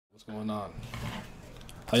What's going on?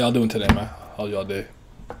 How y'all doing today, man? How's y'all day?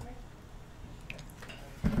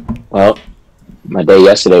 Well, my day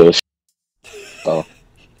yesterday was so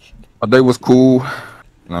My day was cool.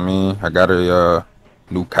 I mean, I got a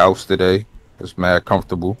new couch today. It's mad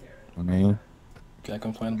comfortable. I mean, Can't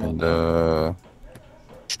complain about and that.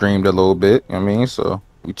 streamed a little bit. I mean, so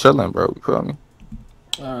we chilling, bro. You feel me?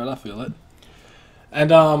 All right, I feel it.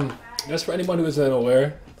 And just for anyone who isn't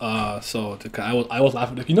aware, I was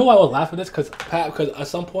laughing. You know why I was laughing at this? Because at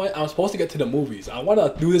some point I'm supposed to get to the movies. I want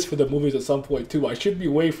to do this for the movies at some point too. I should be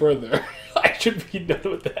way further. I should be done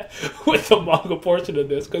with that with the manga portion of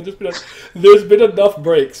this because there's been enough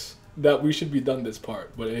breaks that we should be done this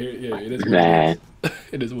part. But here it is what it is. man.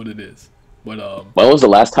 It is what it is. But When was the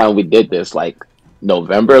last time we did this? Like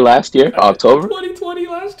November last year, October. 2020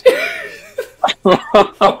 last year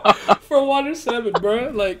for Water 7, bro.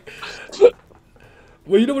 Like,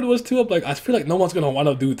 well, you know what it was too? I'm like, I feel like no one's gonna want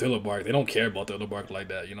to do Thriller Bark. They don't care about Thriller Bark like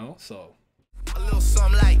that, you know. So A little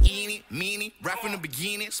something like eeny, meeny, right from the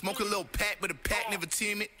beginning. Smoke a little pack, but the pack never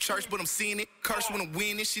timid. Church, but I'm seeing it. Curse when I'm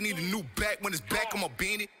winning. She need a new back when it's back. I'ma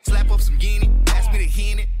bend it. Slap up some guinea. Ask me to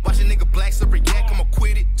hit it. Watch a nigga black slipper yak. I'ma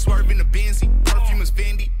quit it. Swerve in the Benzie. Perfume is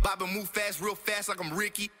Fendi. Bob and move fast, real fast like I'm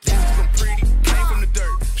Ricky. That's 'cause I'm pretty. Came from the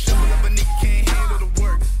dirt. Shovel up a nigga can't handle the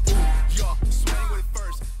work. Ooh, y'all swing with it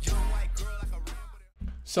first. Young white girl like a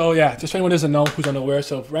ram. So yeah, just for anyone who doesn't know, who's unaware,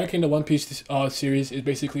 so ranking the One Piece series is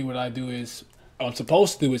basically what I do is, what I'm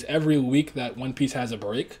supposed to do is every week that One Piece has a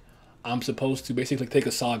break, I'm supposed to basically take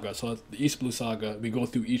a saga. So the East Blue Saga, we go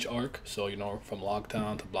through each arc. So, you know, from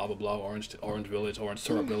Logtown to blah, blah, blah, Orange Village, Orange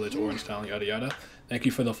Syrup Village, Orange Town, yada, yada. Thank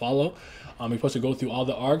you for the follow. We're supposed to go through all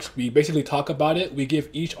the arcs. We basically talk about it. We give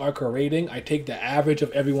each arc a rating. I take the average of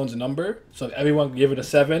everyone's number. So if everyone give it a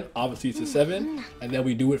 7, obviously it's a 7. And then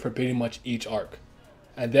we do it for pretty much each arc.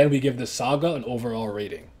 And then we give the saga an overall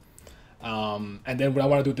rating. And then what I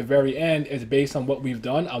want to do at the very end is based on what we've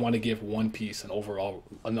done. I want to give One Piece an overall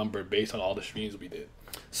a number based on all the streams we did.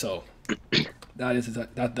 So that is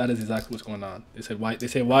exactly what's going on. They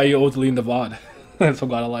say why you always lean the VOD. So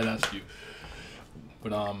glad I lied ask you.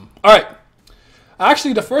 But all right.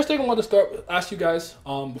 Actually, the first thing I want to ask you guys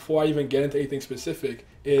before I even get into anything specific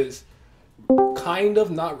is it's kind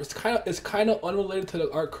of unrelated to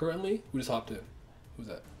the arc currently. Who just hopped in? Who's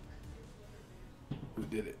that? Who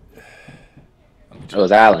did it? It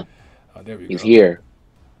was Alan. Oh, there we He's go. here.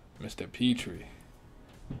 Mr. Petrie.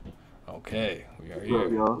 Okay, we are here. What's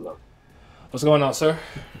up, y'all? What's going on, sir?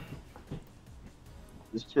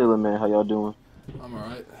 Just chilling, man. How y'all doing? I'm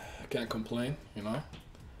alright. I can't complain, you know.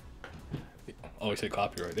 Oh, we say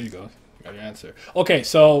copyright. There you go. You got your answer. Okay,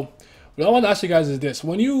 so what I want to ask you guys is this: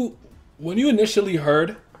 when you initially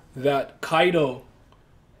heard that Kaido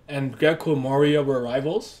and Gekko Moria were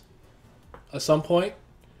rivals at some point,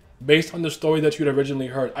 based on the story that you'd originally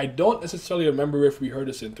heard, I don't necessarily remember if we heard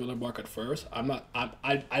this in Thriller Bark at first. I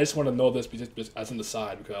just want to know this just as an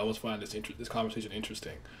aside because I always find this conversation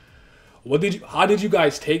interesting. How did you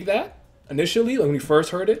guys take that initially when you first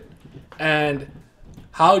heard it, and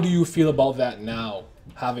how do you feel about that now,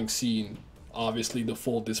 having seen obviously the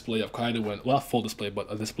full display of Kaido and well, not full display,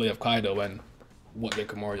 but a display of Kaido and what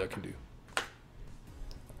Gekko Moria can do?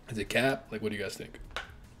 Is it cap? Like, what do you guys think?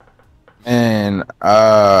 And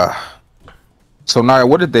so now,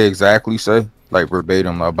 what did they exactly say, like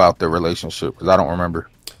verbatim, about the relationship? Because I don't remember.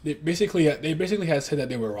 They basically had said that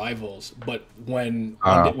they were rivals, but when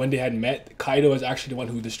they had met, Kaido was actually the one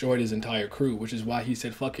who destroyed his entire crew, which is why he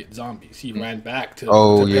said "fuck it, zombies." He ran back to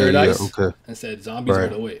paradise and said zombies are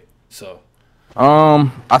the way. So,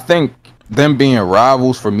 I think them being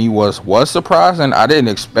rivals for me was surprising. I didn't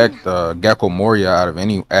expect Gekko Moria out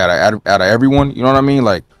of everyone. You know what I mean?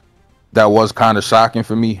 Like that was kind of shocking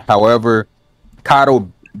for me. However,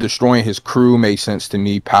 Kaido destroying his crew made sense to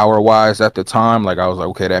me power wise at the time. Like I was like,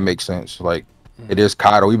 okay, that makes sense. Like it is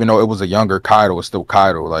Kaido, even though it was a younger Kaido, it's still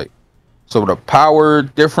Kaido. Like so the power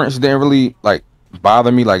difference didn't really like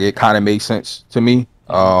bother me. Like it kind of made sense to me.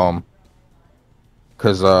 Cause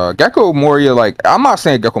Gekko Moria, like I'm not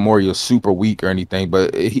saying Gekko Moria is super weak or anything,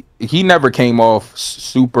 but he never came off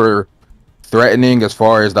super threatening as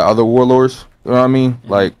far as the other warlords. You know what I mean?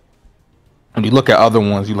 Like when you look at other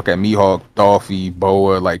ones, you look at Mihawk, Dolphy,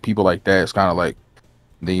 Boa, like people like that. It's kind of like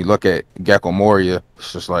then you look at Gekko Moria.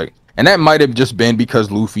 It's just like, and that might have just been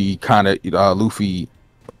because Luffy, you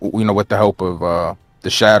know, with the help of the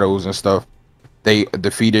shadows and stuff, they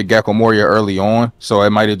defeated Gekko Moria early on. So it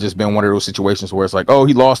might have just been one of those situations where it's like, oh,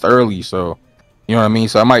 he lost early, so you know what I mean.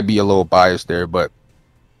 So I might be a little biased there, but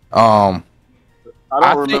I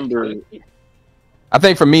don't remember. I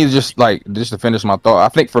think for me, just to finish my thought, I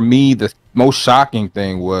think for me the most shocking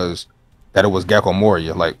thing was that it was Gecko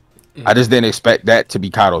Moria. Like, I just didn't expect that to be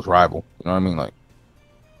Kaido's rival. You know what I mean? Like,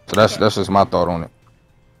 so that's just my thought on it.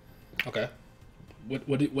 Okay.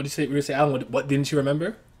 What did you say? You were say, Alan? What didn't you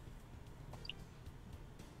remember?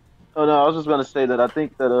 Oh no, I was just gonna say that I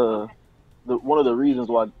think that one of the reasons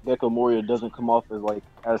why Gecko Moria doesn't come off as like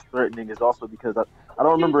as threatening is also because I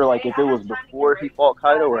don't remember like if it was before he fought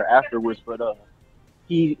Kaido or afterwards, but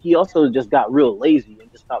he also just got real lazy and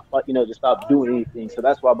just stopped just stopped doing anything. So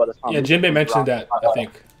that's why by the time Jinbei mentioned that I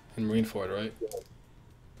think in Marineford, right?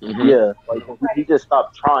 Yeah, like he just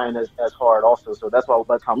stopped trying as hard also. So that's why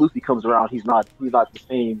by the time Luffy comes around, he's not the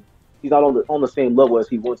same. He's not on the same level as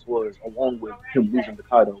he once was, along with him losing to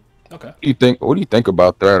Kaido. Okay. What do you think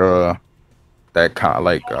about that?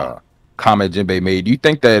 Comment Jinbei made. Do you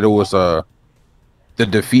think that it was the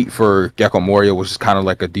defeat for Gecko Moria was just kind of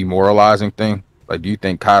like a demoralizing thing? Like, do you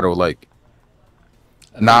think Kaido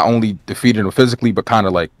not only defeated him physically, but kind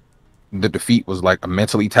of like the defeat was like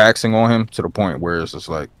mentally taxing on him to the point where it's just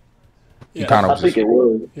like he kind of. I think it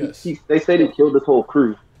was. Yes. They said he killed his whole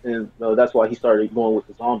crew, and that's why he started going with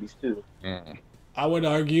the zombies too. I would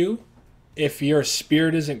argue, if your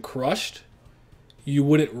spirit isn't crushed, you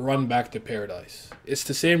wouldn't run back to paradise. It's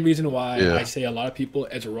the same reason why I say a lot of people,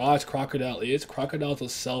 as raw as Crocodile's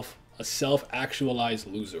a self-actualized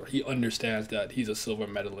loser. He understands that he's a silver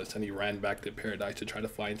medalist, and he ran back to paradise to try to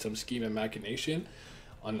find some scheme and machination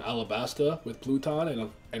on Alabasta with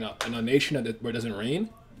Pluton and a nation where it doesn't rain.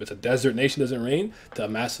 It's a desert nation, doesn't rain, to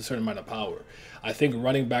amass a certain amount of power. I think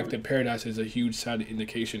running back to paradise is a huge sign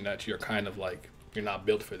indication that you're kind of like, you're not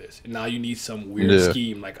built for this. And now you need some weird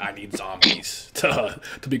scheme, like I need zombies to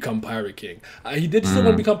become Pirate King. He did still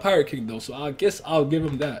want to become Pirate King though, so I guess I'll give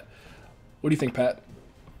him that. What do you think, Pat?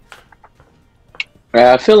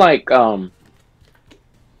 I feel like it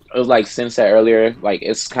was like Sin said earlier, like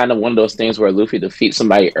it's kind of one of those things where Luffy defeats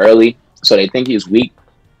somebody early, so they think he's weak.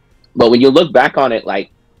 But when you look back on it,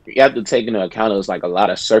 like you have to take into account it was like a lot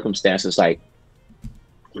of circumstances. Like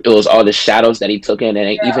it was all the shadows that he took in,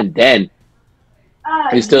 and even then,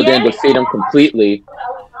 he still didn't defeat him completely.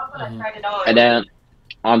 And then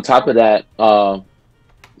on top of that,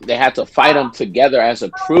 they had to fight him together as a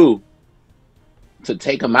crew to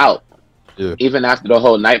take him out, even after the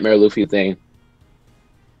whole Nightmare Luffy thing.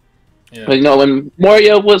 Yeah. But when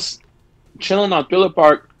Moria was chilling on Thriller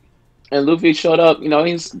Park and Luffy showed up,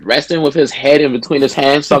 he's resting with his head in between his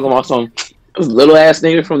hands, talking about some little ass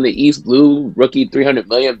nigga from the East Blue rookie 300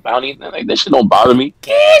 million bounty. Like, this shit don't bother me.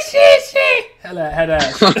 Head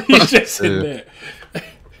ass. He's just sitting there.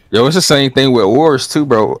 Yo, it's the same thing with Oars too,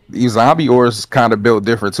 bro. These zombie Oars is kind of built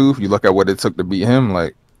different too. If you look at what it took to beat him,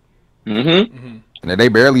 like, and they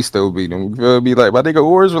barely still beat him. You be like, but they go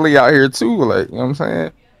Oars really out here too, like, you know what I'm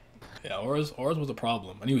saying? Yeah, Oars was a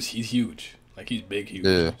problem, and he's huge, like he's big, huge.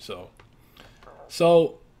 Yeah.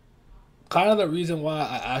 So, kind of the reason why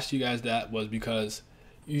I asked you guys that was because,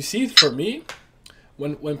 you see, for me,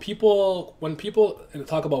 when people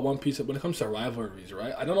talk about One Piece, when it comes to rivalries,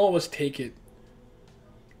 right? I don't always take it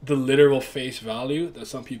the literal face value that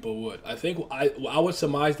some people would. I think I would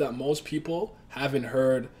surmise that most people haven't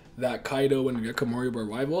heard that Kaido and Gecko Moria were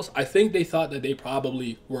rivals. I think they thought that they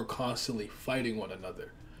probably were constantly fighting one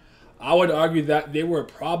another. I would argue that they were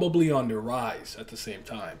probably on the rise at the same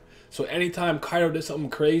time. So anytime Kaido did something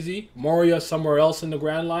crazy, Moria somewhere else in the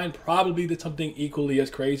Grand Line probably did something equally as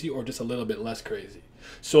crazy or just a little bit less crazy.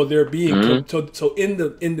 So they're being so in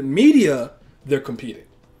the media they're competing,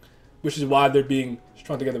 which is why they're being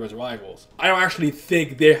strung together as rivals. I don't actually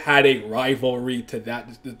think they had a rivalry to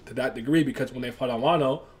that degree, because when they fought on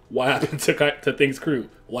Wano, what happened to Thing's crew?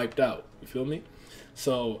 Wiped out. You feel me?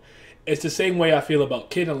 So it's the same way I feel about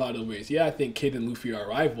Kid in a lot of ways. Yeah, I think Kid and Luffy are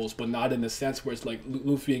rivals, but not in the sense where it's like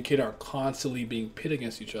Luffy and Kid are constantly being pit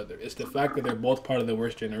against each other. It's the fact that they're both part of the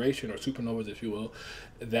worst generation, or supernovas, if you will,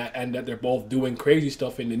 and that they're both doing crazy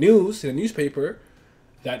stuff in the newspaper,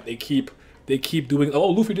 that they keep doing. Oh,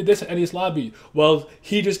 Luffy did this at Enies Lobby. Well,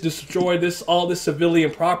 he just destroyed all this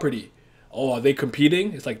civilian property. Oh, are they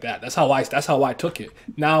competing? It's like that. That's how I took it.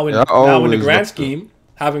 Now in the grand scheme,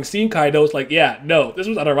 having seen Kaido, it's like, no, this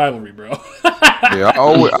was not a rivalry, bro. I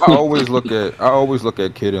always look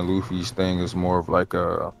at Kid and Luffy's thing as more of like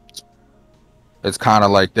it's kind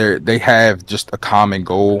of like they have just a common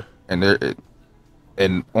goal, and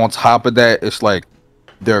on top of that, it's like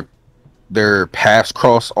their paths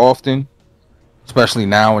cross often, especially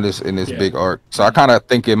now in this big arc. So I kind of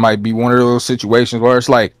think it might be one of those situations where it's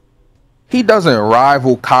like he doesn't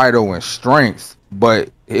rival Kaido in strength, but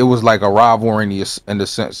it was like a rivalry in the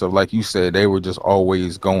sense of, like you said, they were just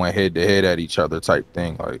always going head to head at each other type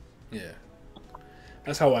thing. Like, Yeah,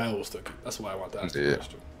 that's how I always took it. That's why I want to ask the Yeah.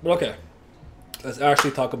 question. But okay, let's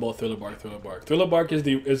actually talk about Thriller Bark. Thriller Bark. Thriller Bark is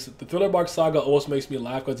the Thriller Bark saga. Always makes me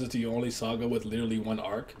laugh because it's the only saga with literally one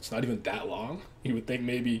arc. It's not even that long. You would think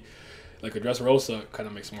maybe like a Dressrosa kind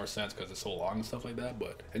of makes more sense because it's so long and stuff like that.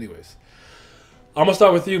 But anyways, I'm gonna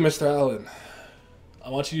start with you, Mr. Allen. I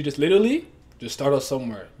want you to just literally just start us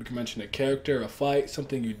somewhere. You can mention a character, a fight,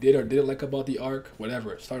 something you did or didn't like about the arc,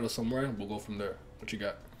 whatever. Start us somewhere and we'll go from there. What you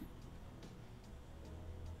got?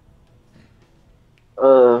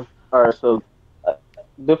 All right. So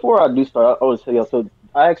before I do start, I want to tell y'all. So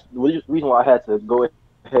the reason why I had to go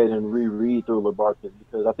ahead and reread Thriller Bark is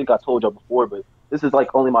because I think I told y'all before, but this is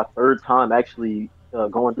like only my third time actually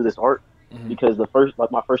going through this arc. Because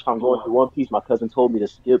my first time going through One Piece, my cousin told me to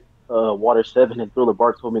skip Water 7, and Thriller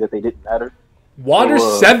Bark told me that they didn't matter. Water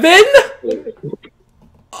So, 7?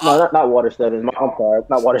 No, not Water 7. I'm sorry,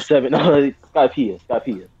 not Water 7. Skypiea.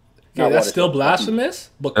 Yeah, that's still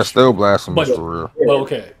blasphemous. But that's still blasphemous but- for real. But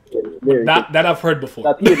okay, that I've heard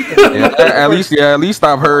before. Yeah, at least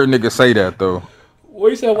I've heard niggas say that though.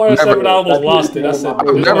 When you said Water 7, I almost lost it. I said,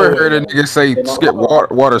 I've never heard a nigga say skip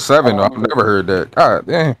water 7. I've never heard that. God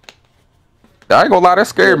damn. I ain't gonna lie, that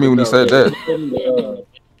scared me when he said that.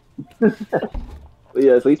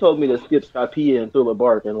 Yeah, so he told me to skip Skypiea and Thriller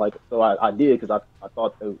Bark, and like, so I did because I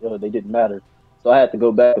thought they didn't matter. So I had to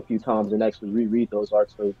go back a few times and actually reread those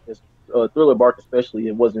arcs. So it's, Thriller Bark especially,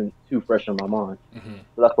 it wasn't too fresh in my mind.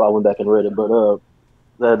 So that's why I went back and read it. But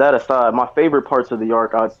that aside, my favorite parts of the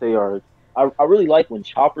arc, I'd say, are I really like when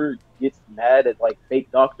Chopper gets mad at like fake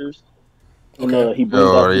doctors. And, he brings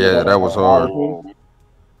that was hard.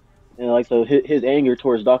 And like, so his anger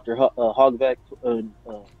towards Dr. Hogback,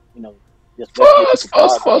 just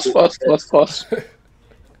Fuss.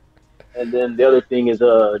 And then the other thing is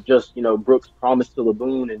just Brooks' promise to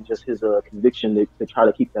Laboon and just his conviction to try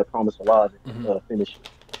to keep that promise alive and finish it.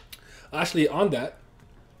 Actually, on that,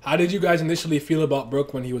 how did you guys initially feel about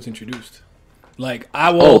Brooke when he was introduced? Like, I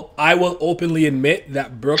will openly admit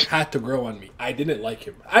that Brooke had to grow on me. I didn't like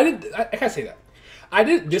him. I can't say that. I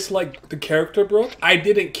didn't dislike the character Brooke. I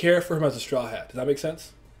didn't care for him as a Straw Hat. Does that make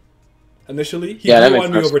sense? Initially, he grew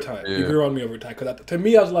on me over time. Yeah. He grew on me over time. Because to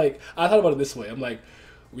me, I thought about it this way. I'm like,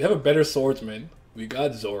 we have a better swordsman. We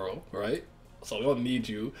got Zoro, right? So we don't need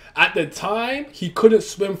you. At the time, he couldn't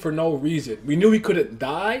swim for no reason. We knew he couldn't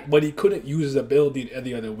die, but he couldn't use his ability in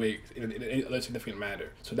any other way, in any other significant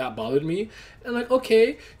manner. So that bothered me. And like,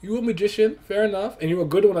 okay, you a magician, fair enough, and you're a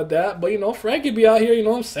good one at that. But Frankie be out here,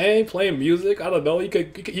 what I'm saying, playing music. I don't know. He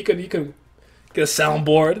could get a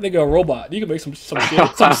soundboard, nigga, a robot. You can make some shit, some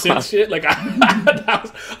synth shit. Like I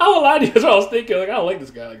won't lie to you. That's what I was thinking. Like I don't like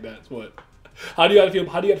this guy like that. That's what. How do you guys feel?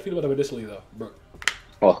 How do you guys feel about him initially, though, bro?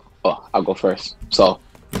 Oh, I'll go first. So,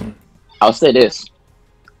 I'll say this.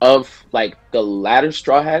 Of, like, the latter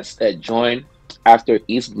Straw Hats that joined after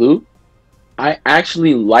East Blue, I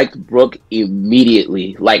actually liked Brooke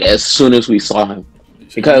immediately, like, as soon as we saw him.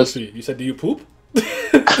 Because... You said, do you poop? The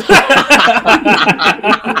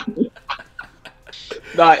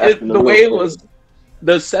way it was...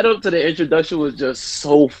 The setup to the introduction was just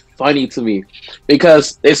so funny to me.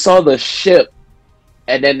 Because they saw the ship,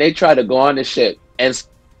 and then they tried to go on the ship, and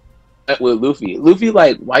with Luffy. Luffy,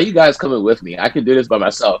 like, why you guys coming with me? I can do this by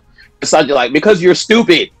myself. And Sanji, like, because you're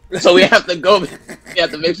stupid. So we have to go. We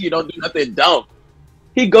have to make sure you don't do nothing dumb.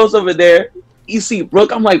 He goes over there. You see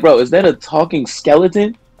Brooke. I'm like, bro, is that a talking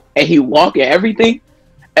skeleton? And he walk and everything.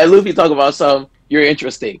 And Luffy talk about something. You're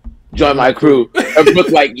interesting. Join my crew. And Brooke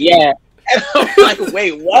like, yeah. And I'm like,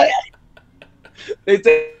 wait, what? They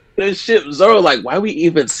take the ship. Zoro like, why we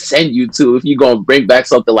even send you to if you gonna bring back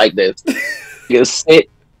something like this? You sit.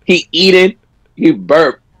 He eating, he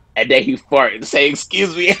burp, and then he fart and say,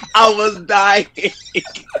 excuse me, I was dying. It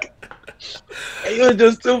was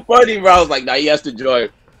just too funny, bro. I was like, nah, he has to join.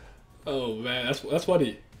 Oh, man, that's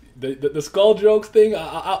funny. The skull jokes thing,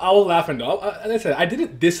 I was laughing, though. As I said, I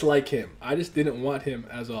didn't dislike him. I just didn't want him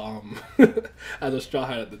as a as a Straw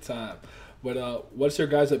Hat at the time. But what's your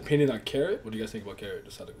guys' opinion on Carrot? What do you guys think about Carrot?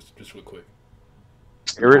 Just real quick.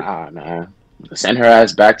 Carrot? Nah. Send her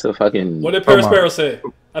ass back to fucking... What did Paris Sparrow say?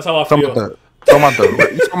 That's how I feel. You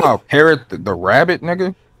talking about Parrot the rabbit,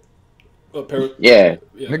 nigga? Yeah.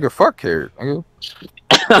 Nigga, fuck Carrot, nigga.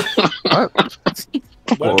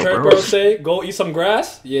 What did Paris Sparrow say? Go eat some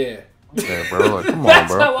grass? Yeah. Yeah, bro. Like, come on,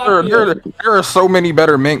 bro. There are so many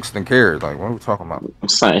better minks than Carrot. Like, what are we talking about? I'm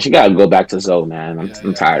saying, she gotta go back to Zoe, man.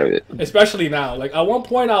 I'm tired of it. Especially now. Like, at one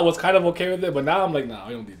point, I was kind of okay with it, but now I'm like, nah,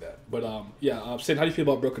 I don't need that. But Sin, how do you feel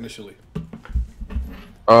about Brooke initially?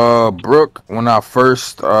 Brooke, when I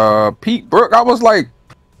first Pete Brooke, I was like,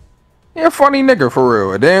 yeah, funny nigga for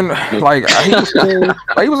real. And then like he was cool,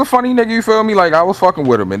 like he was a funny nigga. You feel me? Like I was fucking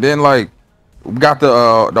with him. And then like we got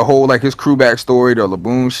the whole like his crew back story, the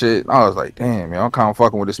Laboon shit. I was like, damn, man, I'm kind of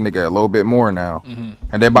fucking with this nigga a little bit more now.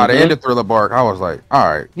 And then by the end of Thriller Bark, I was like, all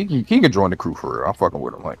right, he can join the crew for real. I'm fucking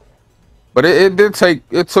with him. Like, but it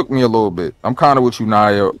took me a little bit. I'm kind of with you,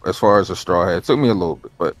 Naya, as far as the Straw Hat. It took me a little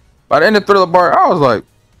bit, but by the end of Thriller Bark, I was like,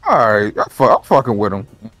 all right, I'm fucking with him.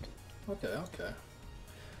 Okay.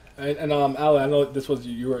 And Alan, I know this was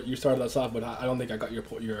you started us off, but I don't think I got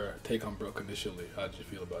your take on Brooke initially. How did you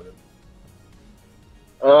feel about it?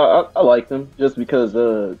 I liked him just because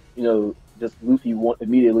just Luffy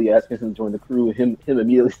immediately asking him to join the crew, and him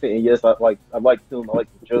immediately saying yes. I liked him. I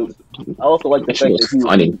liked the jokes. I also like the fact that he was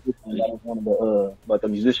funny. That was one of the like a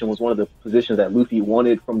musician was one of the positions that Luffy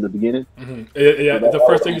wanted from the beginning. Yeah, the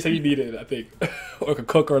first thing you said you needed, I think, or a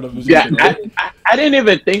cook or a musician. Yeah, right? I didn't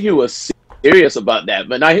even think he was serious about that,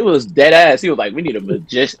 but now he was dead ass. He was like, "We need a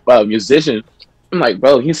musician." I'm like,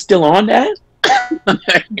 bro, he's still on that.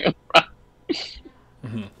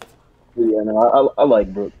 Yeah, no, I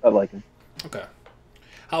like Brooke. I like him. Okay.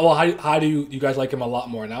 How do you guys like him a lot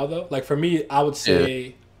more now though? Like for me, I would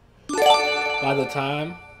say by the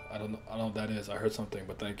time I don't know what that is. I heard something,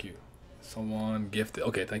 but thank you. Someone gifted.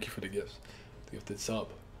 Okay, thank you for the gifts. The gifted sub.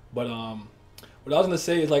 But what I was gonna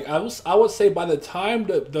say is like I would say by the time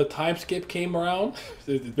the time skip came around,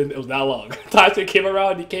 it was that long. Time skip came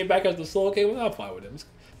around, and he came back as the soul came. I'm fine with him.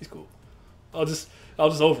 He's cool. I was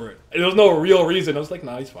just over it. And there was no real reason. I was like,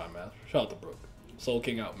 nah, he's fine, man. Shout out to Brooke. Soul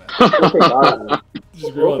King out, man.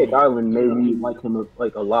 Whole Cake Island made me like him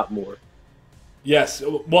like a lot more. Yes.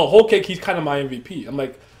 Well, Whole Cake, he's kind of my MVP. I'm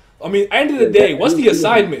like, I mean, end of the day, what's the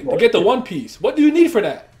assignment? To get the One Piece. What do you need for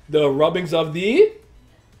that? The rubbings of the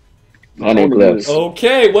Onyx.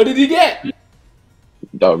 Okay, what did he get?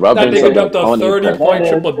 The rubbings That nigga of dumped a the 30-point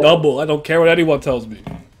triple-double. I don't care what anyone tells me.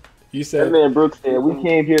 He said, that man Brooks said, we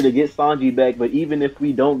came here to get Sanji back, but even if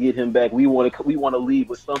we don't get him back, we want to leave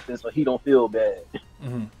with something so he don't feel bad.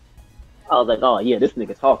 I was like, oh yeah, this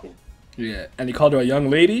nigga talking. yeah. And he called her a young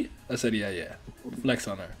lady? I said, yeah. Flex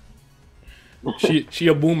on her. She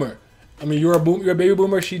a boomer. I mean, you're a baby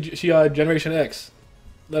boomer. She Generation X.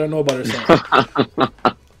 Let her know about herself.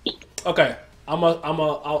 Okay,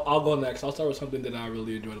 I'll go next. I'll start with something that I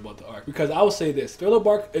really enjoyed about the arc, because I will say this: Thriller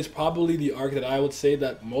Bark is probably the arc that I would say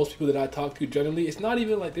that most people that I talk to generally, it's not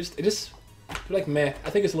even like this. It just like meh. I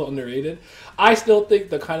think it's a little underrated. I still think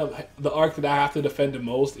the arc that I have to defend the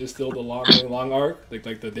most is still the long arc,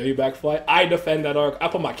 like the Davy back flight. I defend that arc. I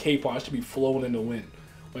put my cape on. I should be flowing in the wind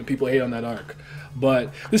when people hate on that arc.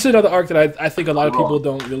 But this is another arc that I think a lot of people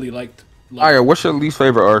don't really like. Aya, what's your least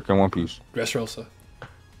favorite arc in One Piece? Dressrosa.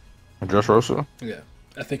 Dressrosa? Yeah.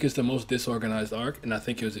 I think it's the most disorganized arc, and I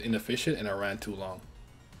think it was inefficient, and it ran too long.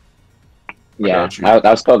 Yeah, I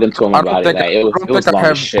was talking to him about it. Like, it was long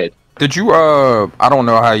as shit. Did you, I don't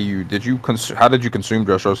know how you consume consume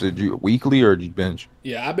Dressrosa? Did you weekly or did you binge?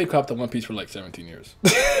 Yeah, I've been caught to One Piece for like 17 years.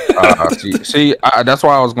 See, that's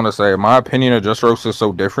why I was going to say, my opinion of Dressrosa is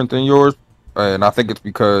so different than yours, and I think it's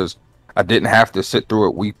because I didn't have to sit through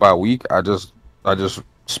it week by week. I just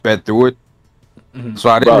sped through it. So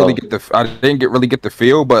I didn't really get the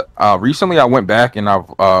feel, but recently I went back and I've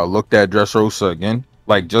looked at Dressrosa again,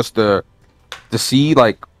 like just to see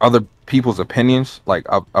like other people's opinions. Like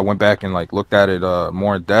I went back and like looked at it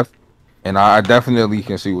more in depth, and I definitely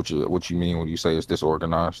can see what you mean when you say it's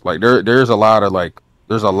disorganized. Like there's a lot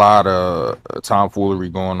of tomfoolery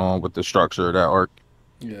going on with the structure of that arc.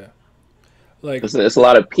 Yeah, like it's a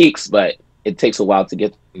lot of peaks, but it takes a while to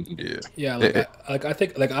get. Yeah, I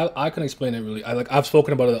think I can explain it really. I've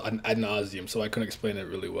spoken about it ad nauseum, so I can explain it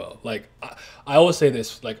really well. Like I always say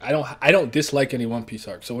this, like I don't dislike any One Piece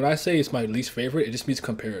arc. So when I say it's my least favorite, it just means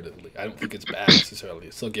comparatively. I don't think it's bad necessarily.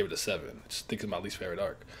 I still give it a 7. I just think it's my least favorite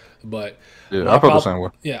arc. But yeah, I feel the same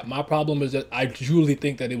way. Yeah, my problem is that I truly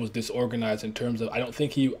think that it was disorganized in terms of I don't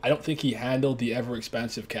think he handled the ever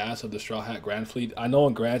expansive cast of the Straw Hat Grand Fleet. I know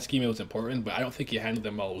in grand scheme it was important, but I don't think he handled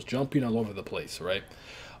them well. It was jumping all over the place, right?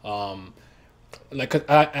 Like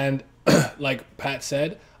Pat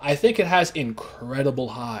said, I think it has incredible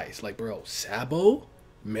highs. Like, bro, Sabo,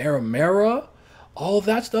 Mera, all of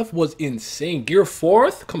that stuff was insane. Gear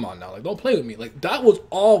 4th, come on now, like don't play with me. Like that was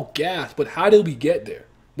all gas, but how did we get there?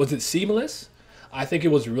 Was it seamless? I think it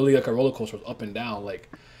was really like a roller coaster, up and down. Like,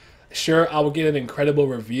 sure, I would get an incredible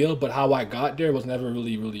reveal, but how I got there was never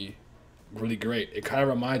really great. It kind of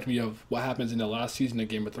reminds me of what happens in the last season of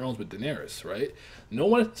Game of Thrones with Daenerys, right? No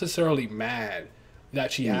one's necessarily mad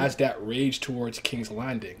that she has that rage towards King's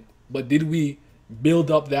Landing. But did we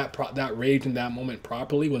build up that that rage in that moment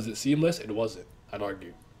properly? Was it seamless? It wasn't, I'd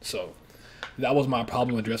argue. So that was my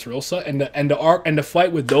problem with Dressrosa, and the arc and the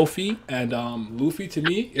fight with Dofi and Luffy to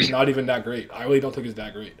me is not even that great. I really don't think it's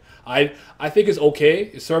that great. I think it's okay.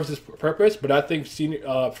 It serves its purpose, but I think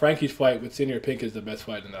Frankie's fight with Senior Pink is the best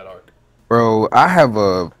fight in that arc. Bro, I have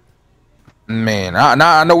a man.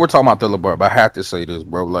 I know we're talking about Thriller Bar, but I have to say this,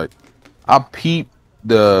 bro. Like, I peeped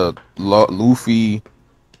the Luffy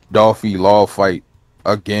Dolphy Law fight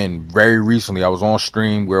again very recently. I was on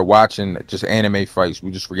stream. We were watching just anime fights.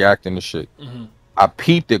 We just reacting to shit. I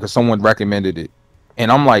peeped it because someone recommended it,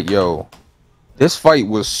 and I'm like, yo, this fight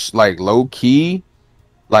was like low key.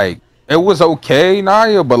 Like, it was okay,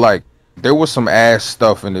 Naya, but like there was some ass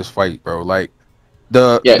stuff in this fight, bro. Like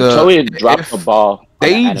Toei dropped the ball.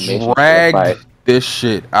 They dragged this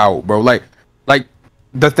shit out, bro. Like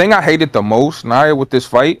the thing I hated the most, Naya, with this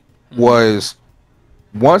fight was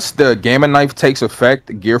once the Gamma Knife takes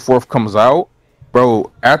effect, Gear 4th comes out,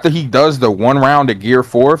 bro. After he does the one round of Gear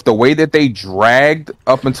 4th, the way that they dragged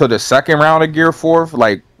up until the second round of Gear 4th,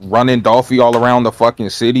 like running Dolphy all around the fucking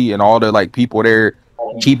city and all the like people there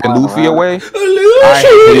keeping Luffy away.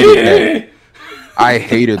 I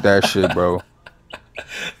hated that shit, bro.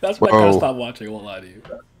 That's why I gotta stop watching. I won't lie to you.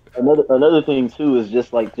 Another thing too is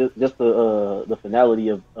just the finality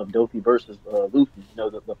of Dofi versus Luffy. You know,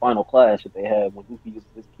 the final clash that they had when Luffy uses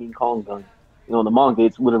his King Kong gun. You know, in the manga,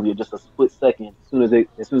 it's literally just a split second. As soon as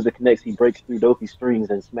it connects, he breaks through Dofi's strings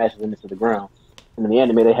and smashes him into the ground. And in the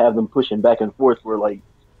anime, they have them pushing back and forth for a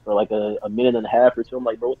minute and a half or two. I'm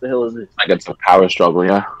like, bro, what the hell is this? Like, it's a power struggle,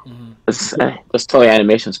 yeah. It's totally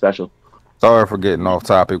animation special. Sorry for getting off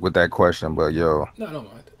topic with that question, but yo, no, I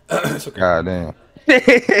don't mind. It's okay. God damn.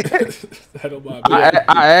 I don't mind.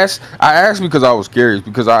 I asked because I was curious,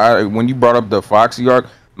 because I when you brought up the Foxy arc,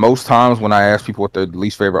 most times when I ask people what their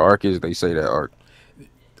least favorite arc is, they say that arc.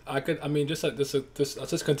 I mean, just like this, let's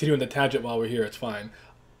just continue in the tangent while we're here. It's fine.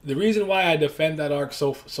 The reason why I defend that arc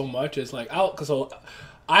so much is like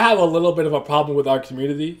I have a little bit of a problem with our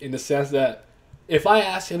community in the sense that if I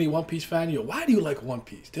ask any One Piece fan, why do you like One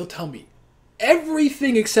Piece? They'll tell me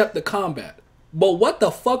everything except the combat. But what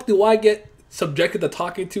the fuck do I get subjected to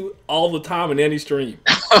talking to all the time in any stream?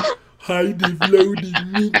 High defloated.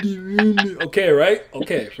 Okay, right?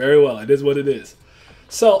 Okay, very well. It is what it is.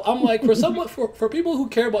 So I'm like, for people who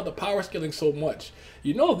care about the power scaling so much,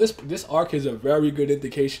 this arc is a very good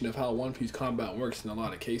indication of how One Piece combat works in a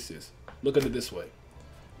lot of cases. Look at it this way: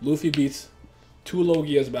 Luffy beats 2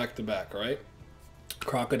 Logias back to back, right?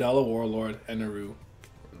 Crocodile Warlord and Naru.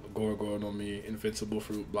 Goro no Mi, Invincible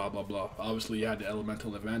Fruit, blah blah blah. Obviously, you had the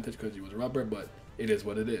elemental advantage because he was rubber, but it is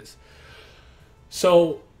what it is.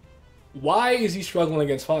 So, why is he struggling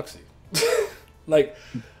against Foxy? Like,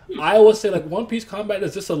 I always say, like, One Piece combat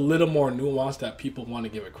is just a little more nuanced that people want to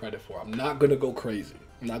give it credit for. I'm not gonna go crazy.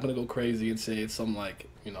 I'm not gonna go crazy and say it's some like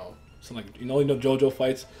JoJo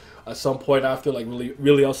fights. At some point after, like,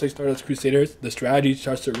 really, I'll say Stardust Crusaders, the strategy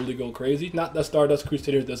starts to really go crazy. Not that Stardust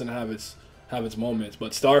Crusaders doesn't have its moments,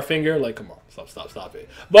 but Starfinger, like, come on, stop it.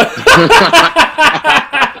 But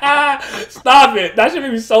stop it. That should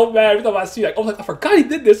make me so mad every time I see, like, oh, like, I forgot he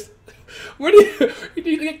did this. Where did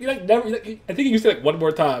he like never? I think he used it like one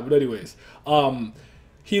more time. But anyways,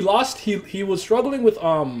 he lost. He was struggling with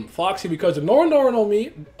Foxy because the Noro no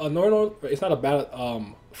Mi. It's not a bad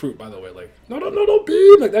fruit, by the way. Like, no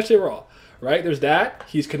beam, like that shit raw, right? There's that.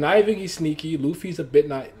 He's conniving. He's sneaky. Luffy's a bit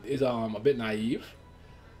naive.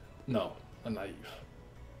 No. Not naive,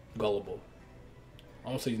 gullible. I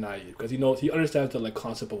won't say he's naive because he understands the like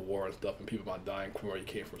concept of war and stuff and people not dying from where he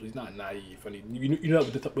came from. So he's not naive, and you know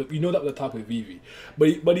that with the talk with Vivi,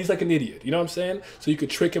 but he's like an idiot. You know what I'm saying? So you could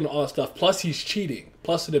trick him and all that stuff. Plus he's cheating.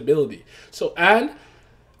 Plus an ability. So and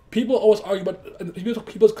people always argue, but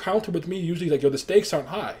people's counter with me usually like, yo, the stakes aren't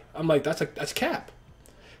high. I'm like, that's cap.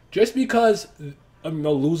 Just because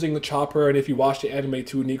losing the Chopper, and if you watch the anime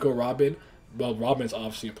too, Nico Robin. Well, Robin's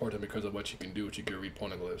obviously important because of what you can do, what you can read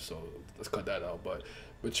poneglyphs, so let's cut that out. But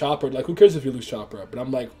with Chopper, like, who cares if you lose Chopper? But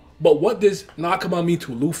I'm like, but what does Nakama mean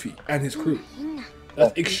to Luffy and his crew?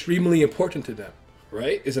 That's extremely important to them,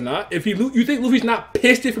 right? Is it not? If you think Luffy's not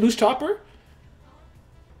pissed if you lose Chopper?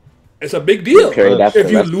 It's a big deal.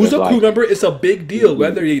 If you lose a crew member, it's a big deal.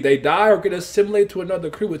 Whether they die or get assimilated to another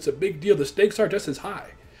crew, it's a big deal. The stakes are just as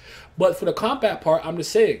high. But for the combat part, I'm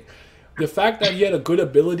just saying, the fact that he had a good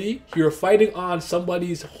ability, you're fighting on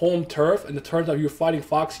somebody's home turf, and it turns out you're fighting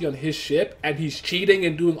Foxy on his ship, and he's cheating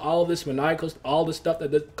and doing all this maniacal, all this stuff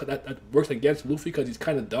that works against Luffy because he's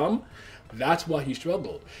kind of dumb. That's why he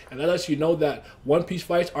struggled, and that lets you know that One Piece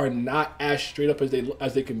fights are not as straight up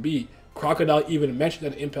as they can be. Crocodile even mentioned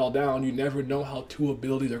that in Impel Down, you never know how two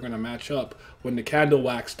abilities are going to match up when the candle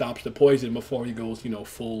wax stops the poison before he goes,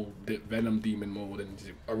 full Venom Demon mode and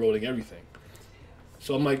eroding everything.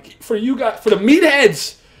 So I'm like, for you guys, for the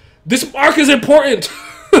meatheads, this arc is important.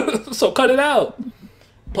 So cut it out.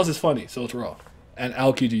 Plus it's funny, so it's raw. And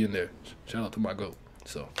Aokiji in there. Shout out to my goat.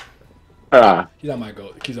 So he's not my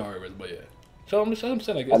goat. He's alright, but yeah. So I'm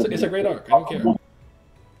saying like it's a great arc. I don't care.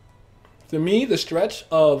 To me, the stretch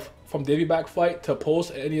of from Davy Back fight to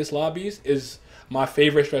post Enies lobbies is my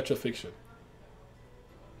favorite stretch of fiction.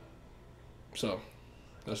 So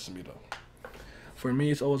that's just me though. For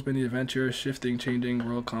me, it's always been the adventure, shifting, changing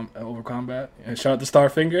world over combat. And shout out to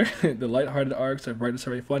Starfinger. The lighthearted arcs are bright and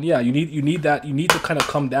very fun. Yeah, you need that. You need to kind of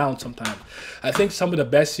come down sometimes. I think some of the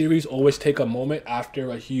best series always take a moment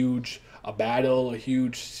after a battle, a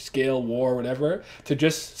huge scale war, whatever, to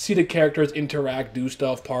just see the characters interact, do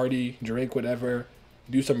stuff, party, drink, whatever,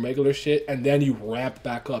 do some regular shit, and then you ramp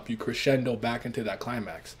back up. You crescendo back into that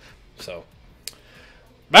climax. So,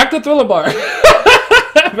 back to Thriller Bark.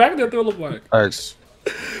 Back to Thriller Bark. Nice.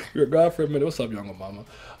 You're gone for a minute. What's up, young mama?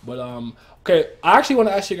 But okay, I actually want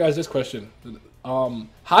to ask you guys this question.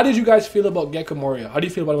 How did you guys feel about Gecko Moria? How do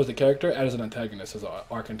you feel about him as a character and as an antagonist, as an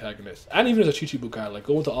arc antagonist, and even as a Chichibukai? Like,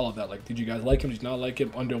 go into all of that. Like, did you guys like him? Did you not like him?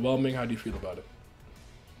 Underwhelming? How do you feel about it?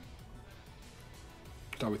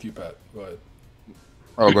 Start with you, Pat. Go ahead.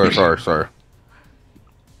 Oh, go ahead. Sorry.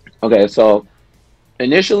 Okay, so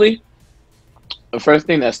initially, the first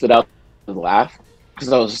thing that stood out was laugh,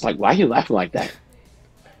 because I was just like, "Why are you laughing like that?"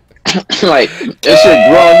 Like that shit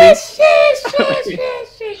growing me.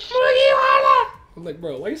 I'm like,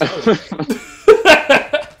 bro, why you so?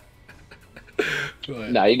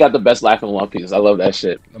 Nah, you got the best laugh in One Piece. I love that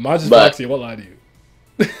shit. Mine's just Foxy. I won't lie to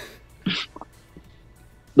you.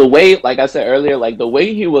 The way, like I said earlier, like the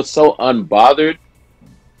way he was so unbothered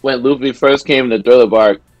when Luffy first came to Thriller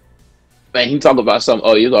Bark, man, he talked about something.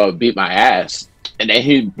 Oh, you're gonna beat my ass, and then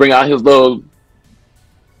he bring out his the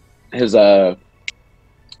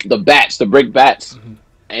bats, the brick bats,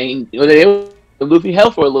 and Luffy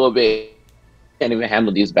held for a little bit. Can't even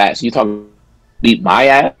handle these bats. You talking beat my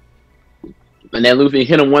ass, and then Luffy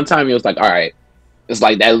hit him one time. He was like, "All right." It's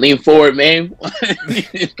like that lean forward, man.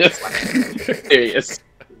 Just like serious.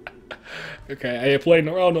 Okay, I ain't playing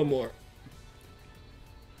around no more.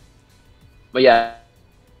 But yeah,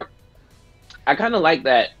 I kind of like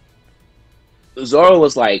that. Zoro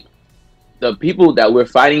was like, the people that we're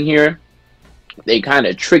fighting here, they kind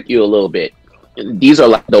of trick you a little bit. And these are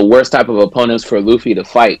like the worst type of opponents for Luffy to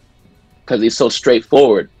fight because he's so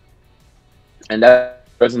straightforward. And that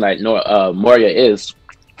person like Moria is,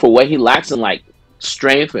 for what he lacks in like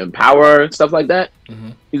strength and power and stuff like that.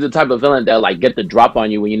 He's the type of villain that like get the drop on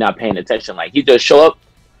you when you're not paying attention. Like he just show up,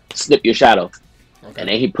 snip your shadow, and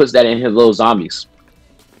then he puts that in his little zombies.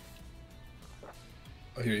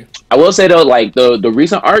 I hear you. I will say though, like the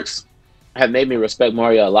recent arcs have made me respect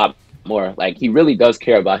Moria a lot more. Like he really does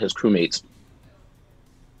care about his crewmates.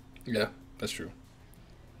 Yeah, that's true.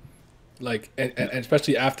 Like, and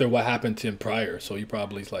especially after what happened to him prior, so he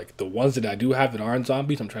probably is like, the ones that I do have that aren't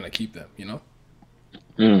zombies, I'm trying to keep them, you know?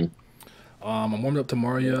 I'm warming up to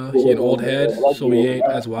Moria. He an old head, so he ain't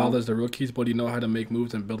as wild as the rookies, but he know how to make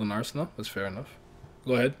moves and build an arsenal. That's fair enough.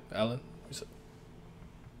 Go ahead, Alan.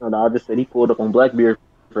 No, I just said he pulled up on Blackbeard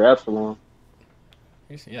for Absalom.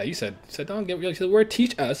 Yeah, you said don't get. You said we're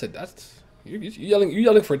teach. I said that's you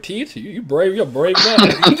yelling for teach. You brave. You're a brave man.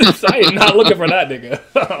 I ain't not looking for that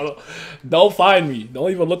nigga. Don't find me.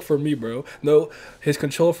 Don't even look for me, bro. No, his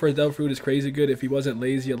control for his devil fruit is crazy good. If he wasn't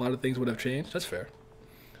lazy, a lot of things would have changed. That's fair.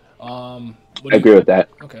 I agree with that.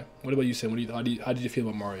 Okay. What about you, Sam? How did you feel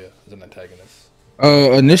about Moria as an antagonist?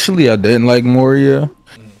 Initially I didn't like Moria.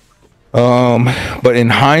 But in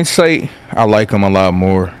hindsight, I like him a lot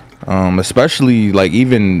more. Especially like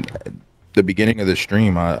even the beginning of the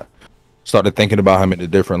stream, I started thinking about him in a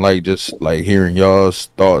different light. Just like hearing y'all's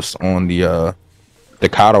thoughts on the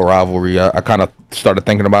Kaido rivalry, I kind of started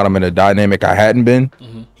thinking about him in a dynamic I hadn't been.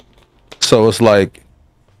 So it's like,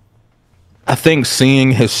 I think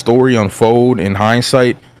seeing his story unfold in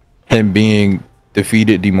hindsight, him being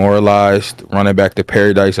defeated, demoralized, running back to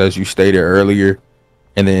paradise, as you stated earlier,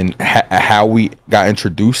 and then how we got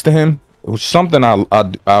introduced to him, which is something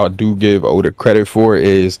I do give Oda credit for,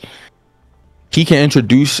 is he can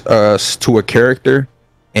introduce us to a character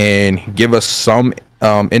and give us some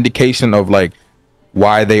indication of like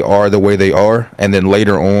why they are the way they are, and then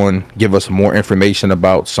later on give us more information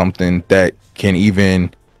about something that can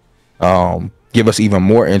even give us even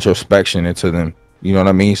more introspection into them. You know what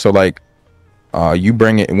I mean? So like You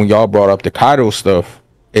bring it when y'all brought up the Kaido stuff.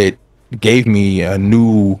 It gave me a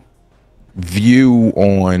new view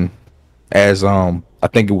on, as I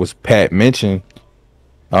think it was Pat mentioned,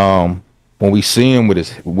 when we see him with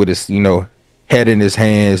his head in his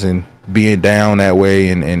hands and being down that way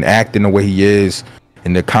and acting the way he is,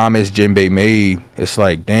 and the comments Jinbei made, it's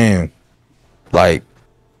like, damn, like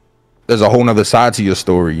there's a whole nother side to your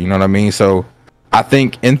story, you know what I mean? So I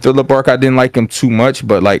think in Thriller Bark I didn't like him too much,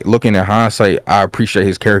 but like looking at hindsight, I appreciate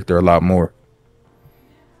his character a lot more.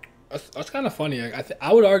 That's kind of funny.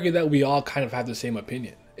 I would argue that we all kind of have the same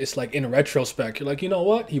opinion. It's like in retrospect, you're like, you know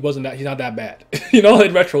what? He's not that bad.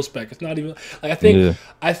 In retrospect, it's not even like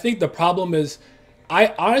I think the problem is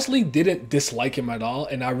I honestly didn't dislike him at all,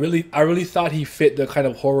 and I really thought he fit the kind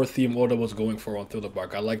of horror theme Oda was going for on Thriller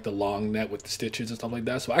Bark. I like the long net with the stitches and stuff like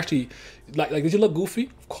that. So actually, like did you look goofy?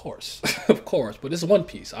 Of course, of course. But this is One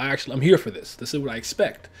Piece. I'm here for this. This is what I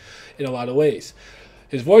expect, in a lot of ways.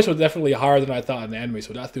 His voice was definitely higher than I thought in the anime,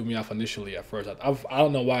 so that threw me off initially at first. I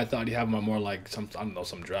don't know why I thought he'd have him more like some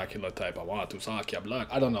Dracula type. I want to Saki blood.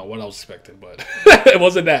 I don't know what I was expecting, but it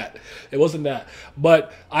wasn't that. It wasn't that.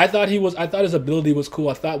 But I thought his ability was cool.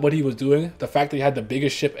 I thought what he was doing, the fact that he had the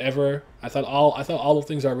biggest ship ever. I thought all the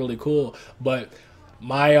things are really cool. But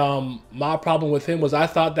my problem with him was I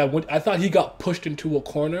thought he got pushed into a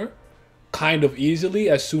corner kind of easily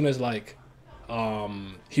as soon as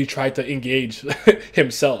he tried to engage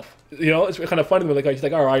himself. It's kind of funny. Like he's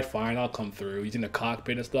like, all right, fine, I'll come through. He's in the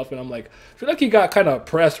cockpit and stuff, and I'm like, I feel like he got kind of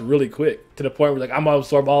pressed really quick to the point where like I'm gonna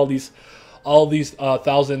absorb all these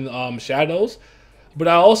 1,000 shadows. But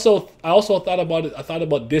I also thought about it. I thought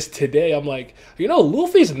about this today. I'm like,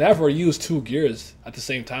 Luffy's never used 2 gears at the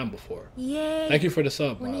same time before. Yay. Thank you for the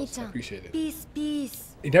sub, Miles. I appreciate it.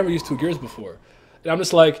 Peace. He never used 2 gears before, and I'm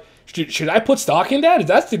just like, should I put stock in that? Is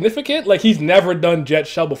that significant? Like, he's never done jet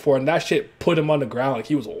shell before, and that shit put him on the ground. Like,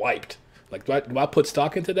 he was wiped. Like, do I put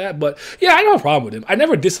stock into that? But yeah, I don't have a problem with him. I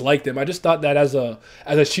never disliked him. I just thought that as a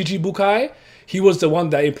Shichibukai, he was the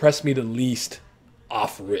one that impressed me the least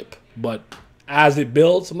off rip. But as it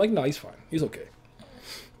builds, I'm like, no, he's fine. He's okay.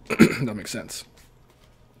 That makes sense.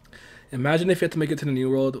 Imagine if he had to make it to the New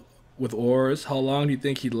World with oars. How long do you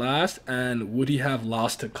think he'd last? And would he have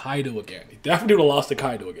lost to Kaido again? He definitely would have lost to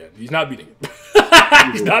Kaido again. He's not beating him.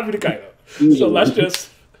 He's not beating Kaido. So let's just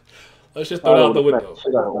throw it out the window.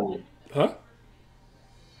 Huh?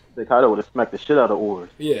 The Kaido would have smacked the shit out of oars.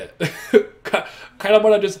 Yeah. Kaido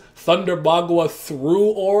would have just Thunder Bagua through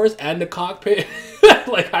oars and the cockpit.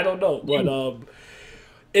 Like, I don't know. But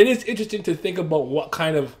it is interesting to think about what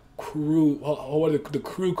kind of crew, what the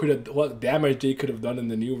crew what damage they could have done in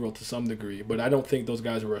the New World to some degree. But I don't think those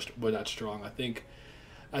guys were that strong. I think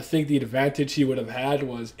the advantage he would have had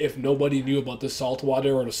was if nobody knew about the salt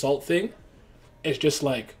water or the salt thing, it's just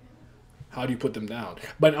like, how do you put them down?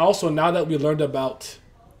 But also, now that we learned about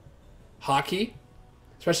hockey,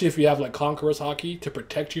 especially if you have like Conqueror's hockey to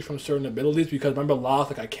protect you from certain abilities, because remember Loth,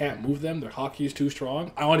 like I can't move them, their hockey is too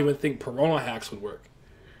strong. I don't even think Piranha hacks would work.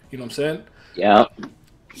 You know what I'm saying? Yeah.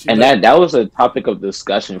 And that was a topic of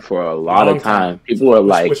discussion for a lot of time. People were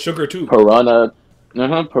like, with Sugar too. Piranha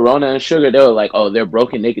and Sugar, they were like, oh, they're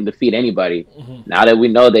broken, they can defeat anybody. Mm-hmm. Now that we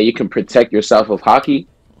know that you can protect yourself with hockey,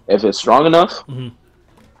 if it's strong enough, mm-hmm.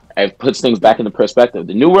 It puts things back into perspective.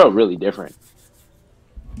 The New World really different.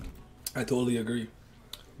 I totally agree.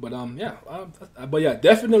 But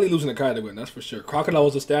definitely losing to Kaido win, that's for sure. Crocodile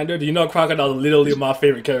was a standard. Crocodile is literally my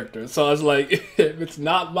favorite character. So I was like, if it's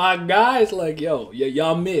not my guy, it's like, yo,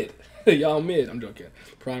 y'all mid. Y'all mid. I'm joking.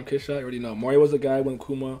 Prime Kiss Shot, I already know. Mori was the guy when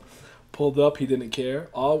Kuma pulled up, he didn't care.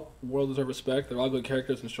 All world deserve respect. They're all good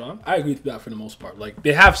characters and strong. I agree with that for the most part. Like,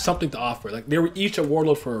 they have something to offer. Like, they were each a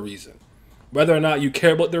warlord for a reason. Whether or not you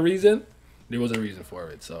care about the reason, there was a reason for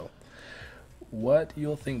it, so. What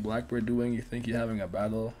you'll think Blackbeard doing? You think you're having a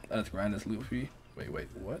battle as grand as Luffy? Wait,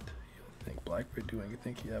 what? You'll think Blackbeard doing? You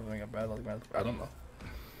think you're having a battle as grand as... I don't know.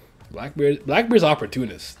 Blackbeard's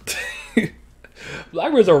opportunist.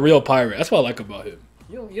 Blackbeard's a real pirate. That's what I like about him.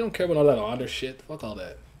 You don't care about all that honor shit. Fuck all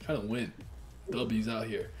that. Trying to win. W's out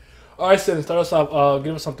here. All right, Sin, start us off.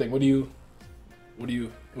 Give us something. What do you?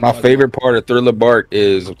 My favorite part of Thriller Bark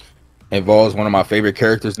involves one of my favorite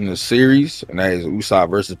characters in the series, and that is Usopp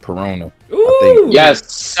versus Piranha. Ooh, yes,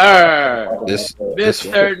 sir.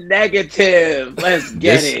 Mr. Negative. Let's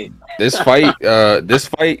get it. This fight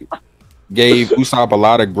gave Usopp a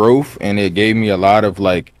lot of growth, and it gave me a lot of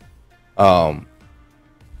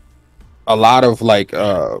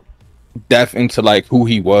depth into like who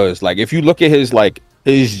he was. Like, if you look at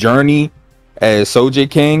his journey as Soja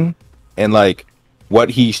King and like what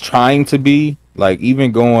he's trying to be, like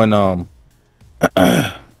even going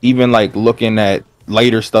even like looking at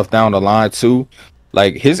later stuff down the line too,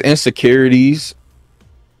 like his insecurities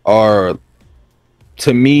are,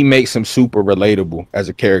 to me, makes him super relatable as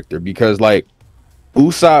a character, because like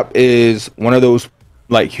Usopp is one of those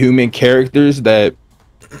like human characters that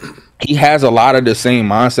he has a lot of the same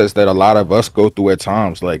mindsets that a lot of us go through at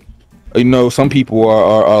times. Like, you know, some people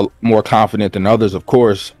are more confident than others, of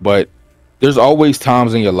course, but there's always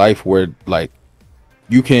times in your life where like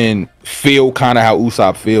you can feel kind of how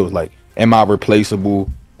Usopp feels. Like, am I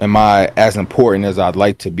replaceable? Am I as important as I'd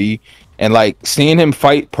like to be? And like seeing him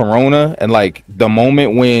fight Perona, and like the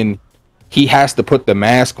moment when he has to put the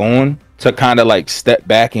mask on to kind of like step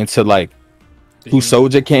back into like who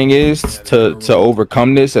Soja King is, to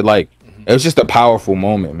overcome this, and like it was just a powerful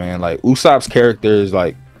moment, man. Like Usopp's character is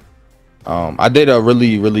like, I did a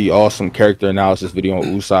really awesome character analysis video on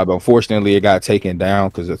Usopp. Unfortunately, it got taken down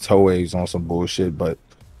because it's Toei's on some bullshit. But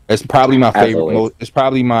it's probably my favorite. It's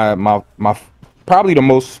probably my probably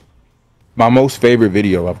my most favorite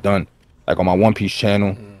video I've done, like on my One Piece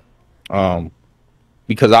channel.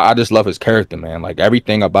 Because I just love his character, man. Like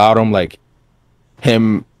everything about him, like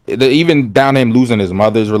him, even down to him losing his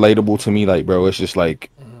mother is relatable to me. Like, bro, it's just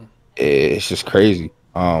like, it's just crazy.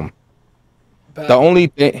 The only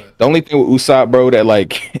thing with Usopp, bro, that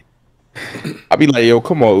like I be like, yo,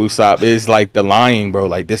 come on, Usopp, is like the lying, bro.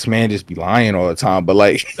 Like this man just be lying all the time. But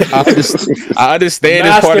like I understand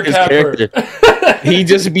this part of his character. He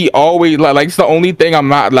just be always like it's the only thing I'm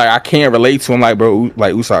not like, I can't relate to him. Like, bro,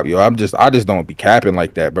 like Usopp, yo, I just don't be capping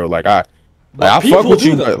like that, bro. Like I fuck with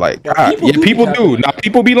you, but like God, people do. Now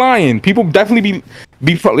people be lying. People definitely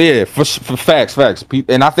be yeah, for facts.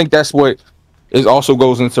 And I think that's what it also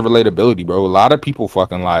goes into relatability, bro. A lot of people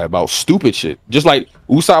fucking lie about stupid shit. Just like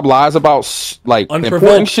Usopp lies about like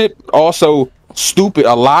important shit, also stupid.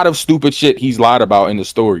 A lot of stupid shit he's lied about in the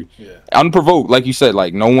story. Yeah. Unprovoked, like you said,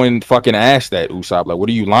 like no one fucking asked that, Usopp. Like, what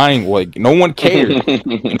are you lying? Like, no one cared. You know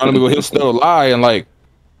what I mean? But he'll still lie, and like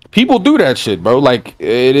people do that shit, bro. Like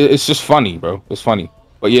it's just funny, bro. It's funny.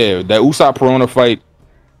 But yeah, that Usopp Perona fight,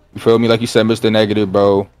 you feel me? Like you said, Mr. Negative,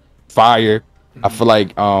 bro. Fire. I feel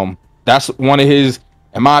like that's one of his,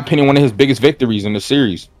 in my opinion, one of his biggest victories in the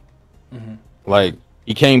series. Like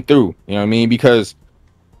he came through, you know what I mean? Because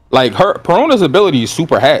like Perona's ability is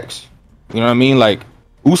super hacks. You know what I mean? Like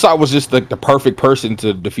Usopp was just like the perfect person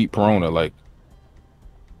to defeat Perona, like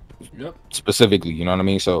specifically, you know what I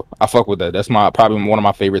mean? So I fuck with that. That's probably one of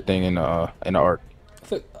my favorite thing in the arc.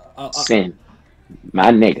 Sin, my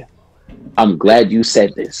nigga, I'm glad you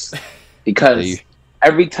said this, because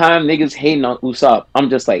every time niggas hating on Usopp, I'm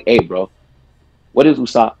just like, hey, bro, what is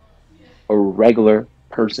Usopp? A regular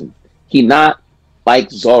person. He not like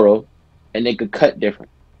Zoro, and they could cut different.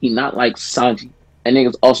 He not like Sanji, and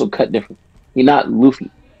niggas also cut different. He not Luffy.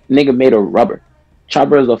 Nigga made of rubber.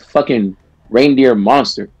 Chopper is a fucking reindeer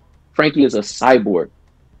monster. Frankie is a cyborg.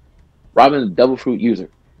 Robin is a devil fruit user.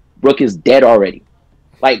 Brook is dead already.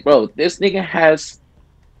 Like, bro, this nigga has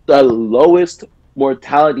the lowest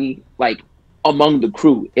mortality, like, among the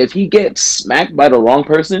crew. If he gets smacked by the wrong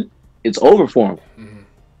person, it's over for him.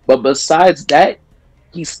 But besides that,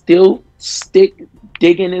 he still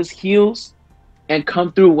dig in his heels and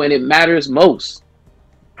come through when it matters most.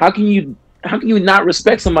 How can you not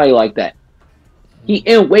respect somebody like that? He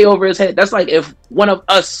in way over his head. That's like if one of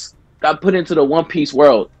us got put into the One Piece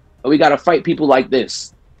world and we gotta fight people like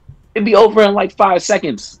this. It'd be over in like 5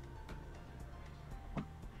 seconds.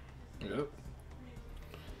 Yep.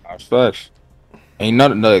 Facts. Ain't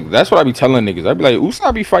nothing. Like, that's what I be telling niggas. I be like,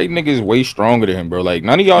 Usopp be fighting niggas way stronger than him, bro. Like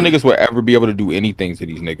none of y'all niggas will ever be able to do anything to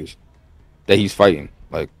these niggas that he's fighting.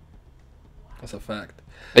 Like that's a fact.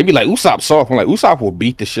 They be like, Usopp soft. I'm like, Usopp will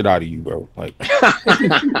beat the shit out of you, bro. Like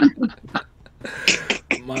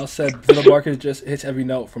Miles said, Thriller Barker just hits every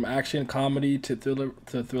note, from action, comedy to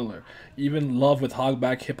thriller. Even love with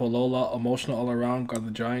Hogback, Hippo Lola, emotional all around, got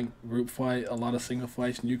the giant group fight, a lot of single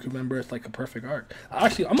fights, new crew members, like a perfect arc.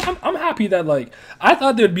 Actually, I'm happy that, like, I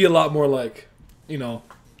thought there'd be a lot more, like, you know,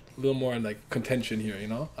 a little more like contention here, you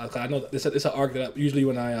know. I know it's an arc that usually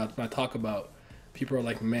when I talk about, people are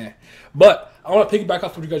like, meh. But I want to piggyback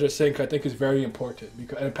off what you guys are saying, because I think it's very important.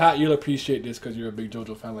 And Pat, you'll appreciate this because you're a big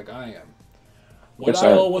JoJo fan like I am. What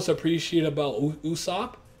I always appreciate about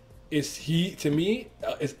Usopp is he, to me,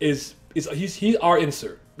 he's our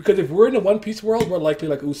insert. Because if we're in the One Piece world, we're likely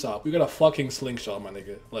like Usopp. We got a fucking slingshot, my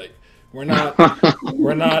nigga. Like we're not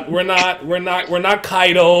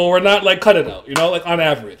Kaido. We're not like cut it out. You know, like on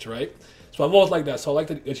average, right? So I've always liked that. So I like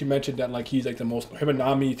that you mentioned that like he's like the most. Him and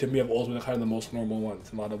Nami to me have always been kind of the most normal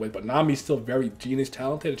ones in a lot of ways. But Nami's still very genius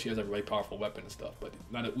talented, and she has a very powerful weapon and stuff. But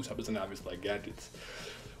not that Usopp doesn't have his like gadgets.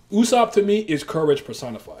 Usopp to me is courage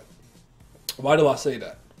personified. Why do I say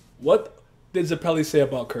that? What did Zappelli say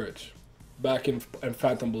about courage back in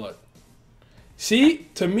Phantom Blood? See,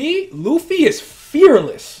 to me, Luffy is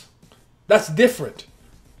fearless. That's different.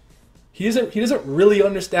 He doesn't really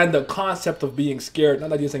understand the concept of being scared. Not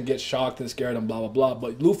that he doesn't get shocked and scared and blah blah blah,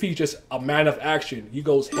 but Luffy's just a man of action. He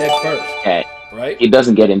goes head first. Okay. Right? He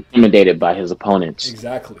doesn't get intimidated by his opponents.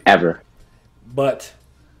 Exactly. Ever. But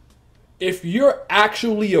if you're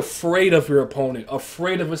actually afraid of your opponent,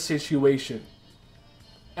 afraid of a situation,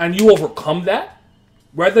 and you overcome that,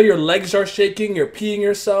 whether your legs are shaking, you're peeing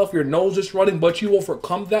yourself, your nose is running, but you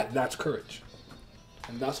overcome that, that's courage.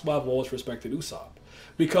 And that's why I've always respected Usopp.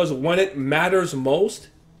 Because when it matters most,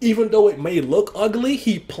 even though it may look ugly,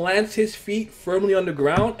 he plants his feet firmly on the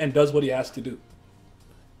ground and does what he has to do.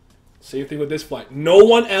 Same thing with this fight. No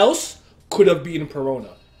one else could have beaten Perona.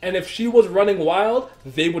 And if she was running wild,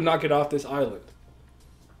 they would not get off this island.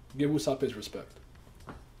 Give Usopp his respect.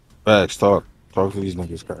 Facts, talk to these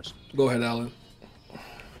niggas, guys. Go ahead, Alan.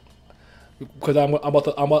 Because I'm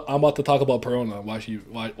about to talk about Perona. Why she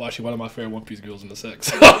one of my favorite One Piece girls in the sex.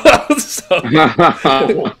 So.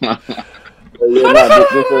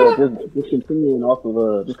 Just continuing off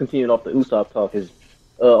the Usopp talk is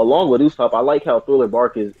along with Usopp, I like how Thriller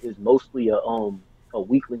Bark is mostly a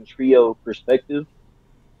weakling trio perspective.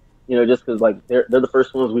 You know, just because like they're the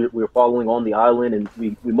first ones we're following on the island, and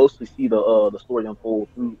we mostly see the story unfold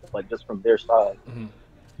through like just from their side. Mm-hmm.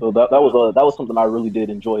 So that was something I really did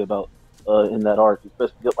enjoy about in that arc,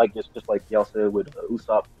 especially just like y'all said with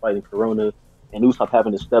Usopp fighting Corona, and Usopp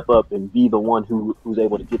having to step up and be the one who's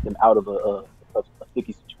able to get them out of a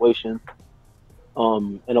sticky situation.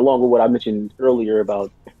 And along with what I mentioned earlier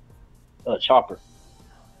about Chopper.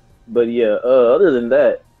 But yeah, other than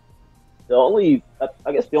that,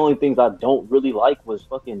 I guess the only things I don't really like was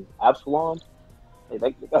fucking Absalom.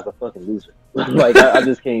 Like, that guy's a fucking loser. Like I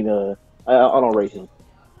just can't. I don't rate him.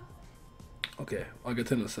 Okay, I'll get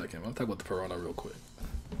to it in a second. I'll talk about the Piranha real quick.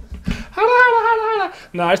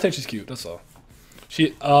 No, I just think she's cute. That's all.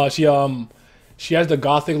 She has the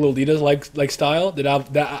gothic Lolita's like style that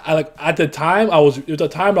I like. At the time, I was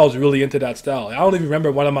really into that style. I don't even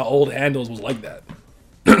remember one of my old handles was like that.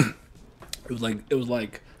 It was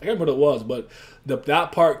like I can't remember what it was, but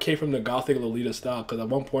that part came from the gothic Lolita style. Because at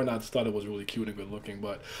one point I just thought it was really cute and good looking.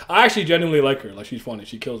 But I actually genuinely like her. Like, she's funny.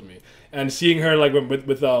 She kills me. And seeing her like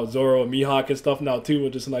with Zoro and Mihawk and stuff now too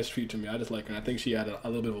was just a nice treat to me. I just like her. I think she had a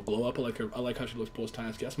little bit of a glow up. I like her. I like how she looks post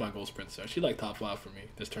time. That's my Ghost Princess. She like top 5 for me.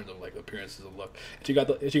 Just in terms of like appearances and look. And she got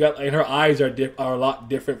like her eyes are a lot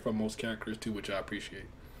different from most characters too, which I appreciate.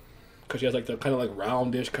 Because she has like the kind of like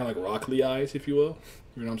roundish, kind of like Rock Lee eyes, if you will.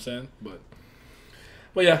 You know what I'm saying?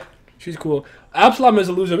 But yeah, she's cool. Absalom is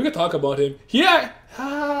a loser. We could talk about him. Yeah,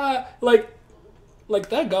 like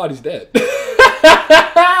that god is dead.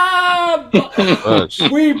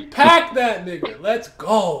 We packed that nigga. Let's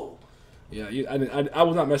go. Yeah, I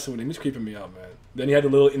was not messing with him. He's creeping me out, man. Then he had the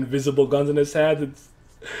little invisible guns in his head.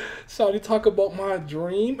 So you talk about my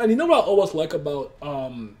dream, and you know what I always like about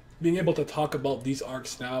being able to talk about these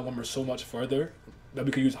arcs now when we're so much further that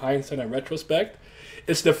we could use hindsight and retrospect.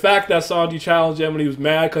 It's the fact that Sanji challenged him when he was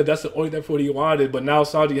mad because that's the only thing he wanted. But now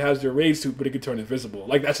Sanji has the raid suit, but he can turn invisible.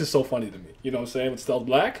 Like, that's just so funny to me. You know what I'm saying? With Stealth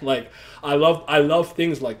Black, like I love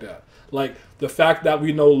things like that. Like the fact that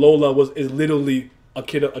we know Lola is literally a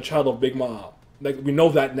child of Big Mom. Like, we know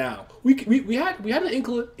that now. We had an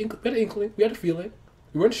inkling, we had a feeling.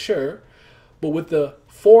 We weren't sure, but with the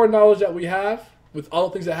foreknowledge that we have, with all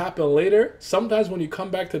the things that happen later, sometimes when you come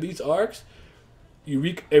back to these arcs, it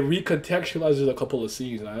recontextualizes a couple of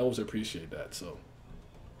scenes, and I always appreciate that. So,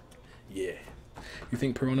 yeah. You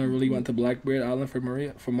think Perona really went to Blackbeard Island for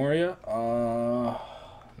Moria? Nah,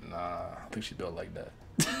 I think she's built like that.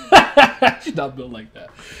 She's not built like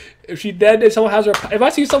that. If she dead, if someone has her, if I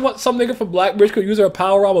see some nigga from Blackbeard could use her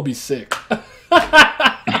power, I'm gonna be sick.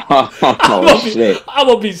 Shit! I'm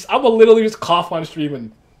gonna literally just cough on stream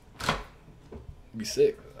and be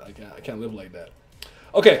sick. I can't live like that.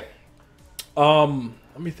 Okay.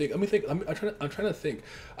 Let me think. I'm trying to think.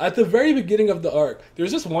 At the very beginning of the arc,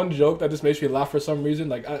 there's this one joke that just makes me laugh for some reason.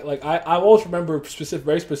 Like I always remember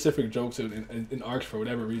very specific jokes in arcs for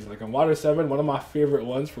whatever reason. Like in Water 7, one of my favorite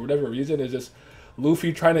ones for whatever reason is just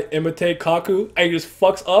Luffy trying to imitate Kaku, and he just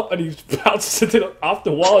fucks up and he bounces off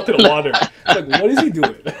the wall into the water. Like, what is he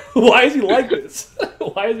doing? Why is he like this?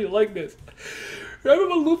 Why is he like this? Remember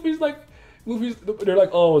when they're like,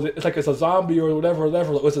 oh, it's like it's a zombie or whatever.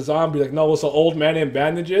 Like, it's a zombie. Like, no, it's an old man in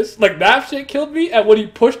bandages. Like, that shit killed me. And when he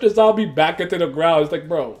pushed the zombie back into the ground, it's like,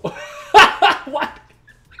 bro, what?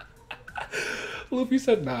 Luffy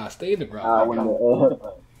said, nah, stay in the ground.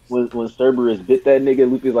 when Cerberus bit that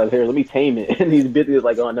nigga, Luffy's like, "Here, let me tame it," and he's bit. He's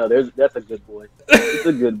like, "Oh no, that's a good boy. It's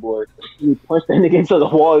a good boy." He punched that nigga into the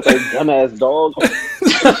wall. It's like dumbass dog.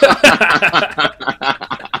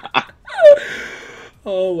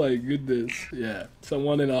 Oh my goodness. Yeah.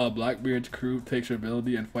 Someone in Blackbeard's crew takes your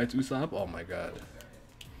ability and fights Usopp. Oh my god.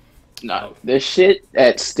 No, the shit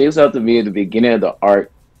that sticks out to me at the beginning of the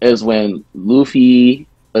arc is when Luffy,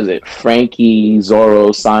 was it Frankie, Zoro,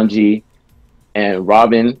 Sanji, and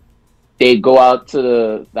Robin, they go out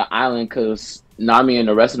to the island because Nami and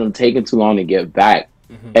the rest of them taking too long to get back.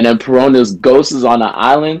 Mm-hmm. And then Perona's ghost is on the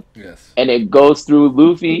island. Yes. And it goes through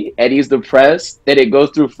Luffy and he's depressed. Then it goes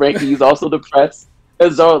through Frankie, he's also depressed.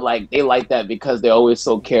 And Zoro, like, they like that because they're always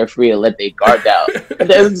so carefree and let their guard down. And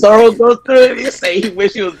then Zoro goes through it and he say he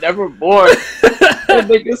wish he was never born. And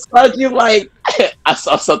nigga Sanji like, I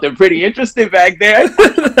saw something pretty interesting back there.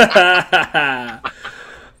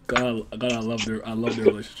 God, I love their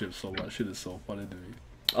relationship so much. Shit is so funny to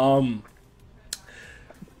me.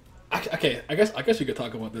 Okay, I guess we could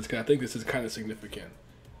talk about this because I think this is kind of significant.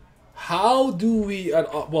 How do we?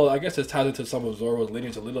 Well, I guess it ties into some of Zoro's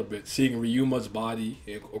lineage a little bit. Seeing Ryuma's body,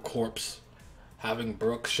 a corpse, having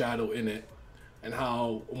Brook's shadow in it, and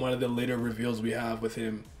how one of the later reveals we have with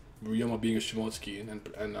him, Ryuma being a Shimotsuki,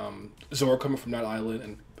 and Zoro coming from that island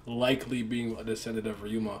and likely being a descendant of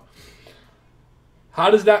Ryuma. How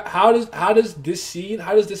does this scene,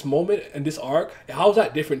 how does this moment and this arc, how is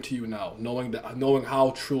that different to you now, knowing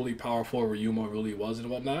how truly powerful Ryuma really was and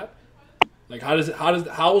whatnot? Like how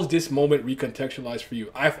is this moment recontextualized for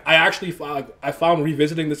you? I found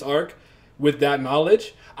revisiting this arc with that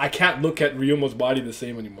knowledge, I can't look at Ryuma's body the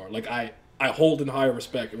same anymore. Like I hold in higher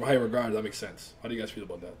respect, in higher regard. That makes sense. How do you guys feel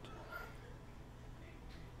about that?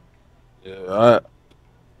 Yeah,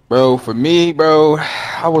 bro. For me, bro,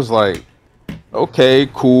 I was like, okay,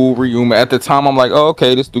 cool, Ryuma. At the time, I'm like, oh,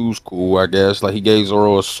 okay, this dude's cool, I guess. Like, he gave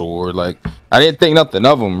Zoro a sword. Like, I didn't think nothing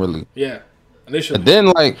of him, really. Yeah. Initially. And then,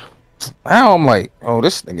 like, now I'm like, oh,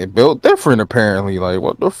 this nigga built different, apparently. Like,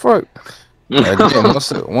 what the fuck? Again,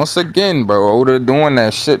 once again, bro, Oda doing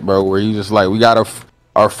that shit, bro, where you just like, we got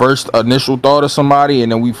our first initial thought of somebody,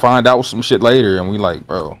 and then we find out some shit later, and we like,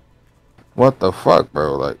 bro, what the fuck,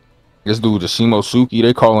 bro? Like, this dude, the Shimosuke,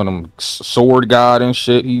 they calling him sword god and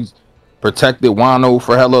shit. He's protected Wano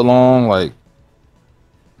for hella long. Like,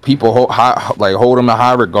 people hold him in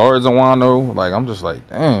high regards in Wano. Like, I'm just like,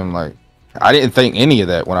 damn. Like, I didn't think any of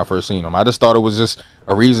that when I first seen him. I just thought it was just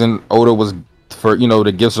a reason Oda was for,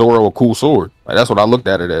 to give Zoro a cool sword. Like, that's what I looked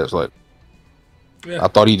at it as. Like, yeah. I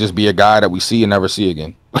thought he'd just be a guy that we see and never see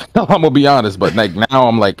again. I'm gonna be honest, but like now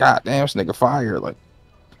I'm like, God damn, this nigga fire. Like,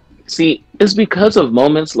 see, it's because of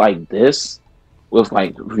moments like this with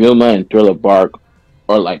like Ryuma and Thriller Bark,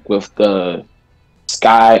 or like with the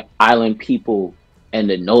Sky Island people and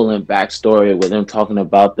the Nolan backstory with them talking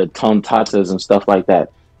about the Tontatas and stuff like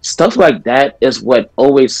that. Stuff like that is what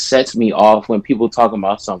always sets me off when people talk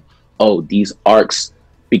about these arcs,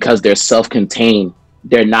 because they're self-contained,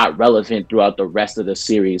 they're not relevant throughout the rest of the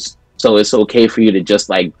series. So it's okay for you to just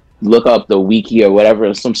like look up the wiki or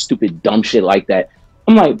whatever, some stupid dumb shit like that.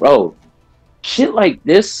 I'm like, bro, shit like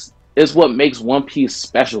this is what makes One Piece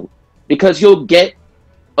special, because you'll get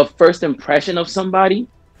a first impression of somebody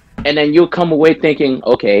and then you'll come away thinking,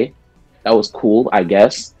 okay, that was cool, I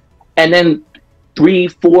guess. And then 3,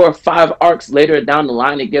 4, 5 arcs later down the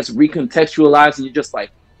line, it gets recontextualized and you're just like,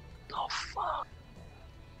 oh fuck.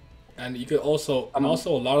 And you could also, a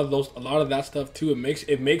lot of that stuff too,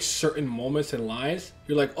 it makes certain moments and lines,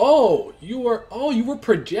 you're like, you were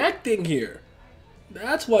projecting here.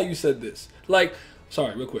 That's why you said this. Like,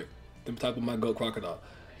 sorry, real quick. I'm talking about my goat Crocodile.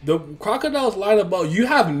 The Crocodile's line about you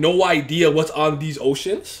have no idea what's on these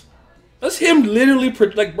oceans. That's him literally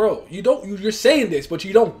like, bro, you're saying this, but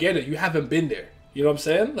you don't get it. You haven't been there. You know what I'm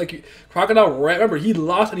saying? Like, Crocodile remember, he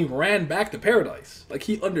lost and he ran back to paradise. Like,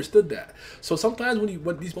 he understood that. So sometimes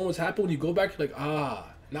when these moments happen, when you go back, you're like,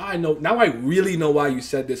 now I know. Now I really know why you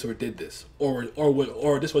said this or did this, or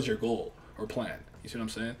this was your goal or plan. You see what I'm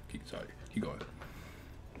saying? Keep going.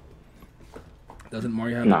 Doesn't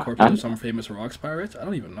Mario have the corpses of some famous rocks pirates? I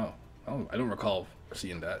don't even know. I don't recall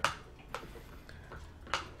seeing that.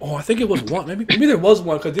 Oh, I think it was one. Maybe there was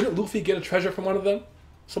one, because didn't Luffy get a treasure from one of them?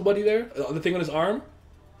 Somebody there? The thing on his arm? Am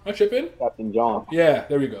I tripping? Captain John. Yeah,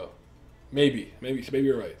 there we go. Maybe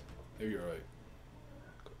you're right.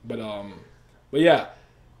 But yeah,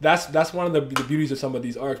 that's one of the beauties of some of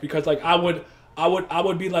these arcs, because like I would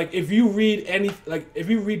be like, if you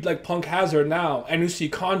read like Punk Hazard now and you see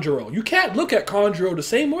Conjuro, you can't look at Conjuro the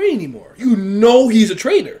same way anymore. You know he's a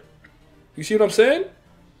traitor. You see what I'm saying?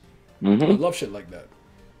 Mm-hmm. I love shit like that.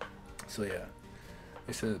 So yeah.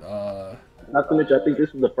 He said, Not to mention, I think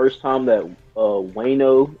this is the first time that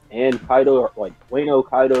Wano and Kaido are like Wano,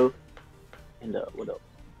 Kaido, and what else?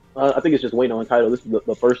 I think it's just Wano and Kaido. This is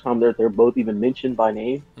the first time they're both even mentioned by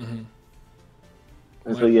name. mm-hmm.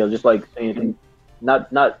 And so yeah, just like saying,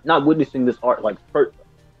 not witnessing this art like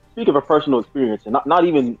speak of a personal experience, and not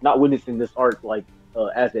even not witnessing this art like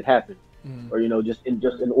as it happened, or just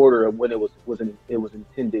in order of when it was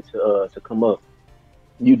intended to come up.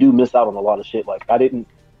 You do miss out on a lot of shit. Like I didn't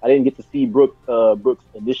get to see Brooks'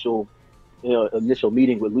 initial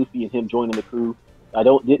meeting with Luffy and him joining the crew. I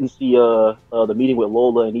didn't see the meeting with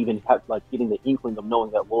Lola and even like getting the inkling of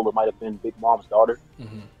knowing that Lola might have been Big Mom's daughter.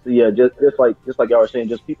 Mm-hmm. So yeah, just like y'all were saying,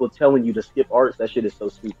 just people telling you to skip arcs. That shit is so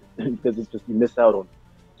stupid because it's just you miss out on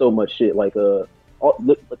so much shit. Like the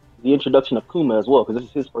introduction of Kuma as well, because this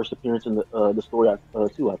is his first appearance in the story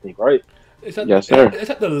too. I think, right? Yes, sir. It's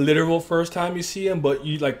not the literal first time you see him, but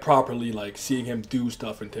you like properly like seeing him do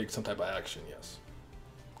stuff and take some type of action. Yes,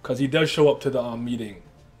 because he does show up to the meeting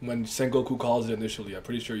when Sengoku calls it initially. I'm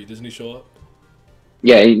pretty sure doesn't he show up?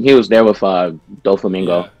 Yeah, he was there with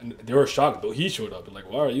Doflamingo. Yeah, and they were shocked though. He showed up and like,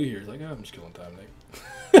 why are you here? He's like, yeah, I'm just killing time, Nick.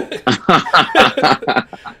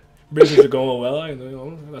 Business is going well. I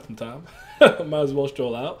got some time. Might as well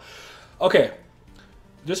stroll out. Okay.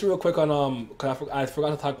 Just real quick on cause I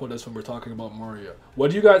forgot to talk about this when we are talking about Moria. How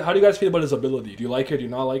do you guys feel about his ability? Do you like it? Do you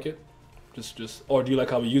not like it? Just or do you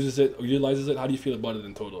like how he uses it or utilizes it? How do you feel about it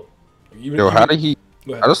in total? How did he?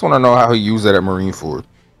 I just want to know how he used it at Marineford.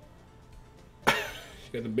 You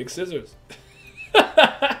got the big scissors.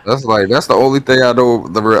 That's the only thing I know.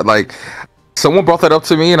 Like someone brought that up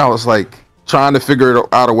to me, and I was like trying to figure it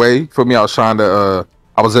out a way for me. I was trying to.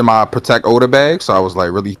 I was in my Protect Oda bag, so I was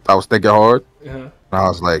like I was thinking hard. Yeah. And I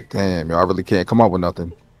was like, damn, yo, I really can't come up with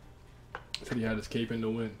nothing. So he had his cape in the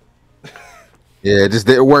wind. Yeah, it just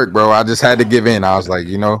didn't work, bro. I just had to give in. I was like,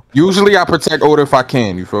 usually I protect Oda if I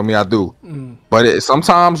can. You feel me? I do. But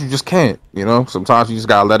sometimes you just can't. Sometimes you just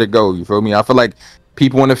gotta let it go. You feel me? I feel like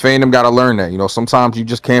people in the fandom gotta learn that. Sometimes you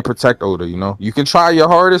just can't protect Oda. You can try your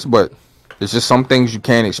hardest, but there's just some things you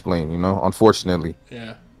can't explain. Unfortunately.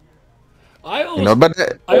 Yeah. I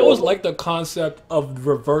always like the concept of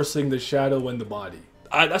reversing the shadow in the body.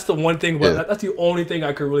 That's the one thing. Yeah. That's the only thing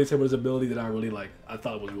I could really say was his ability that I really like. I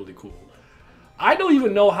thought it was really cool. I don't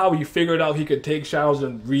even know how he figured out he could take shadows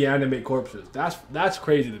and reanimate corpses. That's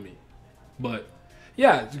crazy to me. But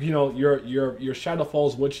yeah, your shadow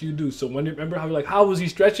falls what you do. So remember how you're like, how was he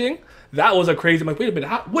stretching? That was a crazy. I'm like, wait a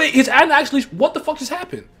minute. Wait, his hand actually. What the fuck just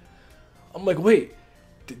happened? I'm like, wait.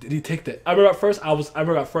 Did he take the? I remember at first,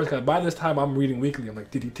 because by this time I'm reading weekly. I'm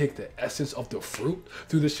like, did he take the essence of the fruit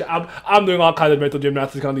through the I'm doing all kinds of mental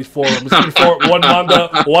gymnastics on these forums.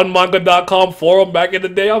 Onemanga.com forum back in the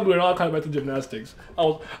day. I'm doing all kinds of mental gymnastics. I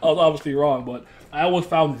was obviously wrong, but I always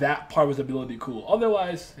found that part of his ability cool.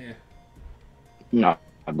 Otherwise, yeah. No,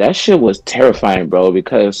 that shit was terrifying, bro.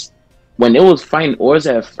 Because when it was fighting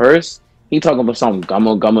Orza at first, he talking about some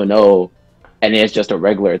gummo no, and it's just a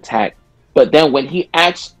regular attack. But then when he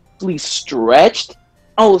actually stretched,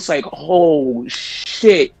 I was like, oh,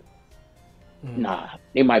 shit. Nah,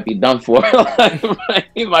 he might be done for.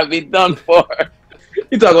 He might be done for.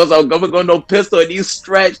 He talking about some gummo no pistol and he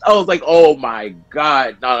stretched. I was like, oh, my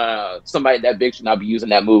God. No. Somebody that big should not be using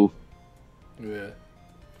that move. Yeah.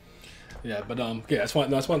 Yeah, but I just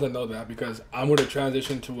wanted to know that because I'm going to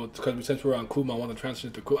transition because since we're on Kuma, I want to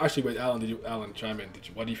transition to Kuma. Actually, wait, Alan, chime in.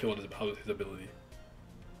 What do you feel about his ability?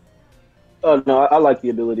 Oh no, I like the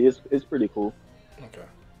ability. It's pretty cool. Okay.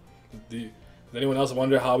 Does anyone else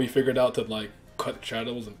wonder how he figured out to like cut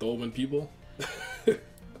shadows and throw them in people? Did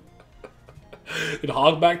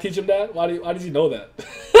Hogback teach him that? Why does he know that?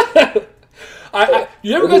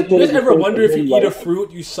 You ever wonder if you eat a fruit,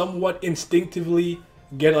 you somewhat instinctively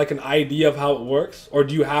get like an idea of how it works, or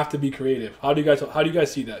do you have to be creative? How do you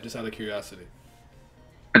guys see that? Just out of curiosity.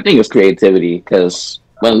 I think it's creativity because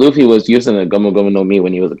when Luffy was using the Gummo no Mi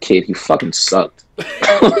when he was a kid, he fucking sucked.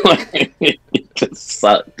 He just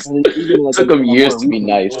sucks. It took him years to be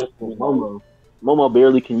nice. Momo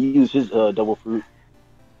barely can use his double fruit.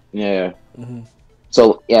 Yeah. Mm-hmm.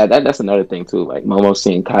 So yeah, that's another thing too. Like Momo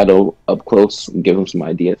seeing Kaido up close and give him some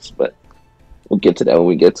ideas, but we'll get to that when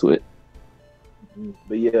we get to it.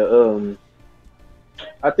 But yeah,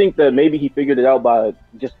 I think that maybe he figured it out by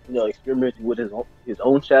just experimenting with his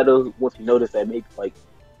own shadows. Once he noticed that maybe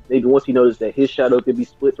once he noticed that his shadow could be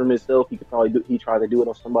split from himself, he try to do it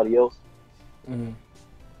on somebody else. Mm-hmm.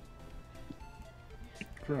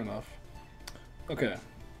 Fair enough. Okay,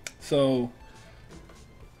 so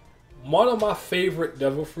one of my favorite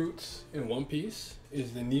devil fruits in One Piece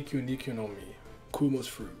is the Niku no Mi, Kuma's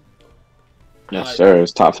fruit. Yes, sir.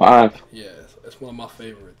 It's top 5. Yeah, it's one of my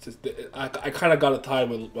favorites. I kind of got a tie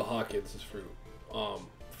with Hawkins' fruit,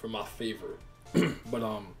 for my favorite.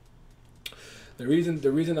 But the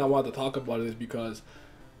reason I wanted to talk about it is because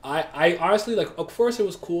I honestly like. Of course, it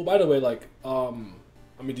was cool. By the way, like I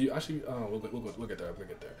mean, do you actually? We'll get there. We'll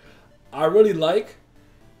get there. I really like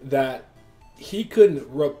that he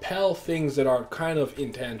could repel things that are kind of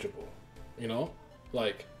intangible, you know,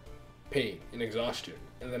 like pain and exhaustion.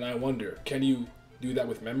 And then I wonder, can you do that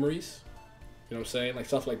with memories? You know what I'm saying? Like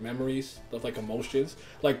stuff like memories, stuff like emotions.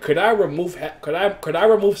 Like, could I remove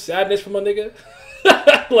sadness from a nigga?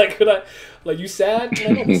 Like, could I? Like, you sad?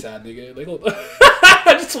 Man, don't be sad, nigga. Like,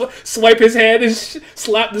 I just swipe his hand and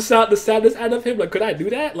slap the sadness out of him. Like, could I do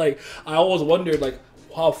that? Like, I always wondered, like,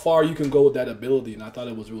 how far you can go with that ability, and I thought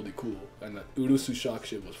it was really cool. And the Urusu shock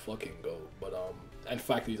shit was fucking gold. But in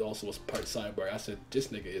fact, he's also was part cyborg. I said, this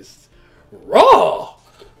nigga is raw.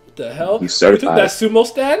 What the hell? He's certified. You took that sumo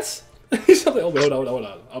stance? He's like, oh, hold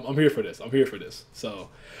on. I'm here for this. So,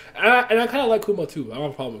 and I kind of like Kuma too. I don't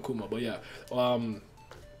have a problem with Kuma, but yeah.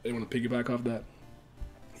 They want to piggyback off that?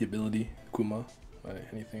 The ability, Kuma,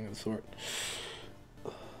 anything of the sort.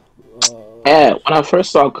 And when I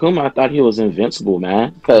first saw Kuma, I thought he was invincible,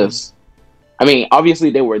 man. Because, I mean, obviously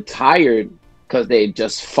they were tired because they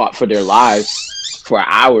just fought for their lives for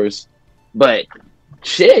hours. But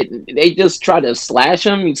shit, they just try to slash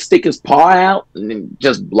him. He'd stick his paw out and then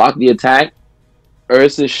just block the attack.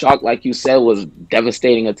 Ursa's shock, like you said, was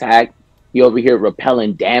devastating attack. He over here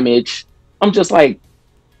repelling damage. I'm just like,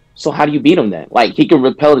 so how do you beat him then? Like, he can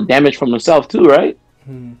repel the damage from himself too, right?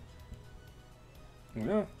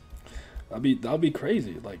 Yeah, that'll be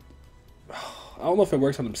crazy. Like, I don't know if it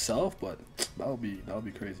works on himself, but that'll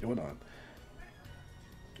be crazy. Hold on.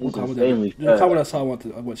 One comment I saw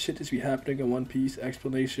what shit this be happening in One Piece.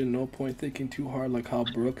 Explanation: no point thinking too hard like how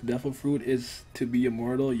Brook Devil Fruit is to be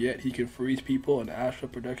immortal, yet he can freeze people and astral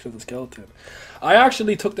projection of the skeleton. I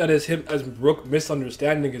actually took that as Brook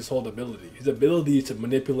misunderstanding his whole ability. His ability is to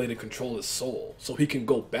manipulate and control his soul, so he can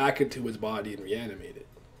go back into his body and reanimate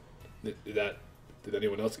it. Did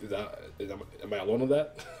anyone else? Am I alone on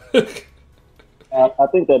that? I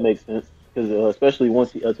think that makes sense. Because especially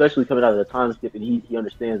coming out of the time skip, and he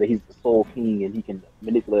understands that he's the soul king and he can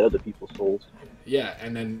manipulate other people's souls. Yeah,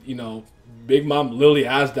 and then Big Mom literally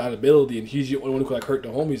has that ability, and he's the only one who could like hurt the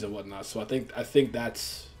homies and whatnot. So I think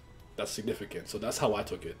that's significant. So that's how I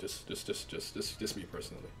took it. Just me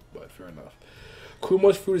personally, but fair enough.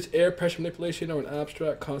 Kuma's fruit is air pressure manipulation or an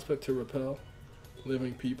abstract concept to repel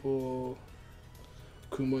living people.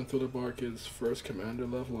 Kuma and Thriller Bark is first commander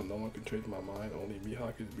level and no one can change my mind. Only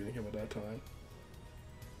Mihawk is beating him at that time.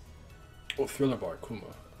 Oh, Thriller Bark, Kuma.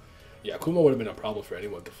 Yeah, Kuma would have been a problem for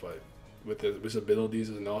anyone to fight. With his abilities,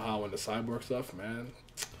 his know-how, and the cyborg stuff, man.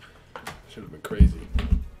 Should have been crazy.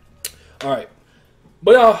 Alright.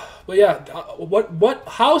 But yeah,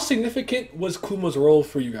 how significant was Kuma's role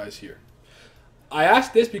for you guys here? I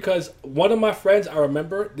asked this because one of my friends, I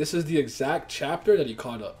remember, this is the exact chapter that he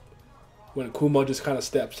caught up. When Kuma just kind of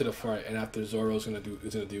steps to the front, and after Zoro's gonna deal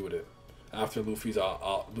with it, after Luffy's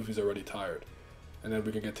already tired, and then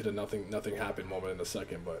we can get to the nothing happened moment in a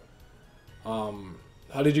second. But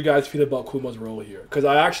how did you guys feel about Kuma's role here? Because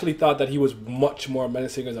I actually thought that he was much more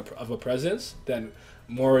menacing of a presence than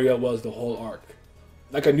Moria was the whole arc.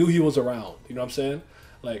 Like, I knew he was around. You know what I'm saying?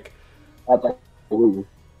 Like, Absolutely.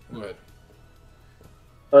 go ahead.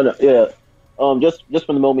 Oh no, yeah. Just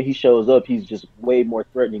from the moment he shows up, he's just way more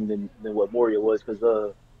threatening than what Moria was.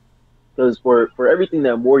 Because for everything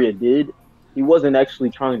that Moria did, he wasn't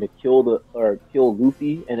actually trying to kill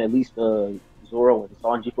Luffy and at least Zoro and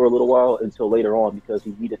Sanji for a little while until later on, because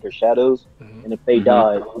he needed their shadows, and if they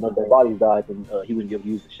died, their bodies died, then he wouldn't be able to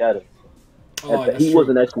use the shadows. He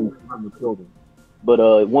wasn't actually trying to kill them. But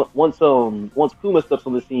once Kuma steps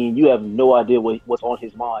on the scene, you have no idea what's on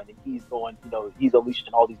his mind, and he's going, he's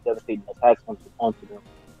unleashing all these devastating attacks onto them.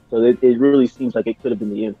 So it really seems like it could have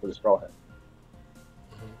been the end for the Straw Hat.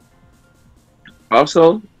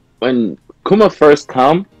 Also, when Kuma first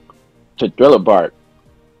come to Thriller Bark,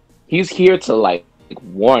 he's here to like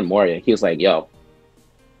warn Moria. He's like, "Yo,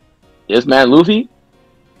 this man Luffy,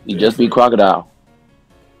 he just beat Crocodile.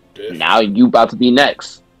 Now you about to be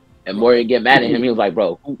next." And Moria get mad at him. He was like,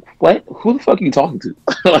 "Bro, what? Who the fuck are you talking to?"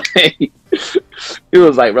 He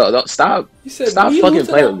was like, "Bro, don't stop. He said, stop fucking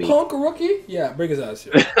playing with me." Punk rookie? Yeah, bring his ass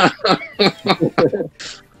here.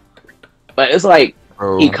 But it's like,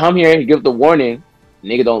 he come here, he give the warning,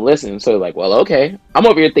 nigga don't listen. So like, well, okay. I'm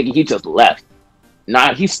over here thinking he just left.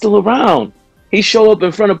 Nah, he's still around. He show up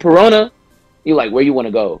in front of Perona. He like, where you want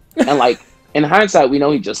to go? And like, in hindsight, we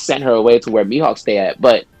know he just sent her away to where Mihawk stay at.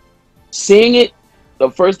 But seeing it the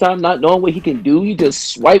first time, not knowing what he can do, he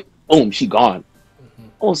just swipe, boom, she gone.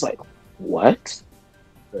 I was like, what?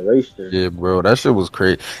 Erased her. Yeah, bro, that shit was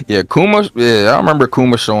crazy. Yeah, Kuma. Yeah, I remember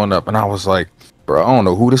Kuma showing up, and I was like, bro, I don't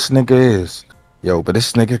know who this nigga is. Yo, but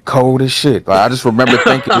this nigga cold as shit. Like, I just remember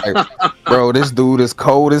thinking, like, bro, this dude is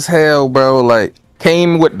cold as hell, bro. Like,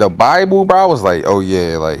 came with the Bible, bro. I was like, oh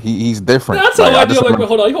yeah, like he's different. That's like, how I do. Like,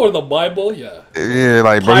 hold on, you hold the Bible, yeah. Yeah,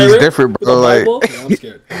 like, bro, Pirate he's different, with bro. a Like, Bible? Yeah, I'm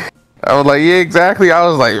scared. I was like, yeah, exactly. I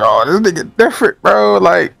was like, oh, this nigga different, bro.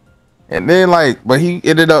 Like, and then like, but he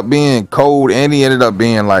ended up being cold, and he ended up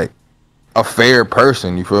being like a fair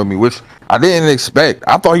person. You feel me? Which I didn't expect.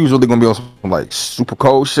 I thought he was really gonna be on some like super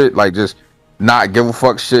cold shit, like just not give a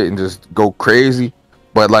fuck shit and just go crazy.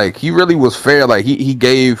 But like, he really was fair. Like he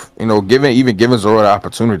gave, you know, giving Zoro the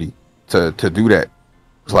opportunity to do that.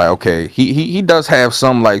 It's like, okay, he does have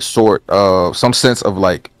some like sort of some sense of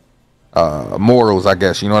like morals, I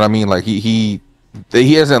guess. You know what I mean? Like he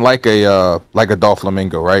isn't like a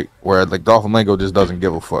Doflamingo, right? Where like Doflamingo just doesn't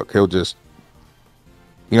give a fuck. He'll just,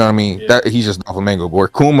 you know what I mean? Yeah. That he's just Doflamingo. Where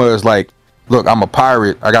Kuma is like, look, I'm a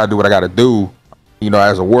pirate. I gotta do what I gotta do. You know,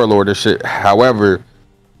 as a warlord, this shit. However,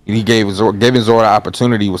 he giving Zoro the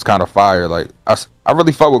opportunity was kind of fire. Like I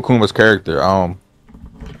really fuck with Kuma's character.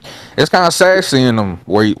 It's kind of sad seeing him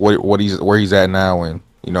where he's at now, and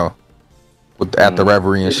you know, at the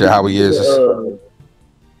reverie and shit, how he is.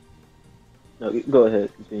 No, go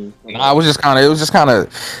ahead. Continue. Nah, it was just kind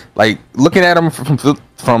of like looking at him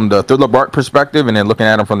from the Thriller Bark perspective, and then looking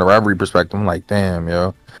at him from the Reverie perspective. I'm like, damn,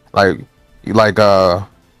 yo, like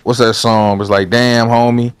what's that song? It was like, damn,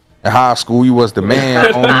 homie, in high school you was the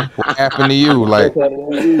man, homie. What happened to you? Like,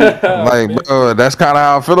 bro, that's kind of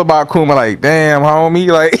how I feel about Kuma. Like, damn, homie,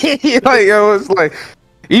 like, like, yo, it's like.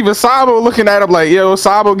 Even Sabo looking at him like, yo,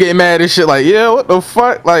 Sabo getting mad and shit. Like, yo, what the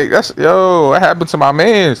fuck? Like, that's, yo, what happened to my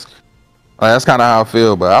mans? Like, that's kind of how I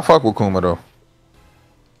feel, but I fuck with Kuma though.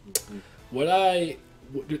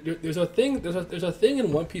 There's a thing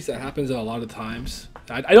in One Piece that happens a lot of times.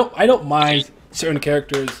 I don't mind certain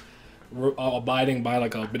characters abiding by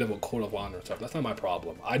like a bit of a code of honor and stuff. That's not my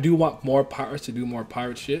problem. I do want more pirates to do more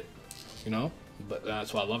pirate shit, you know. But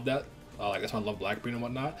that's why I love that. That's why I love Blackbeard and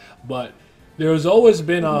whatnot. But there's always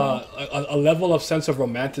been a level of sense of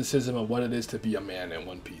romanticism of what it is to be a man in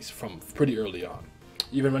One Piece from pretty early on.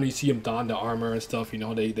 Even when you see them don the armor and stuff, you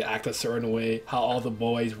know, they act a certain way. How all the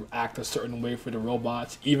boys act a certain way for the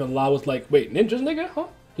robots. Even Law was like, wait, ninjas, nigga? Huh?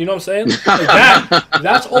 You know what I'm saying? Like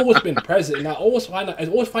that's always been present. And I always find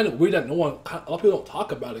it weird that a lot of people don't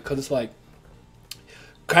talk about it. Because it's like,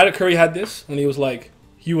 Katakuri had this when he was like,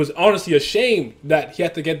 he was honestly ashamed that he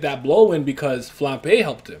had to get that blow in because Flampe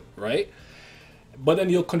helped him, right? But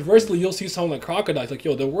then conversely, you'll see someone like Crocodile. Like,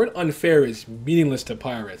 yo, the word unfair is meaningless to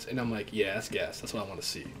pirates. And I'm like, yeah, that's gas. That's what I want to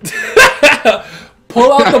see.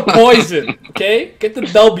 Pull out the poison, okay? Get the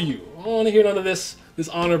W. I don't want to hear none of this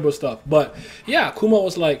honorable stuff. But, yeah, Kuma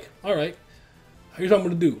was like, all right, here's what I'm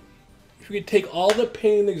going to do. If you could take all the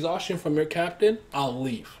pain and exhaustion from your captain, I'll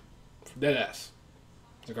leave. Dead ass.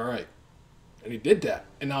 I was like, all right. And he did that.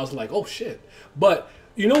 And I was like, oh, shit. But,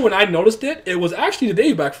 you know, when I noticed it, it was actually the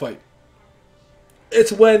Dayback fight. It's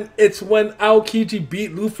when Aokiji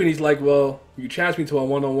beat Luffy and he's like, well, you challenged me to a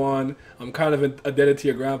one-on-one. I'm kind of indebted to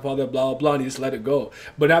your grandfather, blah, blah, blah, and he just let it go.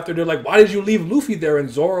 But after they're like, why did you leave Luffy there? And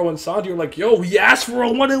Zoro and Sanji are like, yo, we asked for a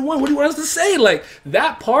one-on-one. What do you want us to say? Like,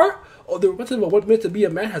 that part, what it meant to be a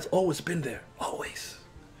man has always been there. Always.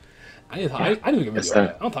 I didn't even really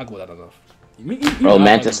I don't talk about that enough.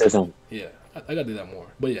 Romanticism. Yeah, I gotta do that more.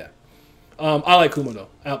 But yeah. I like Kuma, though.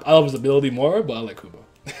 I love his ability more, but I like Kuma.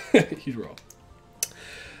 He's raw.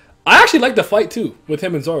 I actually like the fight too with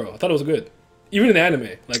him and Zoro. I thought it was good, even in the anime.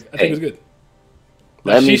 Like I think it was good.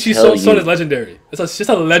 Like, Shishi's Son is legendary. It's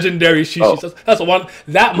just a legendary Shishi. That's the one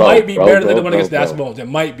that might be better than the one against the Bones. It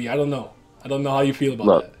might be. I don't know. I don't know how you feel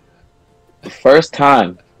about that. The first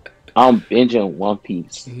time I'm binging One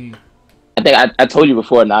Piece. Mm-hmm. I think I told you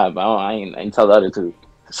before, but I ain't tell the other two.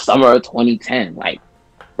 Summer of 2010, like,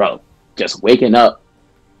 bro, just waking up.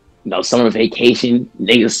 You know, summer vacation.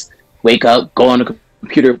 Niggas wake up, go on the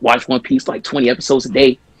computer, watch One Piece like 20 episodes a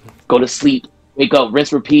day, go to sleep, wake up,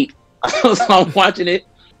 rinse, repeat. So I'm watching it.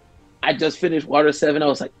 I just finished Water 7. I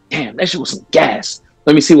was like, damn, that shit was some gas.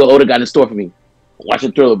 Let me see what Oda got in store for me.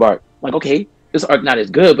 Watching Thriller Bark. I'm like, okay, this arc not as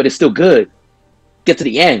good, but it's still good. Get to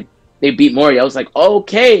the end. They beat Mori. I was like,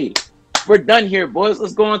 okay, we're done here, boys.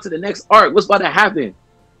 Let's go on to the next arc. What's about to happen?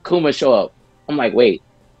 Kuma show up. I'm like, wait,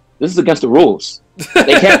 this is against the rules.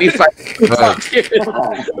 They can't be fighting.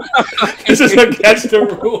 This is against the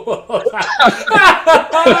rules.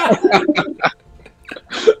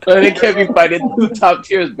 They can't be fighting two top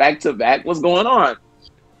tiers back to back. What's going on?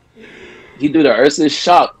 He do the Ursa's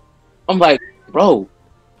shock. I'm like, bro,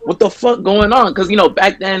 what the fuck going on? Because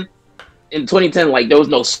back then in 2010, like there was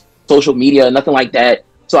no social media, nothing like that.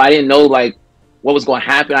 So I didn't know like what was going to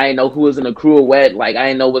happen. I didn't know who was in the crew or what. Like I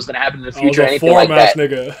didn't know what's going to happen in the future. I was a anything like that.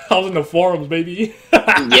 nigga. I was in the forums, baby.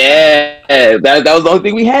 Yeah, that was the only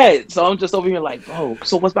thing we had. So I'm just over here like, bro,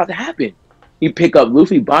 so what's about to happen? You pick up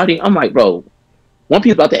Luffy body. I'm like, bro, One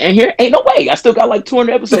Piece about to end here? Ain't no way. I still got like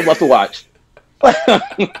 200 episodes left to watch.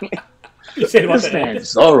 You said about This the man end.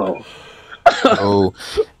 Zoro. Oh,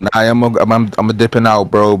 nah, I'm a dipping out,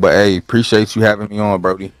 bro. But hey, appreciate you having me on,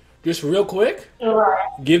 Brody. Just real quick,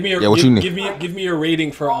 give me your Yeah, what you need? give me your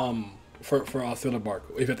rating for Thriller Bark.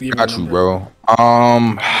 If you have to give me a Got you, number.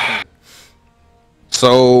 bro.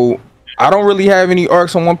 So I don't really have any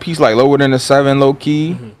arcs on One Piece like lower than a 7, low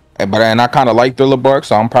key. And I kind of like Thriller Bark,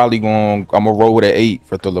 so I'm gonna roll with an 8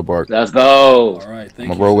 for Thriller Bark. Let's go. All right, I'm thank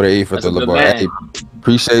gonna you. roll with an 8 for That's a Thriller good Bark. man. Hey,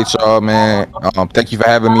 appreciate y'all, man. Thank you for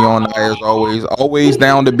having me on as always. Always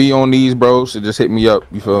down to be on these, bro. So just hit me up.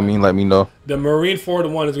 You feel me? Let me know. The Marine Ford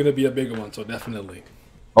one is gonna be a bigger one, so definitely.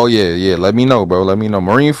 Oh yeah. Let me know, bro. Let me know.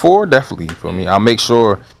 Marine 4, definitely. You feel me? I'll make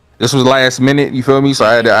sure. This was last minute. You feel me? So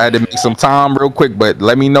I had to make some time real quick. But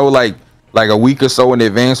let me know like a week or so in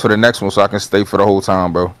advance for the next one, so I can stay for the whole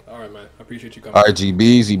time, bro. All right, man. I appreciate you coming. All right, G, be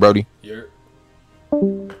easy, Brody. Yeah.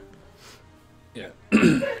 Yeah.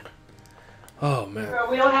 Oh man.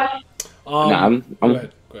 We don't have. Nah, Go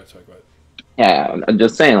ahead. Sorry, go ahead. Yeah, I'm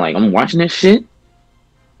just saying, like, I'm watching this shit.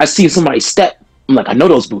 I see somebody step. I'm like, I know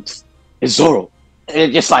those boots. It's Zoro. And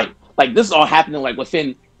it's just like this is all happening like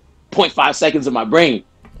within 0.5 seconds of my brain.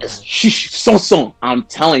 It's so. I'm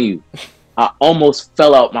telling you, I almost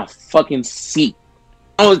fell out my fucking seat.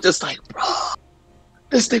 I was just like, bro,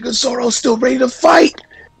 this nigga Zoro's still ready to fight.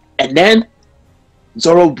 And then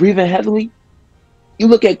Zoro breathing heavily. You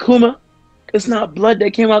look at Kuma. It's not blood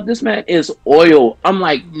that came out. This man is oil. I'm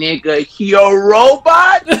like, nigga, he a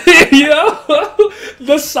robot? The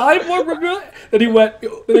cyborg reveal. Then he went.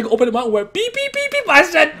 Then they opened him out and went beep beep beep beep. I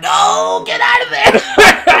said, no, get out of there.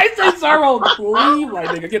 I said, Zoro, leave, my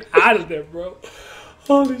nigga, get out of there, bro.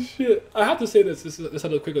 Holy shit! I have to say this. This is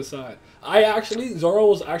a quick aside. Zoro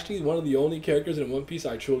was actually one of the only characters in One Piece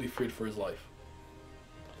I truly feared for his life.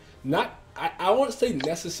 I won't say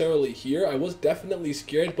necessarily here. I was definitely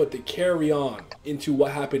scared, but to carry on into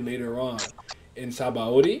what happened later on in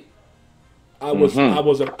Sabaody, I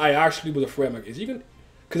actually was afraid. I'm like, is he gonna?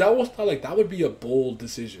 Because I always thought like that would be a bold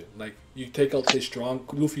decision. Like you take out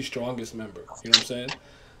Luffy's strongest member. You know what I'm saying?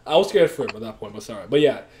 I was scared for him at that point, but sorry. But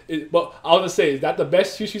yeah, but I was gonna say, is that the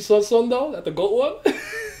best Sushi Son though? That the GOAT one?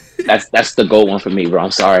 That's the goal one for me, bro.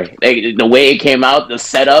 I'm sorry. The way it came out, the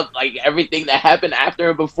setup, like everything that happened after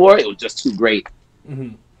and before, it was just too great.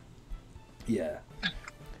 Mm-hmm. Yeah,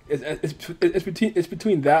 it's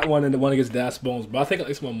between that one and the one against Das Bones, but I think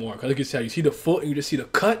it's one more because like you said, you see the foot and you just see the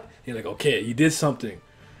cut, and you're like, okay, he did something.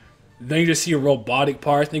 Then you just see robotic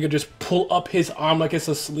parts, and you can just pull up his arm like it's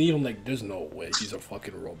a sleeve. I'm like, there's no way he's a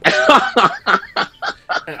fucking robot.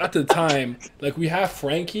 And at the time, like we have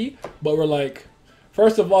Frankie, but we're like.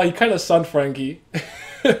 First of all, he kind of sunned Frankie.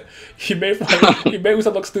 he made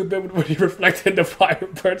himself look stupid when he reflected the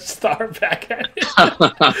Firebird star back at him.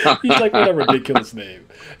 He's like, what a ridiculous name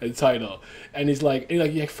and title. And he's like,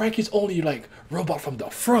 yeah, Frankie's only like robot from the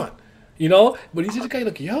front, you know? But he's just a guy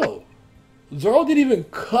like, yo, Zoro didn't even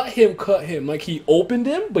cut him. Like he opened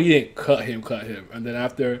him, but he didn't cut him. And then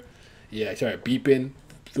after, yeah, he started beeping,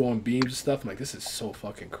 throwing beams and stuff. I'm like, this is so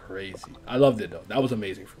fucking crazy. I loved it though. That was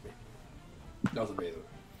amazing for me. That was amazing.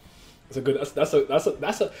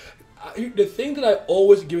 The thing that I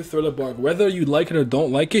always give Thriller Bark, whether you like it or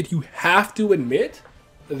don't like it, you have to admit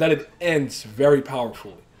that it ends very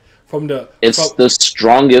powerfully. It's the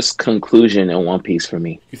strongest conclusion in One Piece for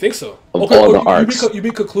me. You think so? Of all the arcs. You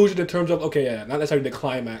mean conclusion in terms of, okay, yeah, not necessarily the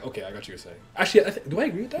climax. Okay, I got what you're saying. Actually, do I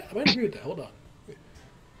agree with that? I might agree with that. Hold on. Do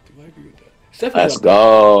I agree with that? It's definitely Let's up there.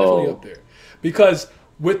 go. Definitely up there. Because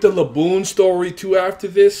with the Laboon story too after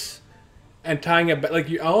this, and tying it back, like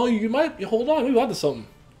you might hold on. Maybe onto something.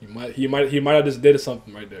 He might have just did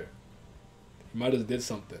something right there. He might have did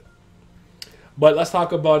something. But let's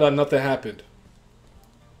talk about Nothing Happened.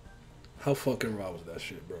 How fucking raw was that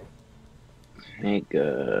shit, bro?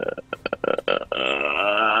 Nigga,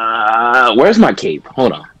 where's my cape?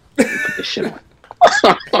 Hold on. Let me put this shit on.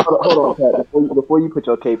 Hold on, Pat. Before you put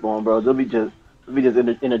your cape on, bro, let me just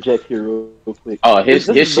interject here real quick. Oh, his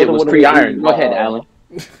shit was pre-iron. Go ahead, Alan.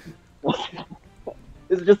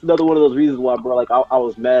 It's just another one of those reasons why, bro, like I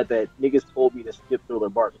was mad that niggas told me to skip Thriller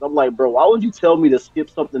Bark. I'm like, bro, why would you tell me to skip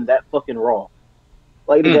something that fucking raw?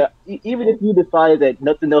 Like, even if you decide that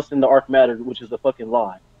nothing else in the arc matters, which is a fucking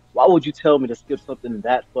lie, why would you tell me to skip something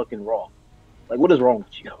that fucking raw? Like, what is wrong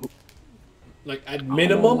with you? Like, at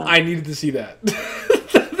minimum, I needed to see that.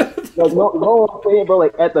 Like, no, I'm saying, bro.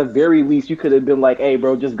 Like, at the very least, you could have been like, "Hey,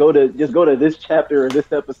 bro, just go to this chapter or this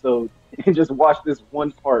episode and just watch this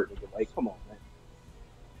one part." Like, come on, man.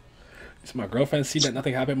 It's my girlfriend seen that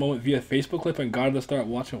nothing happened moment via Facebook clip and got her to start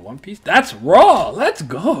watching One Piece. That's raw. Let's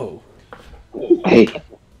go. Hey,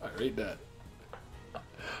 I rate that.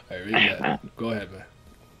 Go ahead, man.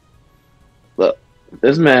 look,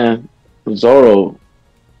 this man Zoro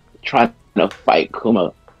trying to fight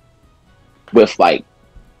Kuma with like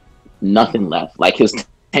nothing left. Like his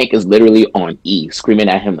tank is literally on E, screaming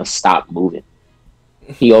at him to stop moving.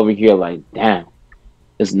 He over here like, damn,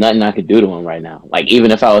 there's nothing I could do to him right now. Like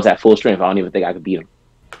even if I was at full strength, I don't even think I could beat him.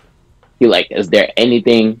 He like, is there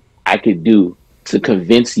anything I could do to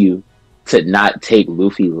convince you to not take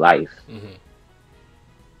Luffy's life? Mm-hmm.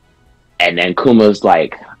 And then Kuma's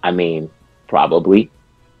like, I mean, probably.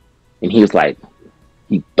 And he's like,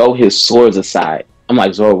 he throw his swords aside. I'm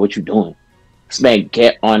like, Zoro, what you doing? This man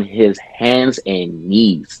get on his hands and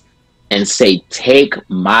knees and say, take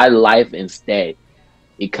my life instead.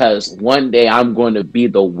 Because one day I'm going to be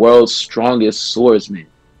the world's strongest swordsman.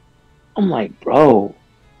 I'm like, bro,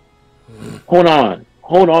 hold on.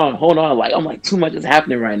 Like, I'm like, too much is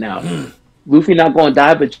happening right now. Luffy not going to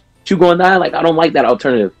die, but you going to die? Like, I don't like that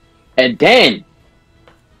alternative. And then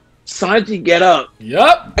Sanji get up.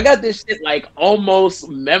 Yup. I got this shit like almost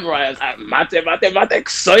memorized. Mate,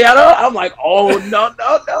 Soyaro. I'm like, oh no,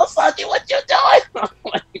 Sanji, what you doing?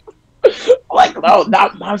 like, no,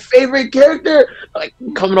 not my favorite character. Like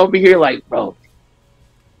coming over here, like, bro,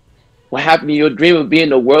 what happened to your dream of being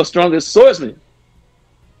the world's strongest swordsman?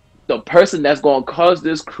 The person that's gonna cause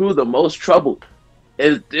this crew the most trouble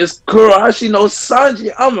is this Kurashi no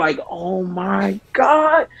Sanji. I'm like, oh my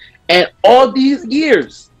god. And all these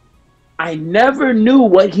years, I never knew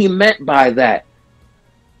what he meant by that.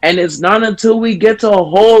 And it's not until we get to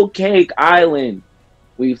Whole Cake Island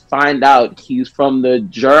we find out he's from the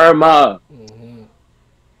Germa. Mm-hmm.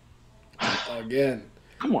 Again.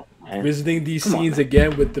 Come on, man. Visiting these scenes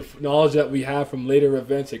again with the knowledge that we have from later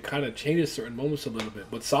events, it kind of changes certain moments a little bit.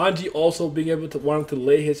 But Sanji also being able to want him to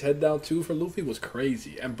lay his head down too for Luffy was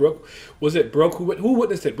crazy. And Brook, was it Brook who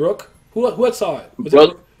witnessed it? Brook? Who had saw it? Was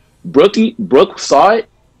it Brook saw it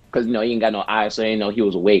because he ain't got no eyes, so he didn't know he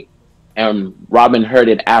was awake. And Robin heard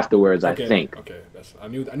it afterwards, I think. Okay, I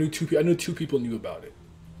knew two people knew about it.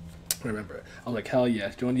 I remember it. I'm like, hell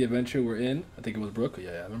yes. Join the adventure we're in. I think it was Brook.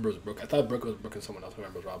 Yeah, I remember it was Brook. I thought Brook was Brook and someone else. I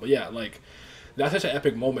remember it was Rob. But yeah, like, that's such an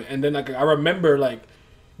epic moment. And then like I remember, like,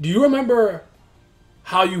 do you remember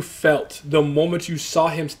how you felt the moment you saw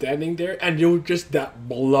him standing there and you were just that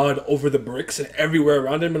blood over the bricks and everywhere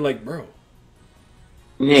around him and like, bro.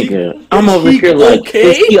 Nigga, I'm over here like,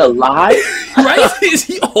 okay? Is he alive? Right? Is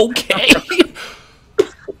he okay?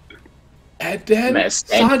 And then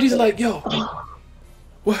Sanji's like, yo,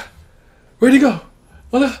 what? Where'd he go?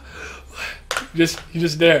 He's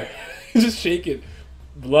just there. He's just shaking.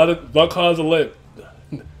 Blood on his lip.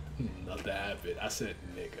 Nothing happened. I said,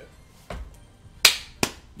 nigga.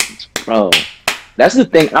 Bro, that's the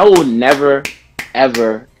thing. I will never,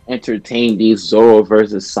 ever entertain these Zoro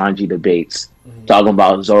versus Sanji debates. Mm-hmm. Talking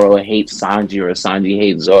about Zoro hates Sanji or Sanji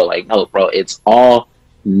hates Zoro. Like, no, bro, it's all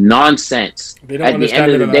nonsense. They don't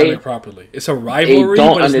understand the dynamic properly. It's a rivalry,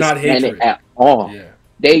 but it's not hatred. It at all. Yeah.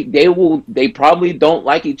 They probably don't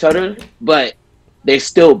like each other, but they're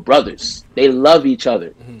still brothers. They love each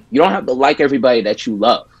other. Mm-hmm. You don't have to like everybody that you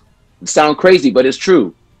love. It sounds crazy, but it's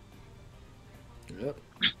true. Yep.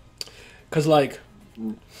 Cause like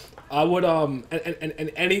I would and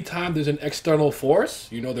anytime there's an external force,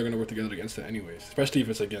 you know they're gonna work together against it anyways. Especially if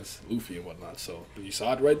it's against Luffy and whatnot. So you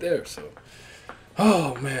saw it right there. So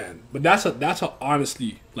oh man, but that's a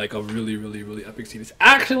honestly like a really, really, really epic scene. It's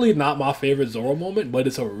actually not my favorite Zoro moment, but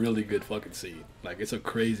it's a really good fucking scene. Like it's a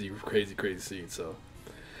crazy, crazy, crazy scene. So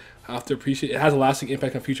I have to appreciate it. It has a lasting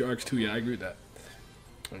impact on future arcs too. Yeah, I agree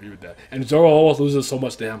with that. And Zoro always loses so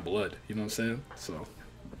much damn blood. You know what I'm saying? So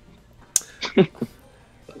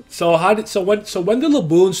when the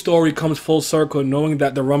Laboon story comes full circle, knowing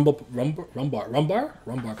that the Rumbar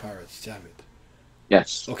pirates, damn it.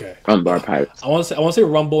 Yes. Okay. Rumbar pirates. I want to say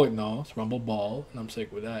Rumble. No, it's Rumble Ball, and I'm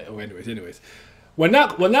sick with that. Oh, anyways, when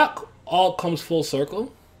that all comes full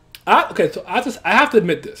circle, I have to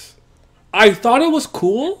admit this. I thought it was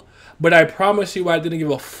cool, but I promise you, I didn't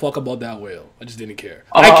give a fuck about that whale. I just didn't care.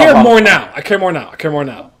 I care more now. I care more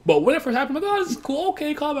now. But when it first happened, I'm like, oh, this is cool.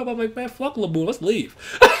 Okay, calm down. I'm like, man, fuck Laboon. Let's leave.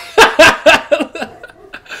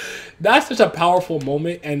 that's such a powerful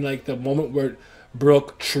moment, and like the moment where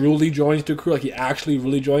Brook truly joins the crew, like he actually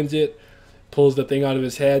really joins it, pulls the thing out of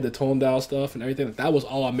his head, the tone down stuff and everything. Like, that was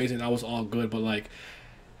all amazing. That was all good, but like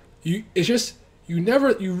it's just you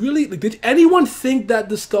really like. Did anyone think that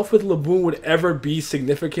the stuff with Laboon would ever be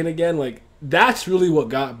significant again? Like that's really what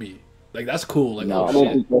got me. Like that's cool. Like No, I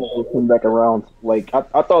don't think that will come back around. Like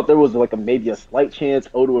I thought there was like maybe a slight chance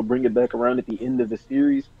Oda would bring it back around at the end of the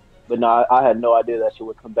series, but no, I had no idea that she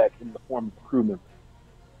would come back in the form of a crew member.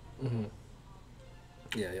 Mm-hmm.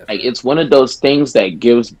 Yeah. like it's one of those things that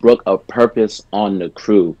gives Brook a purpose on the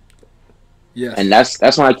crew. Yes. And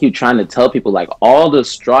that's why I keep trying to tell people, like, all the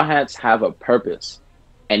Straw Hats have a purpose,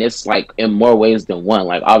 and it's like in more ways than one.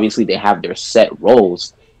 Like obviously they have their set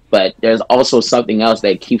roles, but there's also something else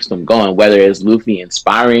that keeps them going, whether it's Luffy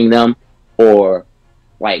inspiring them or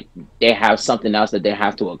like they have something else that they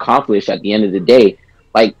have to accomplish at the end of the day.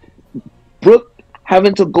 Like Brook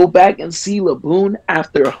having to go back and see Laboon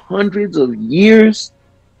after hundreds of years.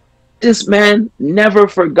 This man never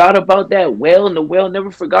forgot about that whale, and the whale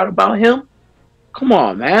never forgot about him. Come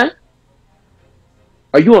on, man.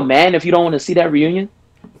 Are you a man if you don't want to see that reunion?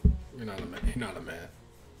 You're not a man. You're not a man.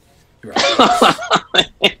 You're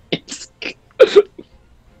right.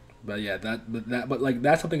 But yeah, but like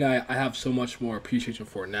that's something I have so much more appreciation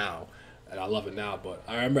for now, and I love it now. But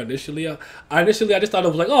I remember initially I just thought it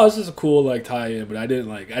was like, oh, this is a cool like tie-in, but I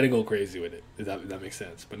didn't go crazy with it. If that makes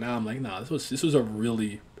sense. But now I'm like, nah, this was a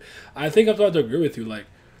really. I think I'm starting to agree with you. Like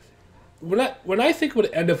when I think of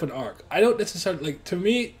the end of an arc, I don't necessarily like. To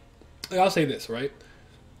me, like, I'll say this, right?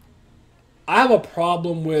 I have a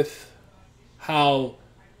problem with how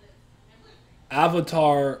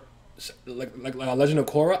Avatar, like Legend of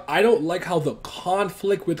Korra, I don't like how the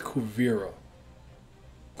conflict with Kuvira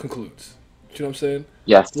concludes. You know what I'm saying?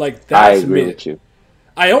 Yes, like I that's agree mid. with you.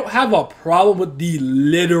 I don't have a problem with the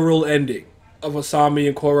literal ending of Asami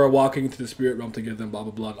and Korra walking into the spirit realm together and blah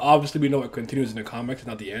blah blah. Obviously, we know it continues in the comics,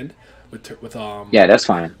 not the end with Yeah, that's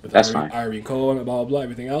fine. with That's Irene, fine. Irene Cohen and blah blah blah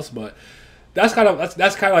everything else, but. That's kind of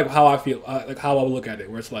like how I feel, like how I look at it.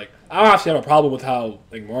 Where it's like I don't actually have a problem with how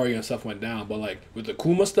like Moria and stuff went down, but like with the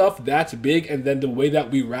Kuma stuff, that's big. And then the way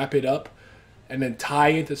that we wrap it up, and then tie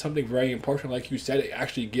into something very important, like you said, it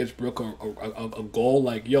actually gives Brook a goal.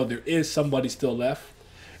 Like yo, there is somebody still left,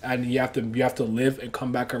 and you have to live and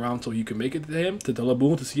come back around so you can make it to him, to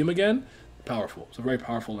Laboon, to see him again. Powerful. It's a very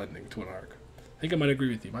powerful ending to an arc. I think I might agree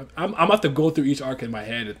with you. I'm gonna have to go through each arc in my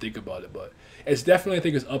head and think about it, but it's definitely, I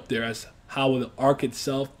think, it's up there as how the arc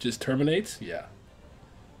itself just terminates. Yeah.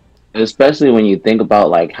 Especially when you think about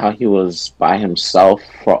like how he was by himself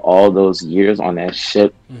for all those years on that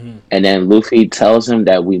ship, and then Luffy tells him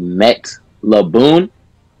that we met Laboon,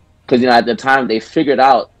 because at the time they figured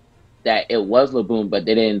out that it was Laboon, but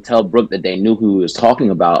they didn't tell Brook that they knew who he was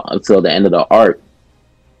talking about until the end of the arc.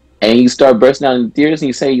 And you start bursting out in tears, and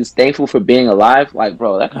you say he's thankful for being alive. Like,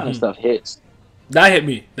 bro, that kind of stuff hits. That hit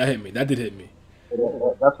me. That did hit me.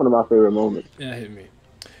 That's one of my favorite moments. Yeah, that hit me.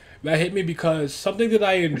 That hit me because something that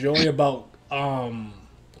I enjoy about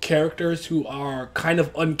characters who are kind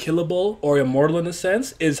of unkillable or immortal in a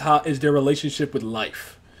sense is their relationship with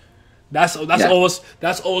life. That's always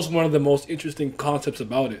one of the most interesting concepts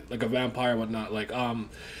about it, like a vampire and whatnot. Like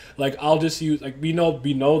I'll just use like we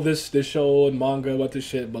know this show and manga about this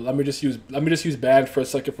shit, but let me just use Bad for a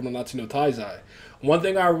second from the Natsu no Taizai. One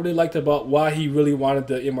thing I really liked about why he really wanted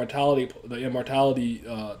the immortality,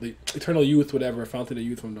 the eternal youth, whatever, fountain of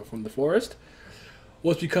youth from the forest,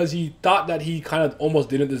 was because he thought that he kind of almost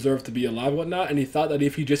didn't deserve to be alive and whatnot, and he thought that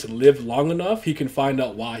if he just lived long enough, he can find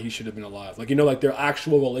out why he should have been alive. Like, like their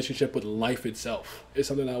actual relationship with life itself is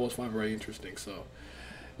something that I always find very interesting. So,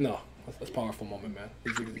 no, that's a powerful moment, man.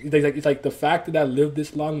 It's like the fact that I lived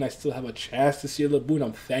this long and I still have a chance to see Laboon,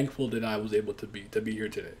 I'm thankful that I was able to be here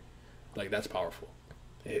today. Like, that's powerful.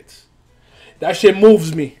 It hits. That shit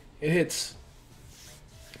moves me. It hits.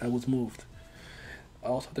 I was moved. I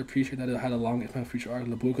also have to appreciate that it had a long future arc.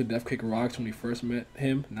 Laboon could def kick rocks when we first met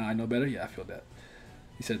him. Now I know better. Yeah, I feel that.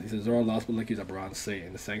 He said Zoro lost, but like he's a bronze saint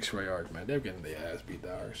in the Sanctuary arc, man. They're getting their ass beat.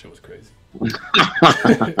 That arc. Shit was crazy.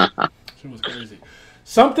 Shit was crazy.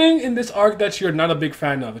 Something in this arc that you're not a big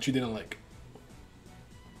fan of, that you didn't like.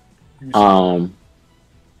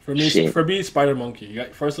 For me, Spider Monkey.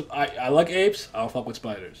 First, I like apes. I don't fuck with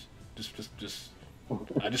spiders.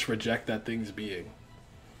 I just reject that thing's being.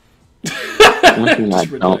 One thing I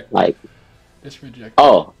don't like. Just reject.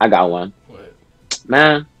 Oh, I got one. What?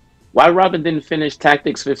 Man, why Robin didn't finish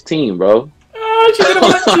Tactics 15, bro?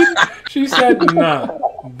 She said, nah.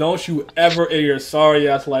 Don't you ever in your sorry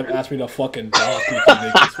ass life ask me to fucking dog people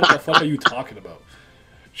niggas. What the fuck are you talking about?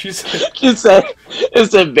 She said, She said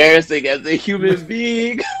it's embarrassing as a human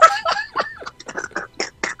being.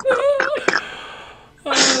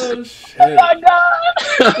 "Oh shit, Oh my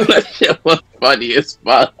god, that shit was funny as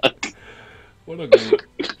fuck. what a goat."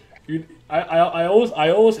 I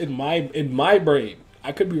always in my brain,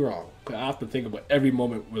 I could be wrong, 'cause I have to think about every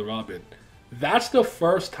moment with Robin. That's the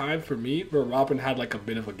first time for me where Robin had like a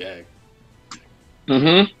bit of a gag.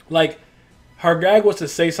 Mm-hmm. Like, her gag was to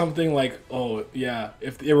say something like, "Oh yeah,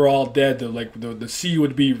 if they were all dead, the sea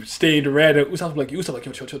would be stained red." And Usopp's like, yo, chill.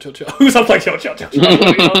 Usopp's like, yo, chill. You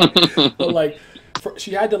know? But like,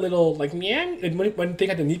 she had the little like meow. And when they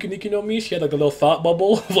had the Niku no Mi, she had like the little thought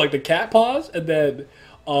bubble of like the cat paws, and then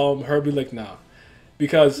her be like, nah,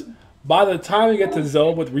 because by the time you get to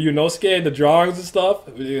Zoe with Ryunosuke and the drawings and stuff,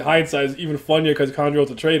 in hindsight is even funnier because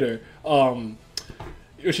Kanjuro's a traitor.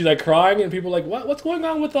 She's like crying and people are like, what's going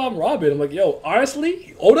on with Robin? I'm like, yo,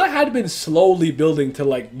 honestly, Oda had been slowly building to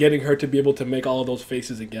like getting her to be able to make all of those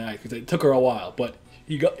faces and gags because it took her a while, but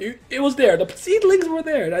it was there. The seedlings were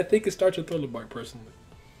there, and I think it starts a thriller mark personally.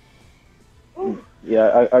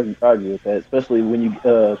 Yeah, I agree with that, especially when you get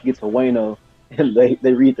to Wano and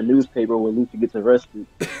they read the newspaper when Luffy gets arrested.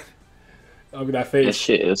 I mean, that face. This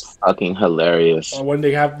shit is fucking hilarious. Or when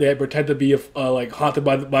they pretend to be like haunted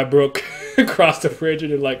by Brooke across the bridge,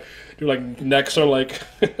 and they're like necks are like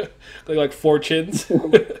like four chins.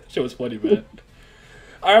 Shit was funny, man.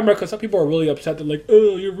 I remember because some people are really upset. They're like,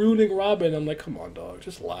 "Oh, you're ruining Robin." I'm like, "Come on, dog,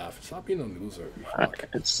 just laugh. Stop being a loser." Fuck.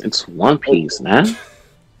 It's One Piece, man.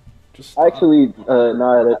 Just stop. Actually,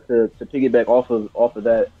 to piggyback off of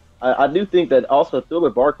that, I do think that also Thriller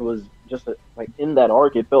Bark was just like in that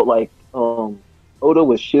arc. It felt like Oda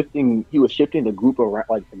was shifting. He was shifting the group around,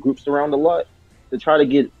 like the groups around a lot, to try to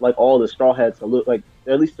get like all the Straw Hats a little. Like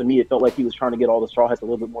at least to me, it felt like he was trying to get all the Straw Hats a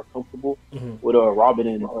little bit more comfortable with Robin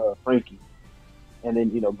and Frankie, and then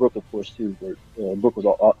Brooke of course too. But Brooke was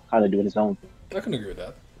all kind of doing his own thing. I can agree with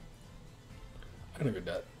that.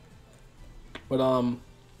 But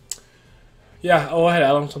yeah. Oh, ahead,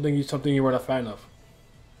 Adam. Something you weren't a fan of.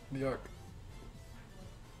 The arc.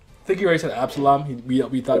 I think you already said Absalom. We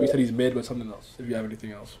said he's mid, but something else. If you have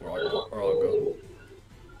anything else, or I'll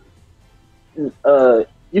go.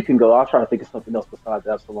 You can go. I'll try to think of something else besides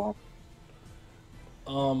Absalom.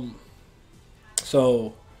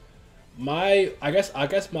 So I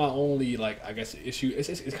guess my only issue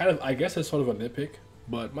it's kind of it's sort of a nitpick,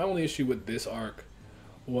 but my only issue with this arc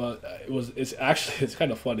it's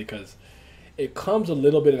kind of funny because it comes a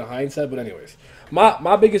little bit in hindsight. But anyways,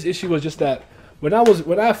 my biggest issue was just that when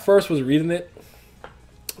I first was reading it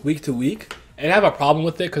week to week, and I have a problem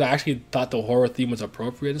with it because I actually thought the horror theme was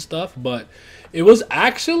appropriate and stuff, but it was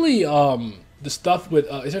actually the stuff with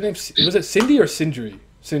is her name, was it Cindy or Sindri?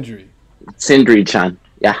 Sindri-chan,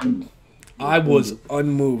 yeah. I was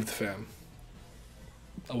unmoved, fam.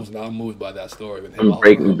 I was not moved by that story with him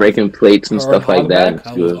breaking plates and stuff like that.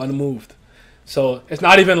 I was unmoved. So it's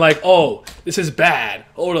not even like, oh, this is bad.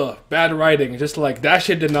 Oda, bad writing. Just like that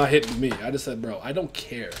shit did not hit me. I just said, bro, I don't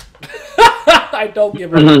care. I don't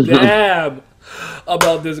give a damn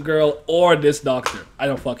about this girl or this doctor. I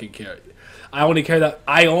don't fucking care. I only care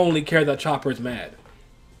that Chopper's mad.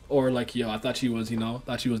 Or like, yo, I thought she was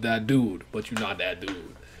that dude, but you're not that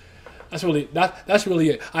dude. That's really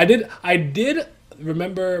it. I did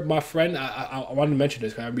remember my friend. I wanted to mention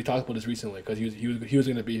this because we talked about this recently because he was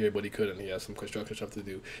gonna be here, but he couldn't. He has some construction stuff to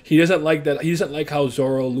do. He doesn't like that. He doesn't like how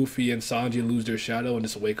Zoro, Luffy, and Sanji lose their shadow and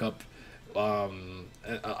just wake up. I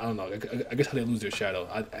don't know. I guess how they lose their shadow.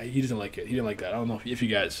 He doesn't like it. He didn't like that. I don't know if you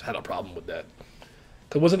guys had a problem with that.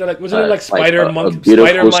 Cause wasn't it like spider monkey,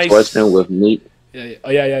 spider mice with meat? Yeah.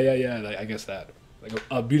 Oh yeah. I guess that like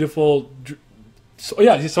a beautiful. So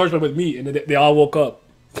yeah, he started with meat, and they all woke up.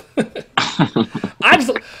 I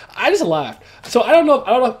just laughed. So I don't know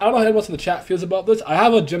how anyone else in the chat feels about this. I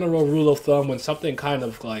have a general rule of thumb when something kind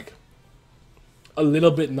of like a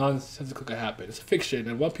little bit nonsensical can happen. It's fiction,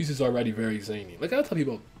 and One Piece is already very zany. Like I tell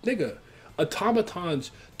people, nigga,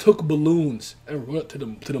 automatons took balloons and went to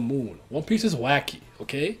the moon. One Piece is wacky,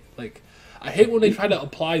 okay? Like I hate when they try to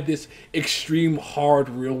apply this extreme hard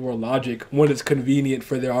real world logic when it's convenient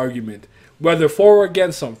for their argument, whether for or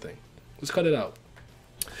against something. Let's cut it out.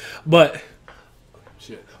 But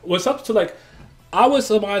shit, what's up to like? I was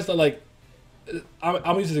surprised that like, I'm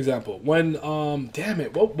gonna use this example. When damn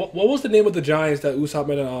it, what was the name of the giants that Usopp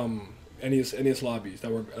met in Ennius lobbies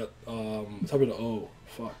that were something to O?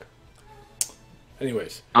 Fuck.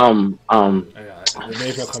 Anyways, yeah, the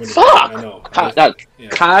names are coming. Fuck. I know. Yeah.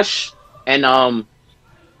 Kash and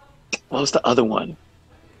what was the other one?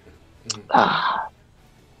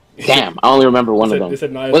 Damn, I only remember one of them. They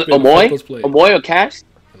said, was Omoy or Cash?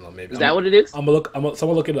 maybe Is that what it is? I'm gonna look.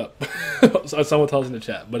 Someone look it up. Someone tells in the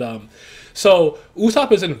chat. But so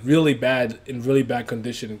Usopp is in really bad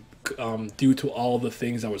condition due to all the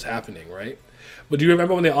things that was happening, right? But do you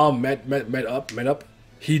remember when they all met up?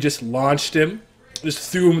 He just launched him,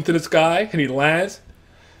 just threw him into the sky, and he lands.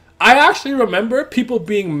 I actually remember people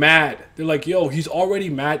being mad. They're like, "Yo, he's already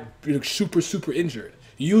mad, super injured.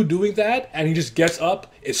 You doing that, and he just gets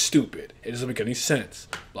up, is stupid. It doesn't make any sense.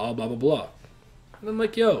 Blah blah blah blah." And I'm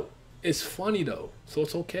like, "Yo, it's funny though, so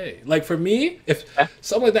it's okay." Like for me, if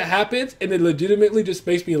something like that happens and it legitimately just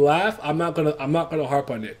makes me laugh, I'm not gonna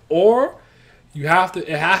harp on it. Or it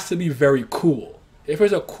has to be very cool. If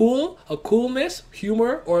there's a coolness,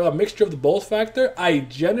 humor, or a mixture of the both factor, I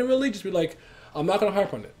generally just be like, I'm not gonna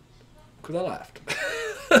harp on it because I laughed.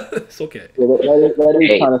 It's okay. Yeah, that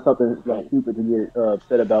is kind of something like stupid to get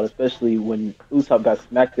upset about, especially when Usopp got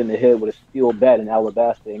smacked in the head with a steel bat in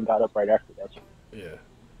Alabasta and got up right after that. Yeah.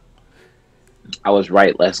 I was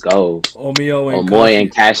right. Let's go. Omio and Omoy and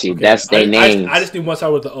Kashi. Okay. That's their names. I just need one side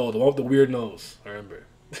with the O, the one with the weird nose. I remember.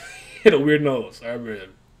 The weird nose. I remember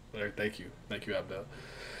him. Like, thank you, Abdel.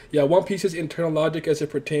 Yeah, One Piece's internal logic as it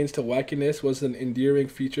pertains to wackiness was an endearing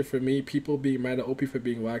feature for me. People being mad at OP for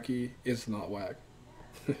being wacky is not whack.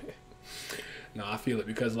 No, I feel it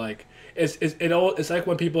because like it's like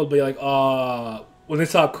when people be like, when they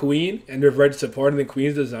saw Queen and they're very disappointed in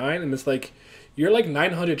Queen's design, and it's like you're like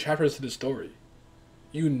 900 chapters to the story.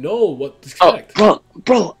 You know what to expect.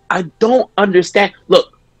 Bro, I don't understand.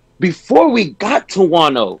 Look, before we got to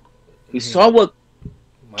Wano, we saw what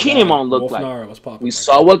Kinemon looked like. We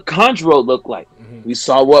saw what Kanjuro looked like. We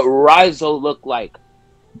saw what Raizo looked like.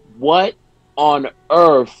 What on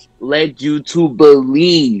earth led you to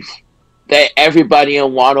believe that everybody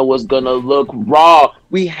in Wano was gonna look raw?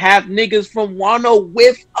 We have niggas from Wano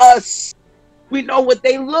with us. We know what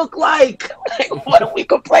they look like. Like, what are we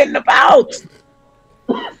complaining about?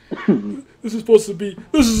 This is supposed to be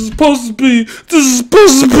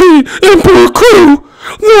Emperor Crew.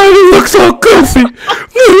 Why do you look so goofy?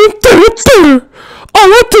 All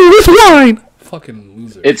I do is whine. Fucking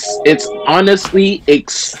loser. It's honestly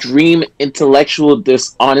extreme intellectual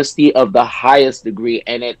dishonesty of the highest degree,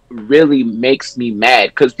 and it really makes me mad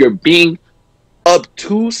because you're being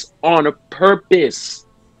obtuse on purpose.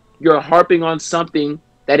 You're harping on something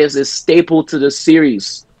that is a staple to the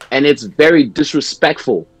series, and it's very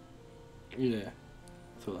disrespectful. Yeah,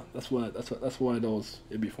 so that's why those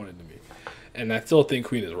it'd be funny to me, and I still think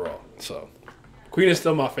Queen is raw. So Queen is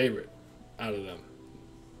still my favorite out of them.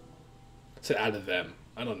 Say out of them,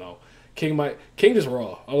 I don't know. King is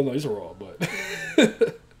raw. I don't know, he's raw, but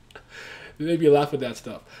maybe you laugh at that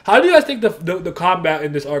stuff. How do you guys think the combat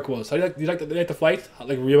in this arc was? How do you like the fight?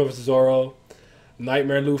 Like Ryuma versus Zoro,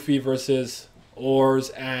 Nightmare Luffy versus Oars,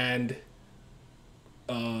 and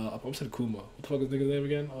I almost said Kuma. What the fuck is the nigga's name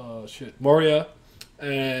again? Shit. Moria.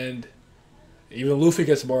 And even Luffy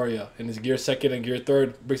gets Moria in his Gear 2nd and Gear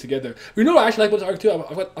 3rd brings together. You know what I actually like about this arc too?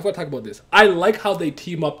 I've got to talk about this. I like how they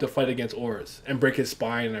team up to fight against Oars and break his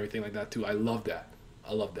spine and everything like that too. I love that.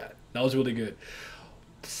 That was really good.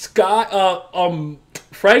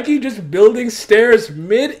 Frankie just building stairs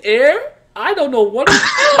mid-air? I don't know what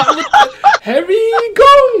heavy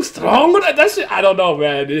going strong. That shit, I don't know,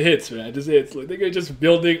 man. It hits, man. It just hits. Like, they're just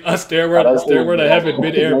building a stairway to heaven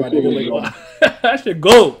mid-air, my nigga. Like, that should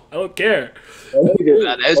go. I don't care.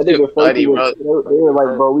 That's funny, bro. They were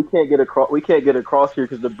like, bro, we can't get across here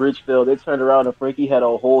because the bridge fell. They turned around and Frankie had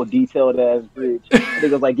a whole detailed ass bridge. They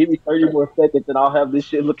was like, give me 30 more seconds and I'll have this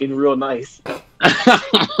shit looking real nice.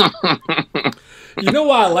 You know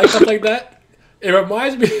why I like stuff like that? It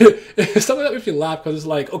reminds me, it's something that makes me laugh because it's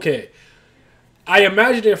like, okay, I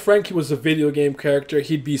imagine if Frankie was a video game character,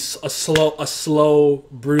 he'd be a slow,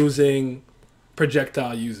 bruising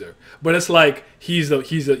projectile user. But it's like he's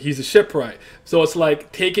a shipwright, so it's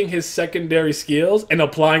like taking his secondary skills and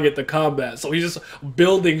applying it to combat. So he's just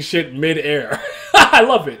building shit mid-air. I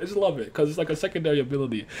love it. I just love it because it's like a secondary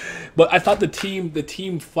ability. But I thought the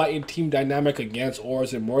team fighting, team dynamic against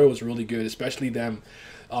Oars and Moria was really good, especially them.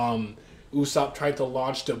 Usopp trying to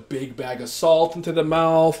launch the big bag of salt into the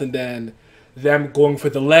mouth, and then them going for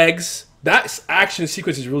the legs. That action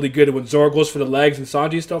sequence is really good. When Zoro goes for the legs and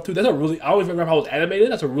Sanji stuff too, I don't even remember how it was animated.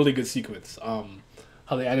 That's a really good sequence. How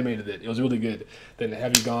they animated it. It was really good. Then the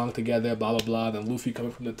heavy gong together, blah blah blah. Then Luffy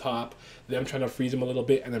coming from the top, them trying to freeze him a little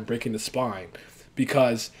bit, and then breaking the spine.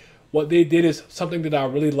 Because what they did is something that I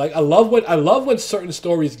really like. I love when certain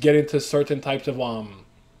stories get into certain types of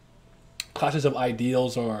classes of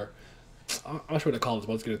ideals, or I'm not sure what to call this,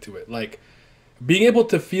 but let's get into it. Like being able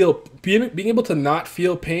to not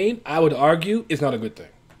feel pain, I would argue, is not a good thing.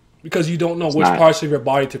 because you don't know It's which not. parts of your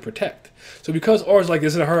body to protect. So because Aura's like,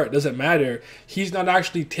 doesn't hurt, doesn't matter, he's not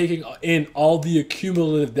actually taking in all the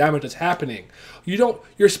accumulative damage that's happening.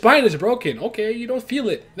 Your spine is broken. Okay, you don't feel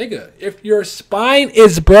it. Nigga, if your spine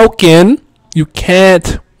is broken, you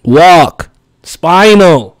can't walk.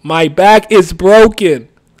 Spinal. My back is broken.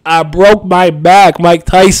 I broke my back, Mike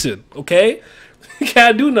Tyson. Okay? You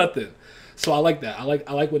can't do nothing. So I like that. I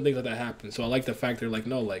like when things like that happen. So I like the fact they're like,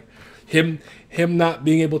 no, like him not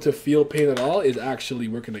being able to feel pain at all is actually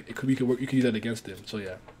working. You could use that against him. So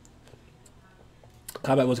yeah.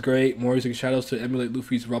 Combat was great. More using shadows to emulate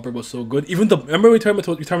Luffy's rubber was so good. Even remember we turned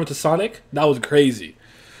into Sonic? That was crazy.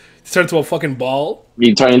 He turned into a fucking ball.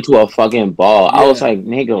 He turned into a fucking ball. Yeah. I was like,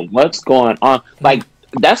 nigga, what's going on? Like,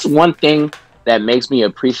 that's one thing that makes me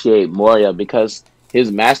appreciate Moria, because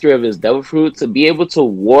his mastery of his devil fruit, to be able to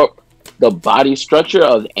warp the body structure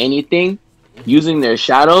of anything using their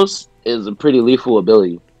shadows, is a pretty lethal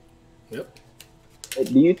ability. Yep.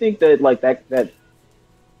 Do you think that like that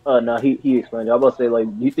no, he explained it. I was about to say,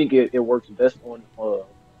 like, do you think it works best on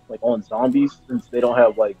like on zombies, since they don't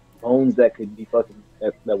have like bones that could be fucking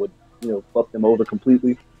that would, you know, fuck them over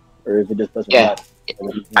completely, or if it just doesn't Yeah. matter?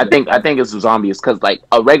 I think it's zombies, because like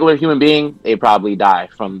a regular human being, they probably die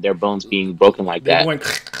from their bones being broken like They're that.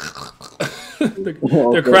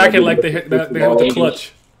 going. They're cracking like they hit the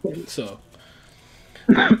clutch. So,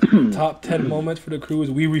 top 10 moments for the crew is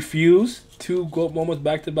we refuse. 2 GOAT moments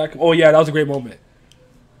back to back. Oh yeah, that was a great moment.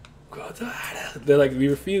 They're like, we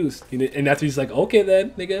refuse, and after he's like, okay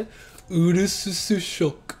then, nigga.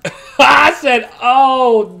 Shook. I said,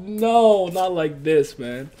 oh no, not like this,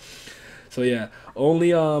 man. So yeah,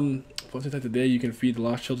 only once a day you can feed the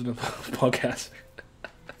lost children of podcast.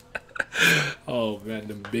 Oh man,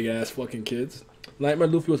 them big ass fucking kids. Nightmare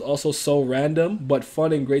Luffy was also so random, but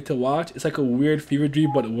fun and great to watch. It's like a weird fever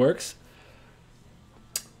dream, but it works.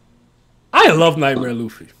 I love Nightmare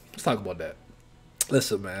Luffy. Let's talk about that.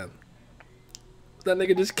 Listen, man. That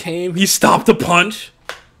nigga just came. He stopped the punch.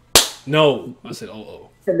 No. I said,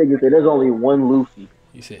 That nigga said, there's only one Luffy.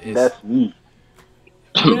 He said, that's me.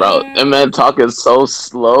 Bro, that man talking so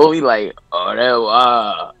slow. He like, oh, that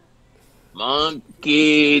was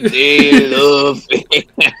monkey D. Luffy.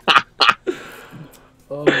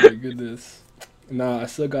 Oh my goodness. Nah, I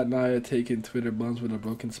still got Naya taking Twitter buns with a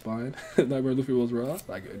broken spine. Nightmare Luffy was raw.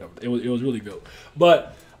 Like, it was really good.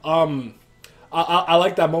 But I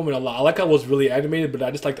like that moment a lot. I like how it was really animated, but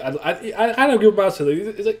I just like I kind of agree with myself.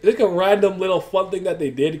 It's like a random little fun thing that they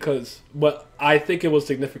did, but I think it was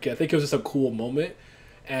significant. I think it was just a cool moment,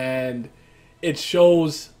 and it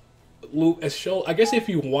shows. I guess if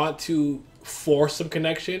you want to force some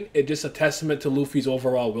connection, it's just a testament to Luffy's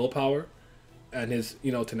overall willpower and his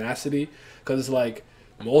tenacity. Because it's like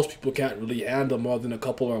most people can't really handle more than a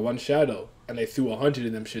couple or one shadow, and they threw 100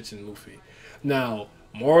 of them shits in Luffy. Now,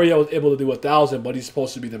 Moria was able to do 1,000, but he's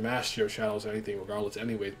supposed to be the master of shadows or anything regardless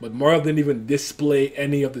anyways. But Moria didn't even display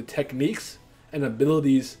any of the techniques and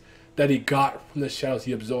abilities that he got from the shadows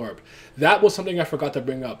he absorbed. That was something I forgot to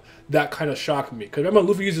bring up. That kind of shocked me. Because remember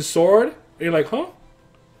Luffy used his sword, and you're like, huh?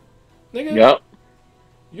 Nigga? Yep.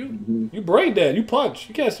 You brain dead. You punch.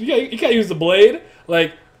 You can't use the blade.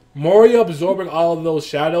 Like, Moria absorbing all of those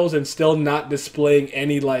shadows and still not displaying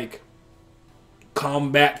any, like,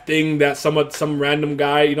 combat thing that some random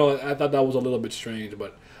guy, I thought that was a little bit strange,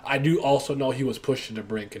 but I do also know he was pushing the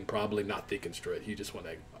brink and probably not thinking straight. He just went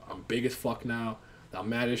like, I'm big as fuck now. I'm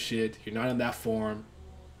mad as shit. You're not in that form.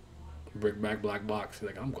 Brick back black box. He's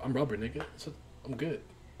like, I'm rubber, nigga. So I'm good.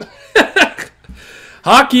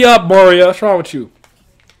 Hockey up, Moria. What's wrong with you?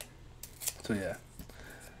 So yeah.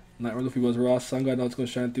 Nightmare Luffy was raw. Sun God, now it's gonna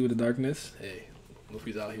shine through the darkness. Hey,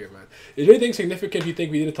 Luffy's out here, man. Is there anything significant you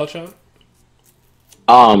think we didn't touch on?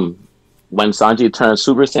 When Sanji turned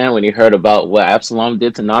Super Saiyan, when he heard about what Absalom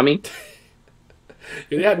did to Nami.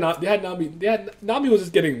 Yeah, Nami was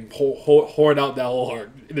just getting whored out that whole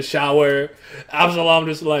heart in the shower. Absalom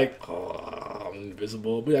just like, oh, I'm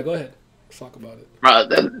invisible. But yeah, go ahead. Let's talk about it. Bro,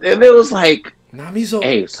 it was like, Nami's over.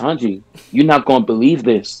 Hey, Sanji, you're not gonna believe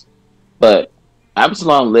this, but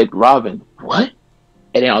Absalom licked Robin. What?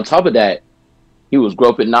 And then on top of that, he was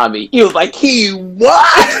groping Nami. He was like, he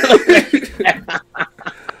what?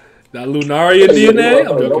 That Lunarian DNA?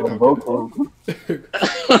 I'm joking.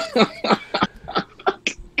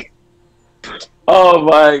 Oh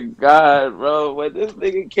my god, bro. When this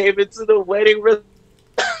nigga came into the wedding room,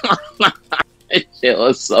 shit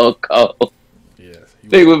was so cold. Yes.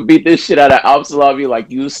 They would beat this shit out of Absalom. Be like,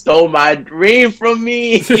 you stole my dream from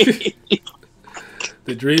me.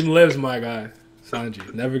 The dream lives, my guy.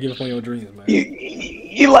 Sanji, never give up on your dreams, man.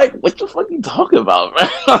 You like, what the fuck you talking about,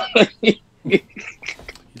 bro?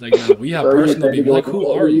 He's Like, nah, we have personal beef. Like,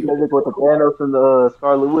 who are you? With the Thanos and the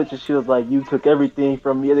Scarlet Witch, and she was like, "You took everything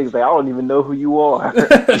from me." And he's like, "I don't even know who you are."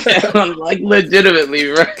 Like legitimately,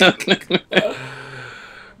 right?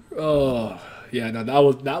 Oh, yeah,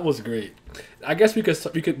 no, that was great. I guess we can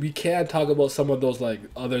talk about some of those like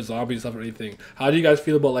other zombie stuff or anything. How do you guys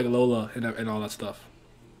feel about like Lola and all that stuff?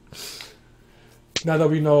 Now that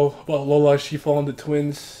we know about Lola, she found the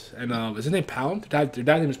twins, and is his name Pound? Their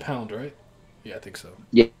dad's name is Pound, right? Yeah, I think so.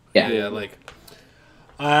 Yeah. Like,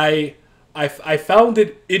 I found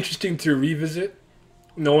it interesting to revisit,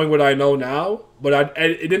 knowing what I know now, but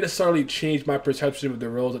it didn't necessarily change my perception of the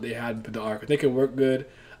roles that they had in the arc. I think it worked good.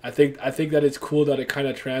 I think that it's cool that it kind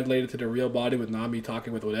of translated to the real body with Nami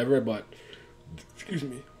talking with whatever. But excuse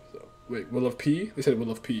me. So, wait, Will of P? They said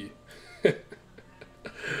Will of P.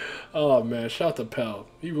 Oh man, shout out to Pell.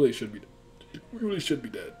 He really should be. He really should be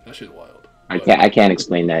dead. That shit wild. But I can't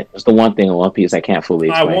explain that. It's the one thing in One Piece I can't fully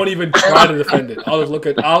I explain. won't even try to defend it. I'll just look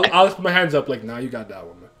at. I'll just put my hands up like, nah, you got that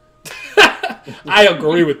one, man. I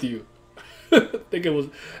agree with you. That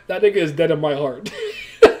nigga is dead in my heart.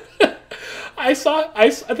 I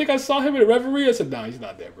think I saw him in Reverie. I said, nah, he's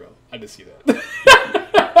not there, bro. I didn't see that.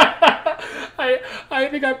 I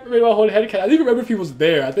think I made my whole head count. I didn't even remember if he was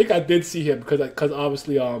there. I think I did see him because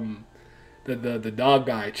obviously the dog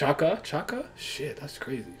guy Chaka. Shit, that's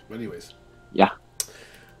crazy. But anyways, Yeah.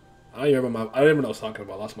 I don't even know what I was talking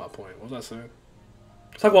about. That's my point. What was I saying?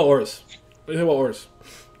 Let's talk about Oris. What do you think about Oris?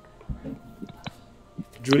 He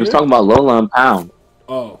Junior? was talking about Lola and Pound.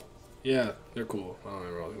 Oh, yeah, they're cool. I don't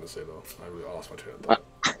remember what I was gonna say though. I really lost my train of thought.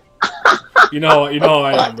 You know how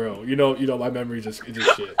I am, bro. You know, my memory is just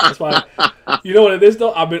shit. That's why. You know what it is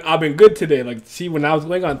though. I've been good today. Like, see, when I was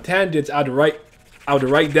going on tangents, I'd write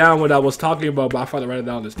down what I was talking about, but I finally write it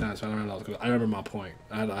down this time, so I don't remember. I remember my point.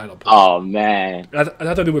 I had a point. Oh man. It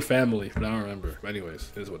had to do with family, but I don't remember. But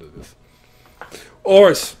anyways, it is what it is.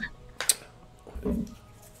 Oris.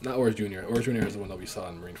 Not Oris Junior. Oris Junior is the one that we saw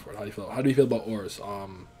in Marineford. How do you feel about Oris?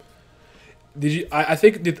 Did you? I'll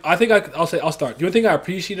start. The only thing I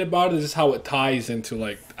appreciated about it is just how it ties into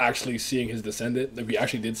like actually seeing his descendant. Like we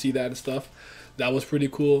actually did see that and stuff. That was pretty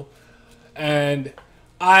cool. And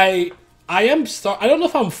I don't know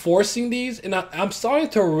if I'm forcing these, and I'm starting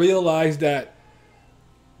to realize that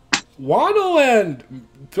Wano and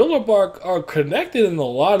Philip are connected in a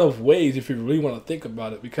lot of ways if you really want to think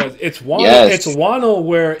about it, because it's Wano. Yes. It's Wano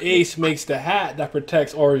where Ace makes the hat that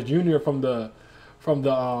protects Oris Junior from the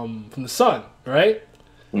sun, right?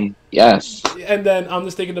 Yes. And then I'm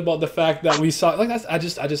just thinking about the fact that we saw like that's I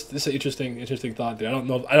just this is an interesting thought there. I don't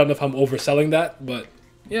know if I'm overselling that, but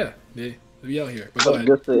yeah, they be out here. But go ahead.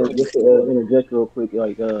 Just to interject real quick,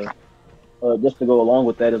 like just to go along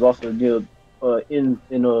with that is also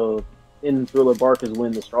in Thriller Bark is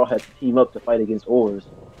when the Straw Hats team up to fight against Oars,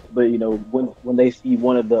 but you know when they see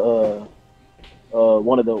one of the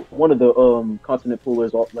continent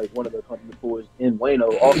pullers, like one of the continent pullers in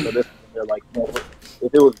Wano, also this they're like,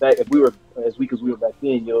 if we were as weak as we were back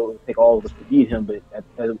then, it would take all of us to beat him, but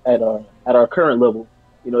at our current level,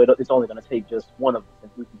 it's only going to take just one of us,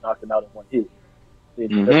 and we can knock him out in one hit.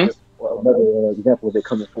 That's just another example of it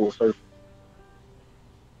coming full circle.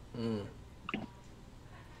 Fair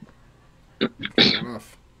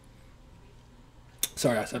enough.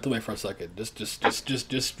 Sorry, I have to wait for a second.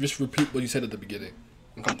 Just repeat what you said at the beginning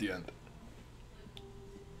and at the end.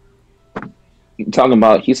 He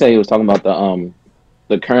said he was talking about the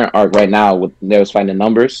current arc right now with they was fighting the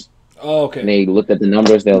numbers. Oh, okay. And they looked at the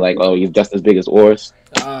numbers. They're like, "Oh, you're just as big as Oris."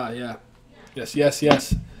 Ah, yeah. Yes.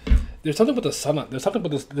 There's something with the sun. There's something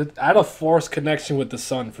with this. I had a force connection with the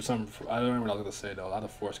sun for some. I don't remember what I was gonna say though. I had a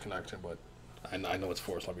force connection, but I know it's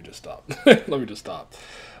force. Let me just stop.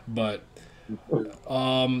 But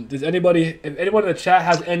does anybody? If anyone in the chat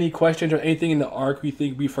has any questions or anything in the arc we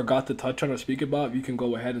think we forgot to touch on or speak about, you can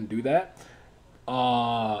go ahead and do that.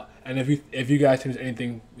 And if you guys think there's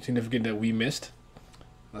anything significant that we missed,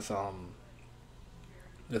 let's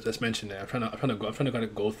mention it. I'm trying to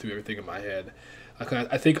go through everything in my head.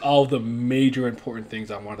 I think all the major important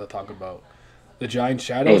things I wanted to talk about. The giant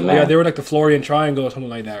shadows. Hey, yeah, they were like the Florian Triangle or something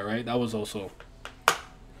like that, right? That was also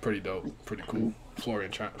pretty dope, pretty cool.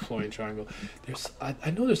 Florian Triangle.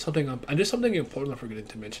 I know there's something important I'm forgetting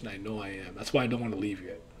to mention. I know I am. That's why I don't want to leave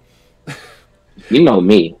yet. You know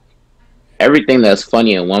me. Everything that's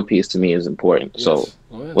funny in One Piece to me is important. Yes. So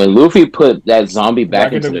yeah. When Luffy put that zombie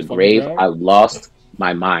back into the grave, I lost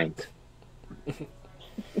my mind.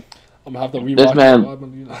 I'm gonna have to rewatch this man.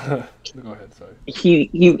 Go ahead, sorry. He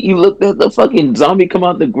looked at the fucking zombie come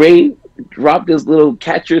out the grave, dropped his little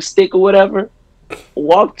catcher stick or whatever,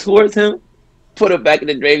 walked towards him, put him back in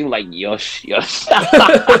the grave like yosh, yosh.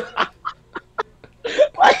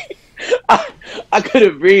 Like, I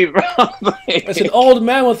couldn't breathe, bro. Like, It's an old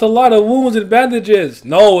man with a lot of wounds and bandages.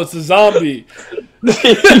 No, it's a zombie.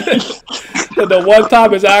 And the one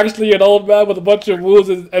time it's actually an old man with a bunch of wounds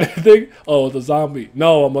and everything. Oh, it's a zombie.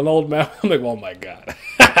 No, I'm an old man. I'm like, oh my god.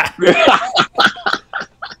 like,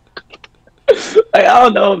 I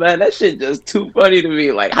don't know, man. That shit just too funny to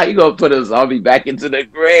me. Like, how you gonna put a zombie back into the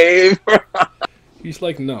grave? He's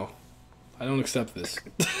like, no, I don't accept this.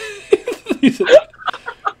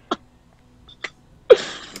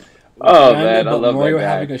 Oh man, I love Mario that guy.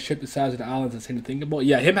 having a ship the size of the islands and insane to think about.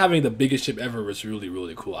 Yeah, him having the biggest ship ever was really,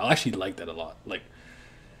 really cool. I actually like that a lot. Like,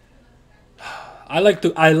 I like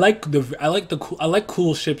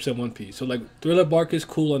cool ships in One Piece. So like, Thriller Bark is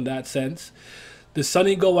cool in that sense. The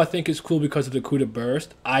Sunny Go I think is cool because of the coup de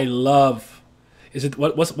burst. I love. Is it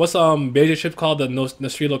what's Beja ship called, the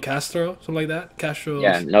Nostrilo Castro, something like that? Castro.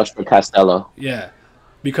 Yeah, Nostro Castello. Yeah,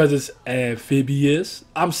 because it's amphibious.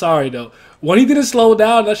 I'm sorry though. When he didn't slow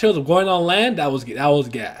down, that shit was going on land. That was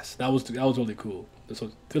gas. That was really cool.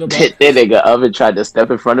 So, That nigga Oven tried to step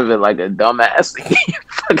in front of it like a dumbass. He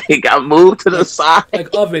fucking got moved to the side. like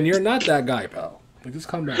Oven, you're not that guy, pal. Like, just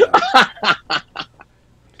calm down.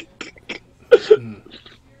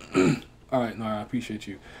 All right, no, I appreciate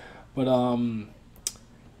you, but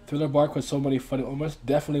Thriller Bark was so many funny moments.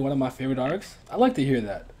 Definitely one of my favorite arcs. I like to hear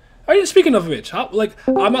that. Are you speaking of which? I'm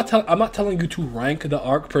not telling you to rank the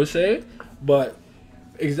arc per se, but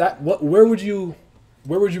where would you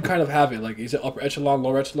kind of have it? Like, is it upper echelon,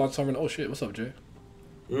 lower echelon, something? Oh shit, what's up, Jay?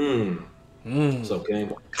 What's up,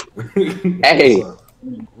 gang? Hey,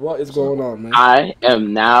 What is going on, man? I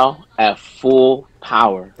am now at full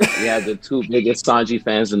power. We have the two biggest Sanji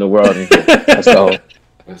fans in the world in here. Let's go.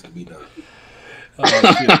 Has to be done.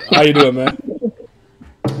 How you doing, man?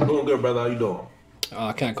 I'm doing good, brother. How you doing?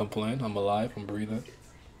 I can't complain. I'm alive. I'm breathing.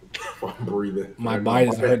 I'm breathing. My body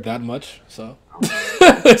doesn't hurt that much, so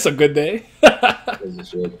it's a good day. As it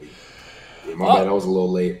should be. Yeah, my bad. I was a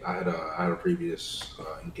little late. I had a previous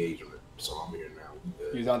engagement, so I'm here now.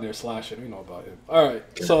 He's out there slashing. We know about him. All right,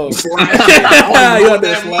 so What what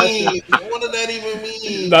does that even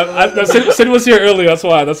mean? Sid was here earlier. That's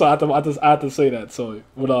why I had to say that. So,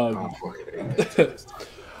 but Oh, fuck it.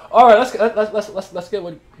 all right, let's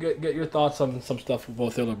get your thoughts on some stuff with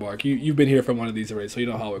both Thriller Bark. You've been here for one of these already, so you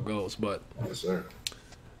know how it goes. But Yes, sir.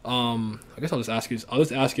 I guess I'll just ask you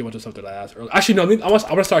a bunch of stuff that I asked earlier. Actually, no, I'm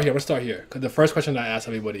gonna start here. Because the first question I asked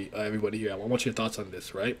everybody here, I want your thoughts on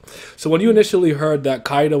this, right? So when you initially heard that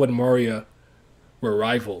Kaido and Moria were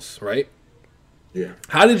rivals, right? Yeah.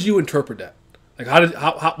 How did you interpret that? Like,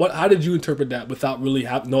 how did you interpret that without really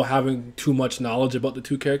having too much knowledge about the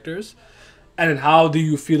two characters? And then how do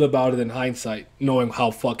you feel about it in hindsight, knowing how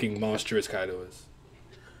fucking monstrous Kaido is?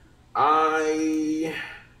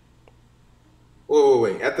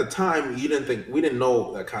 Wait. At the time, we didn't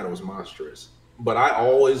know that Kaido was monstrous. But I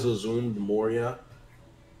always assumed Moria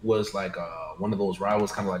was like one of those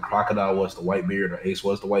rivals, kind of like Crocodile was the Whitebeard or Ace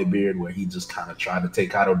was the Whitebeard, where he just kind of tried to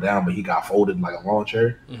take Kaido down, but he got folded like a lawn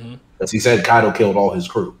chair. Because he said Kaido killed all his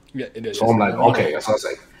crew. Yeah, it is. So I'm like, okay. So I was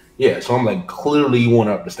like, yeah. So I'm like, clearly you went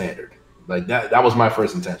up the standard. Like that was my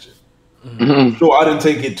first intention. So I didn't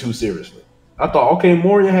take it too seriously. I thought, okay,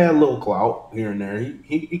 Moria had a little clout here and there.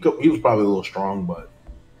 He was probably a little strong, but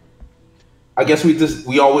I guess I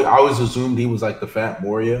always assumed he was like the fat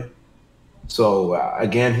Moria. So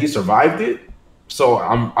again, he survived it. So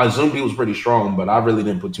I assumed he was pretty strong, but I really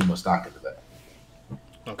didn't put too much stock into that.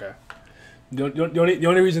 Okay. The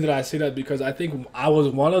only reason that I say that because I think I was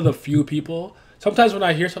one of the few people. Sometimes when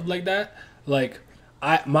I hear something like that, like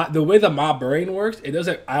the way that my brain works, it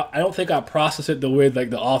doesn't. I don't think I process it the way like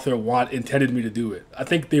the author intended me to do it. I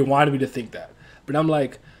think they wanted me to think that, but I'm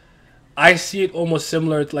like, I see it almost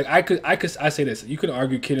similar to like I say this. You could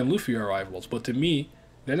argue Kid and Luffy are rivals, but to me,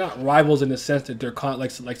 they're not rivals in the sense that they're like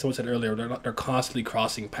someone said earlier. They're constantly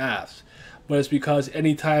crossing paths, but it's because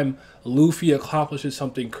anytime Luffy accomplishes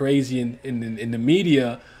something crazy in the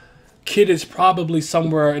media, Kid is probably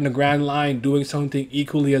somewhere in the Grand Line doing something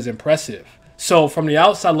equally as impressive. So from the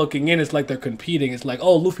outside looking in, it's like they're competing. It's like,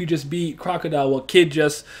 oh, Luffy just beat Crocodile, while Kid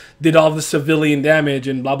just did all the civilian damage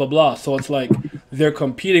and blah, blah, blah. So it's like they're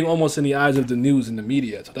competing almost in the eyes of the news and the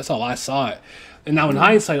media. So that's how I saw it. And now in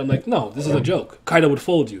hindsight, I'm like, no, this is a joke. Kaido would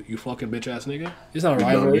fold you, you fucking bitch-ass nigga. It's not a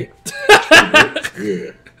rivalry.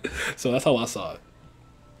 Yeah. So that's how I saw it.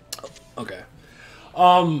 Okay.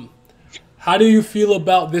 How do you feel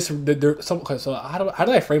about this? So how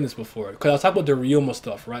did I frame this before? Because I was talking about the Ryuma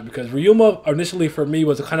stuff, right? Because Ryuma initially for me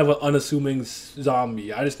was a kind of an unassuming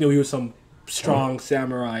zombie. I just knew he was some strong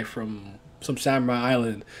samurai from some Samurai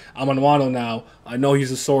Island. I'm on Wano now. I know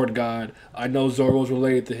he's a sword god. I know Zoro's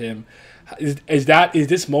related to him. Is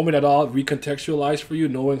this moment at all recontextualized for you,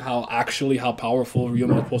 knowing how powerful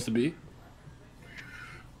Ryuma is supposed to be?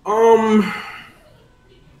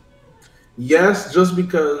 Yes, just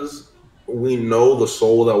because we know the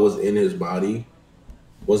soul that was in his body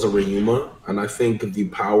was a Ryuma, and I think the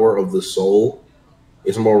power of the soul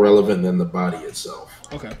is more relevant than the body itself.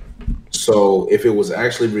 Okay. So if it was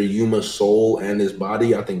actually Ryuma's soul and his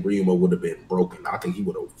body, I think Ryuma would have been broken. I think he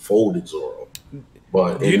would have folded Zoro.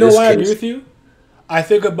 But do you know why I agree with you? I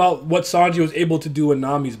think about what Sanji was able to do in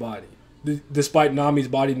Nami's body, despite Nami's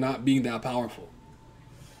body not being that powerful.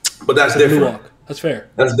 But that's different. That's fair.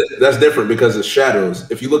 That's different because it's shadows.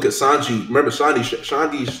 If you look at Sanji, remember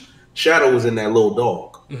Sanji's shadow was in that little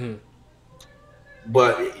dog. Mm-hmm.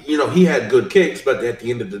 But, you know, he had good kicks, but at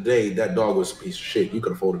the end of the day, that dog was a piece of shit. You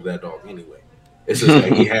could have folded that dog anyway. It's just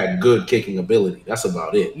like he had good kicking ability. That's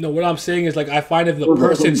about it. No, what I'm saying is, like, I find if the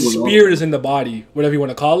person's spirit is in the body, whatever you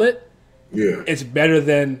want to call it, yeah, it's better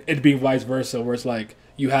than it being vice versa, where it's like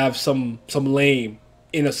you have some lame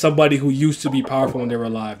in somebody who used to be powerful when they were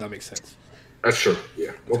alive. That makes sense. That's true.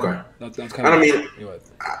 Yeah. Okay. That's kind of. I mean,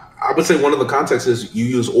 I would say one of the contexts is you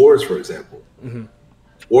use Oars, for example. Mm-hmm.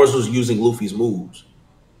 Oars was using Luffy's moves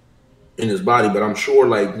in his body, but I'm sure,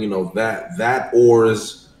 like, you know, that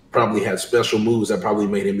Oars probably had special moves that probably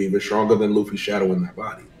made him even stronger than Luffy's shadow in that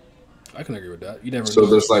body. I can agree with that. You never. So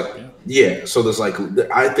there's like, yeah. So there's like,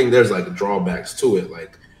 I think there's like drawbacks to it.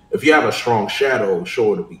 Like, if you have a strong shadow,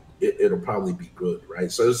 sure, it'll probably be good,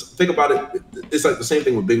 right? So think about it. It's like the same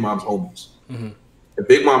thing with Big Mom's homies. Mm-hmm. If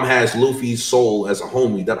Big Mom has Luffy's soul as a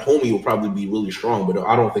homie, that homie will probably be really strong, but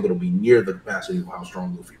I don't think it'll be near the capacity of how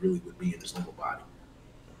strong Luffy really would be in his little body.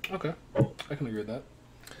 Okay, I can agree with that.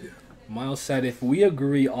 Yeah. Miles said, if we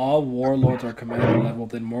agree all warlords are commander level,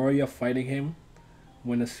 then Moria fighting him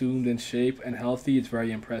when assumed in shape and healthy is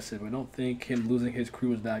very impressive. I don't think him losing his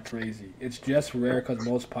crew is that crazy. It's just rare because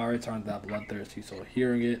most pirates aren't that bloodthirsty, so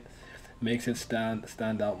hearing it makes it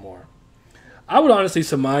stand out more. I would honestly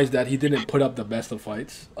surmise that he didn't put up the best of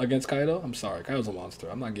fights against Kaido. I'm sorry, Kaido's a monster.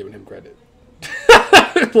 I'm not giving him credit.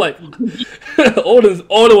 Like,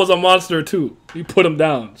 Oda was a monster too. He put him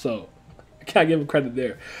down, so I can't give him credit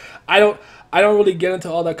there. I don't really get into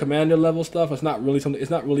all that commander level stuff. It's not really something.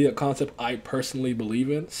 It's not really a concept I personally believe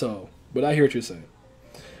in. So, but I hear what you're saying.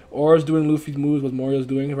 Oars doing Luffy's moves, what Morio's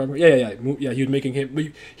doing. Yeah. He was making him.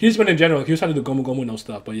 He just went in general. He was trying to do Gomu Gomu no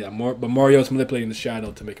stuff. But yeah, but Morio's manipulating the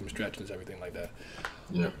shadow to make him stretch and everything like that.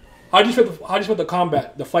 Yeah. How do you feel the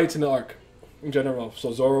combat, the fights in the arc, in general?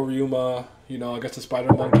 So Zoro, Ryuma, you know, I guess the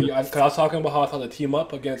Spider Monkey. I was talking about how I thought the team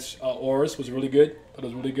up against Oris was really good. Thought it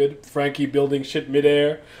was really good. Frankie building shit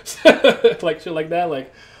midair, like shit like that.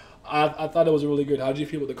 Like, I thought it was really good. How did you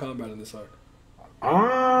feel with the combat in this arc? Shout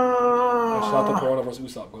out to Corona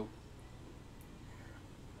versus Usopp. Go.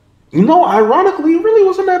 You know, ironically, it really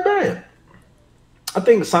wasn't that bad. I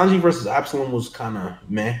think Sanji versus Absalom was kind of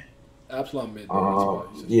meh. Absalom mid.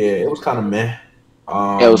 Yeah, it was kind of meh.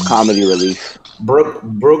 It was comedy relief.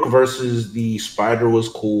 Brook versus the Spider was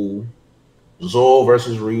cool. Zoro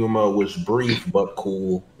versus Ryuma was brief but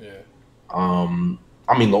cool. Yeah.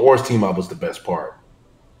 I mean, the Oars team up was the best part.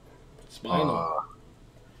 Spinal.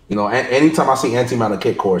 You know, anytime I see anti-mana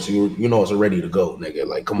kick course, you know it's ready to go, nigga.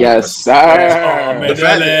 Like, come on. Yes, sir.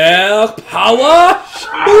 Power.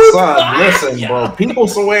 Son, listen, bro. People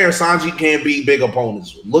swear Sanji can't beat big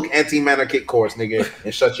opponents. Look anti-mana kick course, nigga,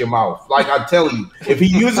 and shut your mouth. Like, I tell you, if he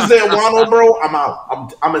uses it in Wano, bro, I'm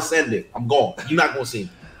out. I'm ascending. I'm gone. You're not gonna see me.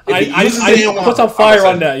 I put some fire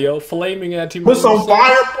on that, yo. Flaming anti-mana. Put some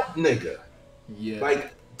fire, nigga. Yeah.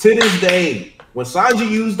 Like, to this day, when Sanji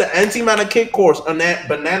used the anti-mana kick course on that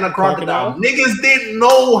banana crocodile, niggas didn't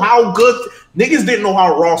know how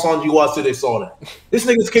raw Sanji was till they saw that. This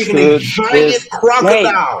nigga's kicking a giant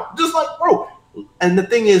crocodile. Just like, bro. And the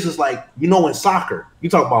thing is like, you know, in soccer, you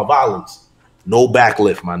talk about volleys. No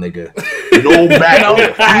backlift, my nigga. No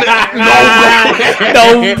backlift.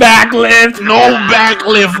 No backlift. No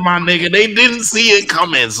backlift, my nigga. They didn't see it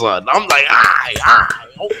coming, son. I'm like,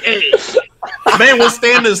 okay. Man was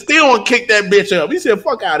standing still and kicked that bitch up. He said,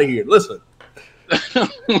 fuck out of here. Listen.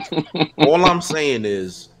 All I'm saying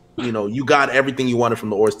is, you know, you got everything you wanted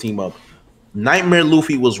from the Oars team up. Nightmare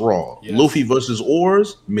Luffy was raw. Yes. Luffy versus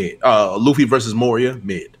Oars, mid. Luffy versus Moria,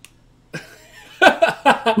 mid.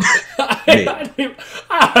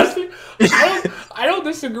 I don't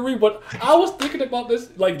disagree, but I was thinking about this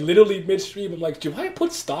like literally midstream. I'm like, do I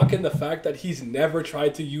put stock in the fact that he's never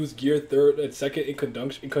tried to use gear third and second in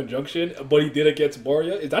conjunction, but he did against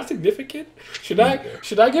Moria? Is that significant? Should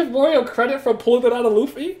I give Moria credit for pulling it out of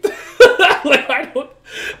Luffy? Like I don't.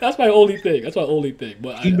 That's my only thing.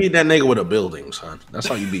 But he beat that nigga with a building, son. That's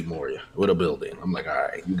how you beat Moria, with a building. I'm like, all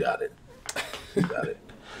right, you got it.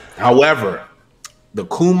 However, the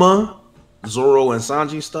Kuma, Zoro, and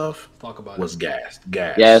Sanji stuff was gassed.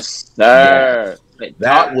 Yes, sir.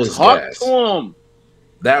 That was gas. To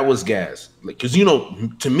That was gas. Because,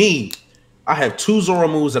 to me, I have 2 Zoro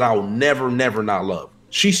moves that I will never not love.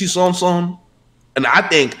 Shishi Son Son. And I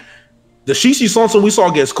think the Shishi Son Son we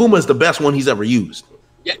saw against Kuma is the best one he's ever used.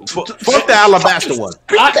 Yeah, fuck the Alabasta one.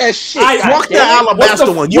 Fuck that shit. Fuck the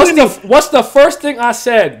Alabasta one. What's the first thing I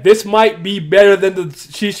said? This might be better than the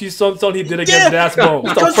Shishi Son he did against Dasmo.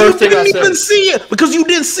 That's the first thing I said. Even see it because you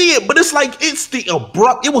didn't see it, but it's like it's the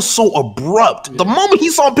abrupt. It was so abrupt. Yeah. The moment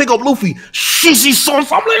he saw him pick up Luffy, Shishi Son,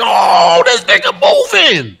 I'm like, oh, this nigga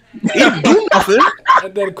moving. He didn't do nothing.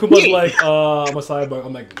 And then Kuma's like, I'm a sidebar.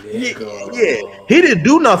 I'm like, nigga. Yeah, he didn't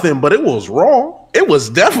do nothing, but it was raw. It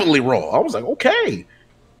was definitely raw. I was like, okay.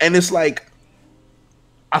 And it's like,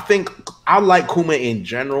 I think I like Kuma in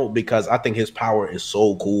general because I think his power is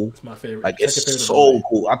so cool. It's my favorite. Like, it's so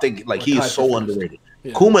cool. I think like he is so underrated.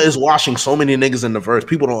 Yeah. Kuma is washing so many niggas in the verse.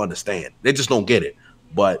 People don't understand. They just don't get it.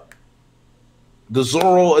 But the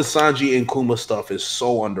Zoro, Sanji, and Kuma stuff is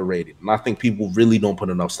so underrated. And I think people really don't put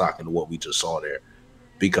enough stock into what we just saw there.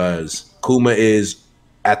 Because Kuma is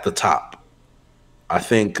at the top. I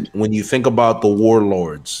think when you think about the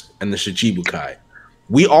warlords and the Shichibukai,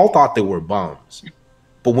 we all thought they were bombs,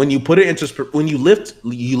 but when you put it into you list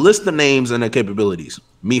the names and their capabilities.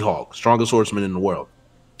 Mihawk, strongest swordsman in the world.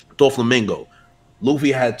 Doflamingo,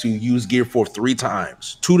 Luffy had to use Gear 4 2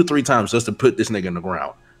 to 3 times just to put this nigga in the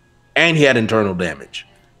ground, and he had internal damage.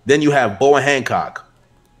 Then you have Boa Hancock,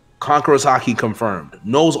 Conqueror's Haki confirmed,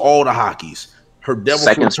 knows all the Hakis. Her devil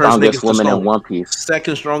second strongest woman in One Piece.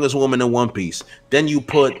 Second strongest woman in One Piece. Then you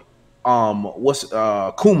put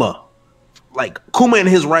Kuma. Like, Kuma in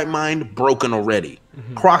his right mind, broken already.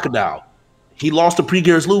 Mm-hmm. Crocodile. He lost to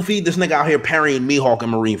pre-gears Luffy. This nigga out here parrying Mihawk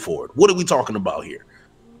and Marineford. What are we talking about here?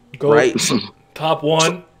 Right? Top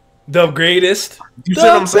one. The greatest. You see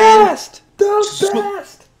what I'm saying? The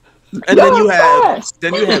best. And then you have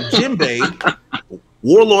Jinbei,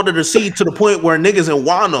 Warlord of the Sea, to the point where niggas in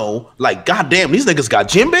Wano, like, goddamn, these niggas got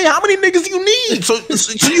Jinbei? How many niggas you need? So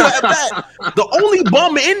you have that. The only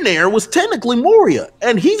bum in there was technically Moria,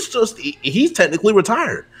 and he's technically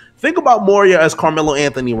retired. Think about Moria as Carmelo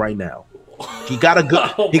Anthony right now. He got a good.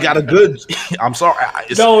 I'm sorry.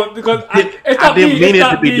 Because I didn't mean it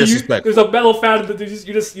to be disrespectful. There's a Melo fan that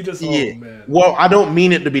you just. Yeah. Oh, man. Well, I don't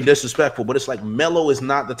mean it to be disrespectful, but it's like Melo is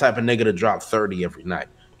not the type of nigga to drop 30 every night.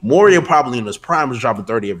 Moria probably in his prime was dropping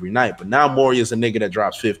 30 every night, but now Moria is a nigga that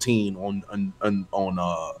drops 15 on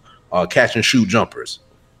catch and shoot jumpers.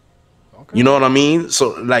 Okay. You know what I mean?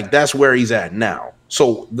 So like that's where he's at now.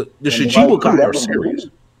 So the Shichibukai are serious.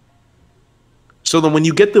 So then when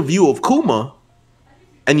you get the view of Kuma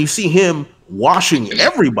and you see him washing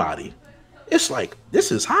everybody, it's like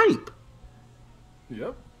this is hype.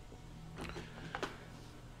 Yep.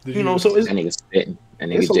 So it's that nigga spitting. That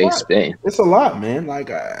nigga Jay spitting. It's a lot, man. Like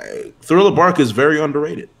Thriller Bark is very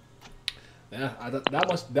underrated. Yeah,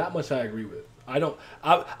 that much I agree with. I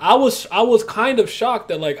was kind of shocked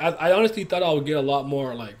that like I honestly thought I would get a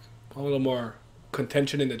little more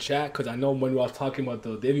contention in the chat, because I know when I was talking about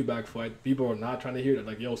the Davy back fight, people were not trying to hear that.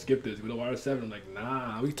 Like, yo, skip this. We don't want 7. I'm like,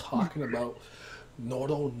 nah, we talking about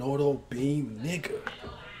Nodo being nigga.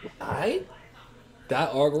 Alright?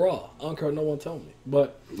 That arg raw. I don't care what no one tell me.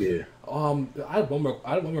 But yeah. I had one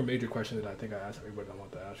more major question that I think I asked everybody I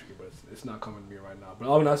want to ask you, but it's not coming to me right now. But I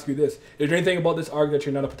want to ask you this: is there anything about this arc that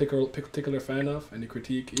you're not a particular fan of? Any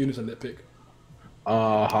critique, even as a nitpick?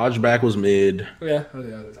 Hodgeback was mid. Yeah. What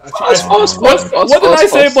did I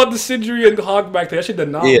say about the Sindri and the Hogback? That shit did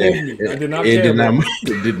not move me. I did not care. It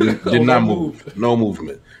did not move. No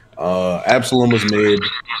movement. Absalom was mid.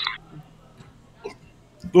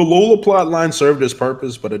 The Lola plot line served its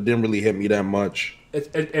purpose, but it didn't really hit me that much.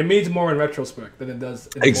 It means more in retrospect than it does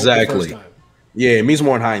exactly. The first time. Yeah, it means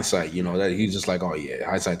more in hindsight. You know, that he's just like, oh yeah,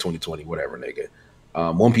 hindsight 2020, whatever, nigga.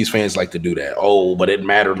 One Piece fans like to do that. Oh, but it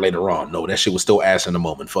mattered later on. No, that shit was still ass in the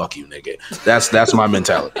moment. Fuck you, nigga. That's my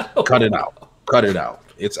mentality. Cut it out.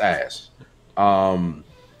 It's ass. The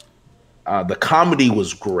comedy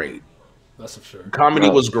was great. That's for sure. Comedy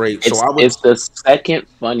Bro, was great. So it's the second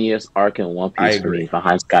funniest arc in One I Piece for agree. me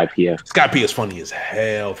behind Sky PF. Sky P is funny as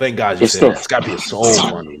hell. Thank God you It's said so that. Sky P is so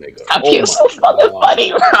funny, nigga. Sky Oh PF is so my fucking God.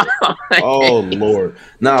 funny, bro. Oh Lord.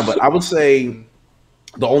 Nah, but I would say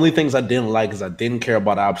the only things I didn't like is I didn't care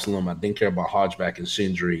about Absalom. I didn't care about Hodgeback and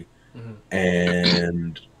Sindri,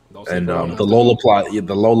 and the Lola plot. Yeah,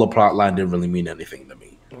 the Lola plot line didn't really mean anything to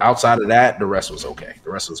me. Outside of that, the rest was okay. The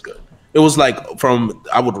rest was good. It was like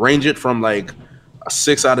I would range it from like a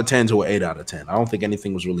 6 out of 10 to an 8 out of 10. I don't think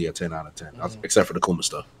anything was really a 10 out of 10, except for the Kuma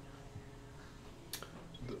stuff.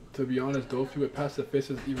 To be honest, though, if you would pass the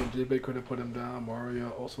faces, even Jinbei couldn't put him down. Mario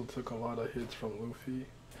also took a lot of hits from Luffy.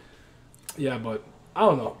 Yeah, but I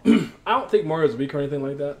don't know. I don't think Mario's weak or anything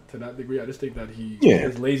like that to that degree. I just think that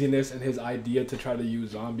his laziness and his idea to try to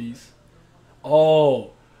use zombies.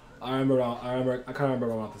 Oh, I can't remember what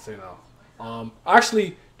I'm about to say now.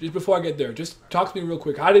 Actually, just before I get there, just talk to me real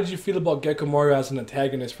quick. How did you feel about Gekko Moria as an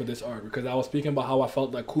antagonist for this arc? Because I was speaking about how I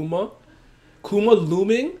felt like Kuma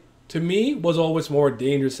looming to me was always more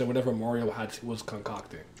dangerous than whatever Mario was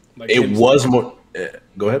concocting. Like It was more.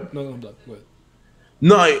 Go ahead. No, I'm done. Go ahead.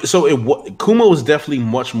 No, so Kuma was definitely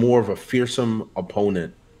much more of a fearsome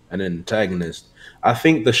opponent and antagonist. I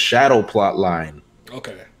think the Shadow plot line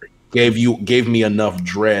gave me enough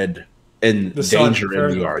dread and danger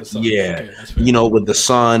in the arc. Yeah, okay, with the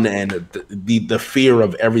sun and the fear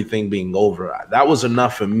of everything being over. That was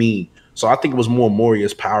enough for me. So I think it was more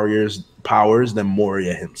Moria's powers than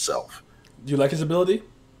Moria himself. Do you like his ability?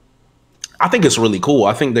 I think it's really cool.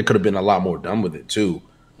 I think there could have been a lot more done with it too.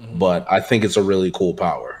 But I think it's a really cool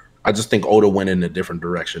power. I just think Oda went in a different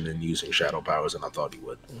direction in using shadow powers than I thought he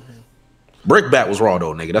would. Brickbat was raw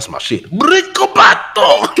though, nigga. That's my shit.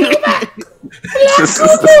 Brickbato.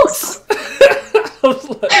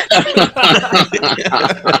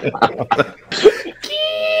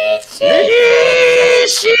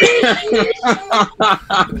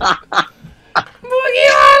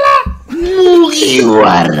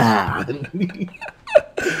 Mugiwara.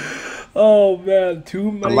 Oh man,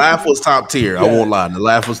 too many. The laugh was top tier. I won't lie. The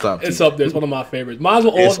laugh was top tier. It's up there. It's one of my favorites. Might as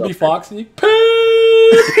well always be Foxy.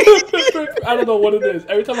 I don't know what it is.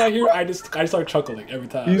 Every time I hear it, I start chuckling every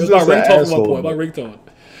time. He's it's my ringtone at one point. My ringtone.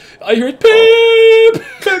 I hear it. Peep.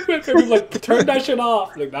 Like, turn that shit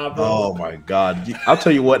off. Like, nah, bro. Oh my god! I'll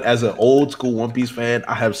tell you what. As an old school One Piece fan,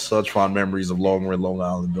 I have such fond memories of Long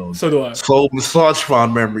Island Dogs. So do I. Such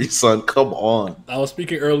fond memories, son. Come on. I was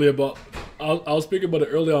speaking earlier about. I was speaking about it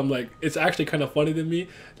earlier. I'm like, it's actually kind of funny to me.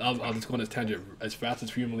 I'll just go on this tangent as fast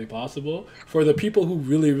as humanly possible. For the people who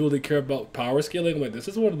really, really care about power scaling, I'm like, this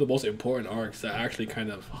is one of the most important arcs that actually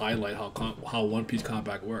kind of highlight how One Piece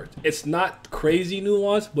combat works. It's not crazy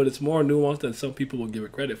nuanced, but it's more nuanced than some people will give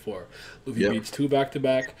it credit for. Luffy beats 2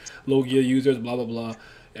 back-to-back, Logia users, blah, blah, blah,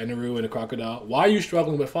 Eneru and the Crocodile. Why are you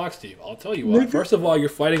struggling with Fox Steve? I'll tell you why. First of all, you're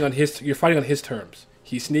fighting on his terms.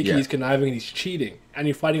 He's sneaky, he's conniving, he's cheating. And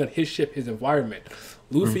you're fighting on his ship, his environment.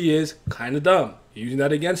 Luffy is kind of dumb. You're using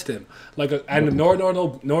that against him. And the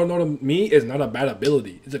Nor me is not a bad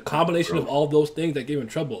ability. It's a combination of all those things that gave him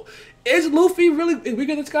trouble. Is Luffy really weaker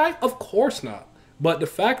than this guy? Of course not. But the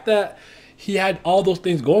fact that he had all those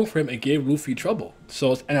things going for him, it gave Luffy trouble.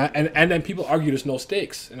 So and then people argue there's no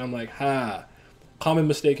stakes. And I'm like, common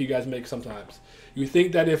mistake you guys make sometimes. You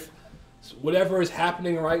think that if whatever is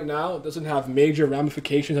happening right now doesn't have major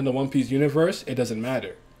ramifications in the One Piece universe, it doesn't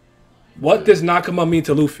matter. What does Nakama mean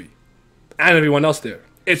to Luffy and everyone else there?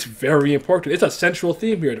 It's very important. It's a central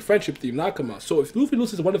theme here, the friendship theme, Nakama. So if Luffy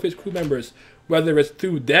loses one of his crew members, whether it's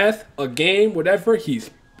through death, a game, whatever,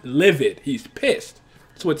 he's livid. He's pissed.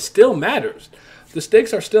 So it still matters. The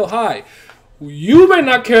stakes are still high. You may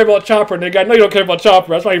not care about Chopper, nigga. I know you don't care about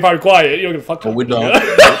Chopper. That's why you're probably quiet. You don't give a fuck Chopper. We don't.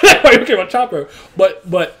 That's why you don't care about Chopper. But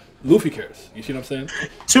Luffy cares. You see what I'm saying?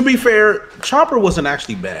 To be fair, Chopper wasn't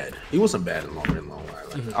actually bad. He wasn't bad in Long Island.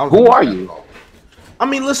 Who are you? I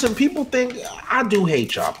mean, listen, people think I do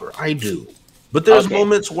hate Chopper. I do. But there's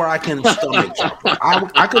moments where I can stomach Chopper.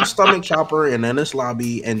 I could stomach Chopper in Ennis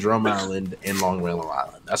Lobby and Drum Island and Long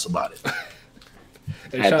Island. That's about it.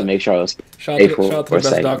 I had to make sure I was shout out to the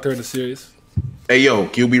best doctor in the series. Hey, yo,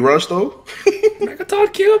 QB Rush, though? Megaton,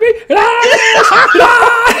 QB!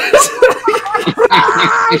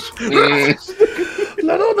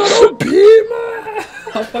 No, Pima!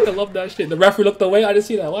 I fucking love that shit. The referee looked away. I didn't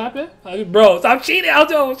see that. What happened? Bro, stop cheating.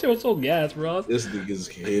 Shit was so gas, bro. This nigga's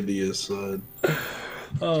hideous, son.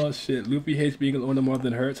 Oh, shit. Luffy hates being alone more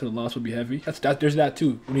than hurt, so the loss will be heavy. There's that,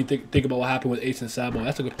 too. When you think about what happened with Ace and Sabo.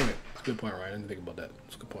 That's a good point. That's a good point, right? I didn't think about that.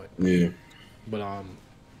 That's a good point. Yeah. But,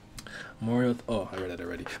 Mario... I read that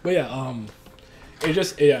already. But, yeah,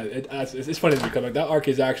 it's funny because like that arc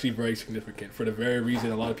is actually very significant for the very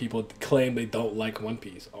reason a lot of people claim they don't like One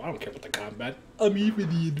Piece. Oh, I don't care about the combat. I'm here for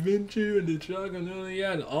the adventure and the truck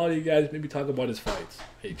and all you guys maybe talk about is fights.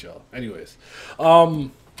 Hate y'all. Anyways, how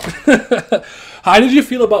did you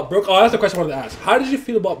feel about Brook? Oh, that's the question I wanted to ask. How did you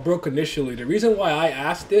feel about Brook initially? The reason why I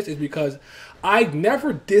asked this is because I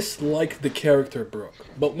never disliked the character Brook,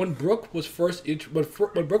 but when Brook was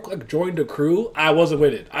when Brook like joined the crew, I wasn't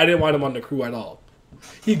with it. I didn't want him on the crew at all.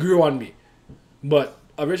 He grew on me, but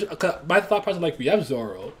originally, my thought process like we have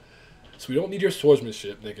Zoro, so we don't need your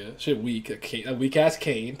swordsmanship, nigga. Shit weak, a weak ass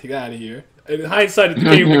Kane to get out of here. In hindsight, it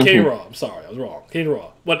became Kane Raw. I'm sorry, I was wrong. Kane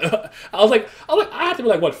Raw, but I was like, I had to be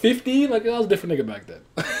like what 15? Like I was a different nigga back then.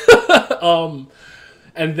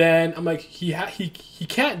 And then I'm like, he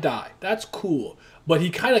can't die. That's cool. But he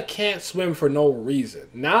kind of can't swim for no reason.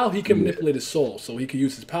 Now he can manipulate his soul, so he can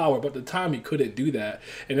use his power. But at the time, he couldn't do that.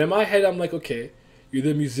 And in my head, I'm like, okay, you're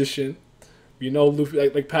the musician. You know Luffy,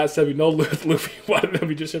 like Pat said, we know Luffy wanted a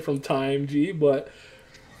musician from Time G. But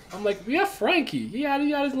I'm like, we have Frankie. He had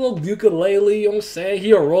his little ukulele. You know what I'm saying?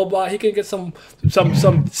 He a robot. He can get some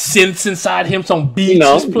synths inside him, some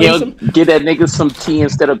beats. Give that nigga some tea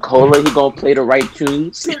instead of cola. He gonna play the right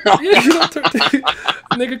tunes.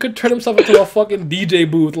 Nigga could turn himself into a fucking DJ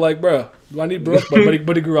booth. Like, bro, do I need Brook?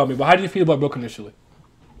 But he grew on me. But how do you feel about Brook initially?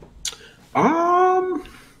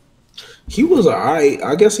 He was alright.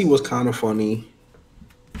 I guess he was kind of funny.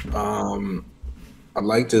 I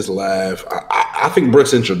liked his laugh. I think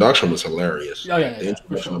Brook's introduction was hilarious. Oh, yeah, the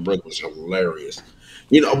introduction of Brook was hilarious.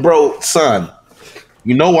 You know, bro, son.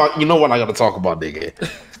 You know what I gotta talk about, nigga.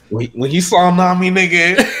 When he saw Nami,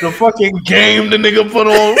 nigga, the fucking game the nigga put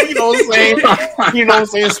on, you know what I'm saying? You know what I'm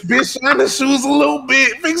saying? Spit shine his shoes a little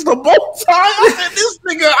bit, fix the bow tie. I said, this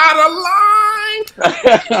nigga out of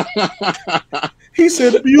line. He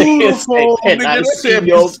said, beautiful. Nigga, that shit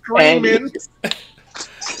was screaming.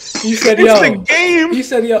 He said, "Yo." The game. He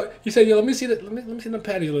said, "Yo." Let me see the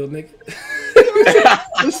panties, little nigga.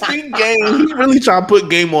 This thing game. He really trying to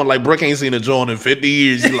put game on like Brook ain't seen a joint in 50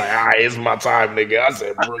 years. He's like, all right, it's my time, nigga. I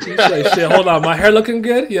said, Brook. He said, shit, hold on, my hair looking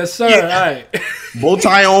good? Yes, sir. Yeah. All right. Bow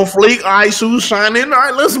tie on fleek, eye shoes shining. All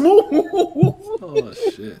right, let's move. Oh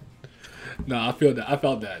shit. No, I feel that. I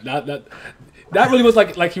felt that. That really was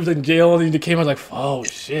like he was in jail and he came. I was like, oh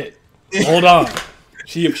shit. Hold on.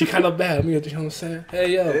 She kind of bad. You know what I'm saying?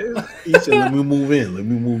 Hey, yo. He said, let me move in.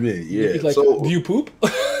 Yeah. He's like, do you poop?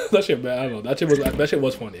 That shit bad. I don't know. That shit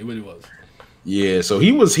was funny. It really was. Yeah, so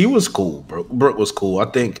he was cool, bro. Brook was cool. I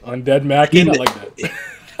think Undead Mackie, not like that.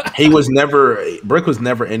 Brook was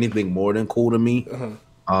never anything more than cool to me.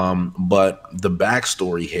 But the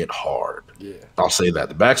backstory hit hard. Yeah. I'll say that.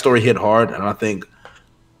 The backstory hit hard, and I think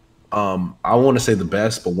I want to say the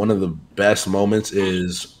best, but one of the best moments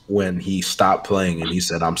is when he stopped playing and he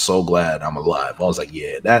said, "I'm so glad I'm alive." I was like,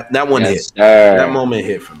 "Yeah, that one hit. That moment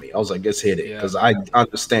hit for me." I was like, "Let's hit it," because I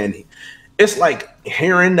understand. It's like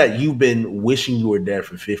hearing that you've been wishing you were dead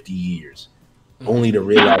for 50 years, only to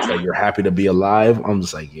realize that you're happy to be alive. I'm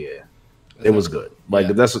just like, yeah, it was good. Like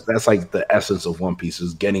that's like the essence of One Piece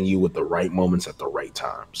is getting you with the right moments at the right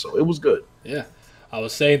time. So it was good. Yeah, I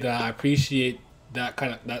was saying that I appreciate that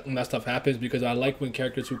kind of when that stuff happens because I like when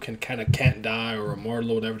characters who can't die or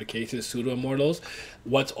immortal, whatever the case is, pseudo immortals.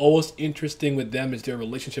 What's always interesting with them is their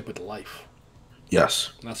relationship with life.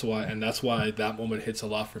 Yes, that's why that moment hits a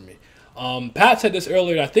lot for me. Pat said this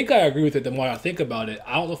earlier. I think I agree with it. The more I think about it,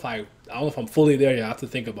 I don't know if I'm fully there yet. I have to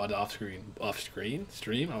think about it off screen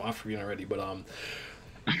stream. I'm off screen already, but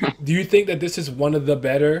do you think that this is one of the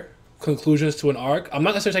better conclusions to an arc? I'm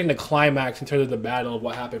not necessarily saying the climax in terms of the battle of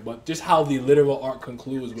what happened, but just how the literal arc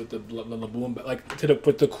concludes with the Laboon, like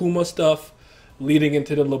with the Kuma stuff leading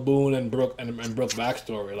into the Laboon and Brook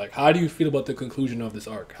backstory. Like, how do you feel about the conclusion of this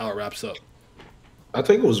arc? How it wraps up? I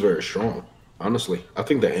think it was very strong. Honestly, I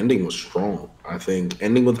think the ending was strong. I think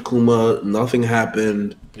ending with Kuma, nothing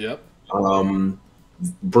happened. Yep.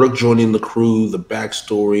 Brook joining the crew, the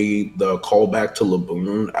backstory, the callback to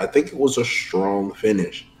Laboon. I think it was a strong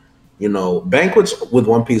finish. You know, banquets with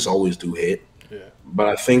One Piece always do hit. Yeah. But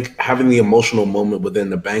I think having the emotional moment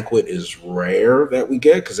within the banquet is rare that we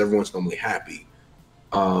get because everyone's normally happy.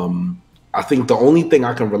 I think the only thing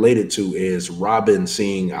I can relate it to is Robin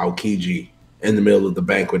seeing Aokiji in the middle of the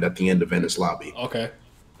banquet at the end of Venice Lobby. Okay.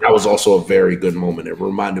 That was also a very good moment. It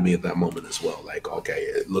reminded me of that moment as well. Like, okay,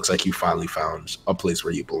 it looks like you finally found a place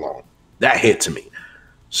where you belong. That hit to me.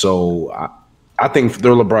 So I think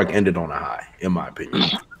Thriller Bark ended on a high, in my opinion.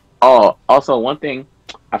 Oh, also one thing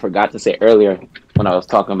I forgot to say earlier when I was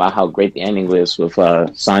talking about how great the ending was with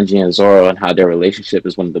Sanji and Zoro and how their relationship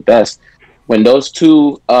is one of the best when those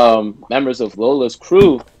two members of Lola's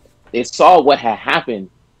crew, they saw what had happened,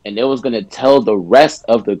 and they was gonna tell the rest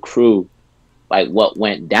of the crew like what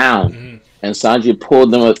went down. Mm-hmm. And Sanji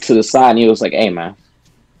pulled them up to the side, and he was like, "Hey, man,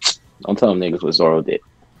 don't tell them niggas what Zoro did.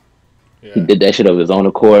 Yeah. He did that shit of his own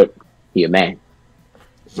accord. He a man."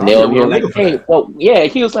 And they over here like, "Hey, well, yeah."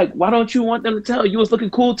 He was like, "Why don't you want them to tell? You was looking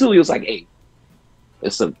cool too." He was like, "Hey,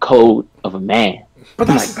 it's a code of a man." But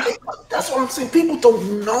that's what I'm saying. People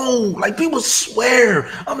don't know. Like, people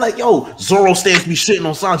swear. I'm like, yo, Zoro stands me shitting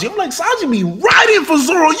on Sanji. I'm like, Sanji be riding for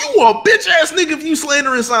Zoro. You a bitch ass nigga if you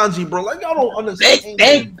slandering Sanji, bro. Like, y'all don't understand.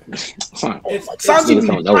 Sanji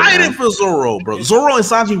be riding for Zoro, bro. Zoro and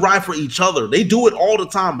Sanji ride for each other. They do it all the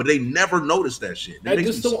time, but they never notice that shit. I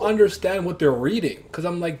just don't understand what they're reading, because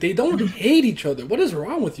I'm like, they don't hate each other. What is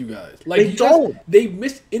wrong with you guys? Like, they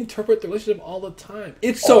misinterpret the relationship all the time.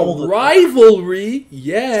 It's a rivalry,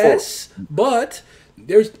 yes, but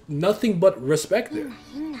there's nothing but respect there.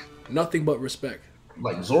 Nothing but respect.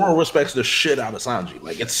 Like, Zoro respects the shit out of Sanji.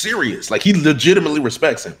 Like, it's serious. Like, he legitimately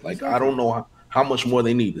respects him. Like, I don't know how much more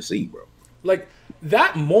they need to see, bro. Like,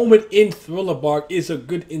 that moment in Thriller Bark is a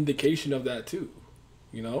good indication of that too,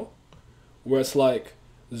 you know, where it's like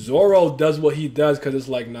Zoro does what he does because it's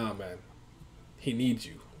like, nah, man, he needs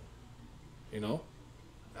you, you know,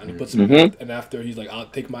 and he puts him and after he's like, I'll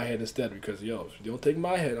take my head instead, because yo, if you don't take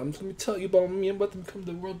my head, let me tell you about me. I'm about to become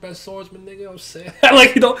the world's best swordsman, nigga. I'm saying,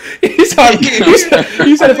 like, you know, he said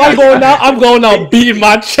if I'm going out, I'm going out beating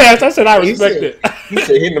my chest. I said I respect it. He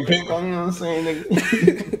said hitting the pink on, you know what I'm saying,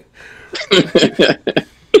 nigga.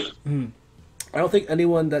 I don't think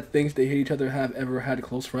anyone that thinks they hate each other have ever had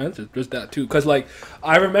close friends. It's just that too, because like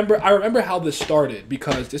I remember how this started,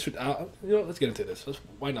 because this would let's get into this.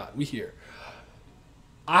 Why not? We here.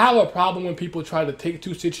 I have a problem when people try to take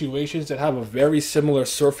two situations that have a very similar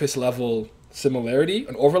surface level similarity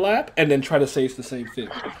and overlap, and then try to say it's the same thing.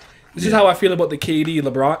 This is how I feel about the KD and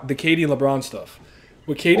LeBron stuff.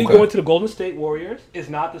 With KD going to the Golden State Warriors is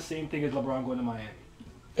not the same thing as LeBron going to Miami.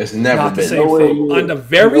 It's never not the been same thing. On the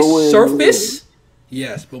very surface,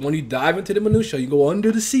 yes, but when you dive into the minutia, you go under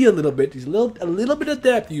the sea a little bit. There's a little bit of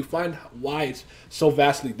depth. You find why it's so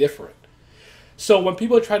vastly different. So when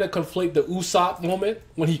people try to conflate the Usopp moment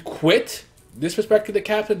when he quit, disrespected the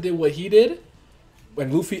captain, did what he did,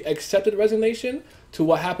 when Luffy accepted resignation, to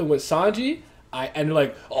what happened with Sanji. And they're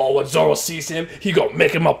like, oh, when Zoro sees him, he gonna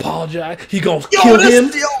make him apologize. He gonna kill him.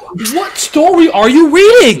 What story are you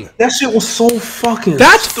reading? That shit was so fucking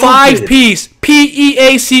That's stupid. 5-piece.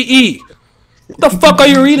 PEACE. What the fuck are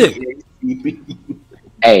you reading?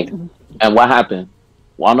 Hey, and what happened?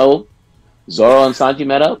 Wano, Zoro and Sanji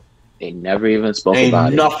met up. They never even spoke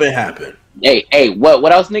about it. Nothing happened. Hey,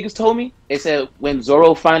 what else niggas told me? They said when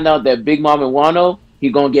Zoro find out that Big Mom and Wano, he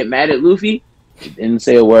gonna get mad at Luffy. He didn't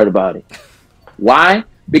say a word about it. Why?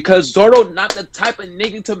 Because Zoro not the type of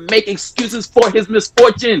nigga to make excuses for his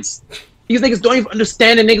misfortunes. These niggas don't even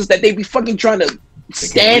understand the niggas that they be fucking trying to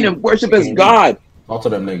stand and worship as God. Talk to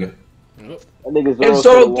them, nigga. If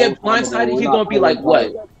Zoro get blindsided, he gonna be like,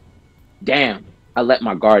 what? Damn, I let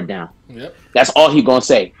my guard down. Yep. That's all he gonna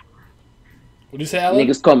say. What do you say, Alan?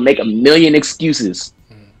 Niggas come make a million excuses.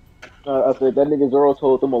 I said that nigga Zoro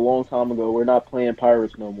told them a long time ago, we're not playing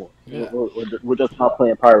pirates no more. Yeah. We're just not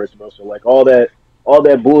playing pirates, bro. So like all that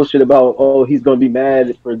bullshit about he's gonna be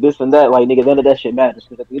mad for this and that, like nigga, none of that shit matters,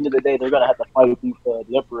 because at the end of the day they're gonna have to fight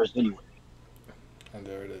the emperors anyway. And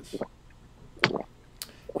there it is.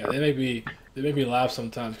 Yeah, they make me laugh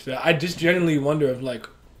sometimes, because I just genuinely wonder if like,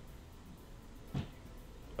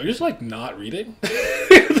 are you just like not reading?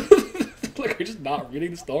 Like, are you just not reading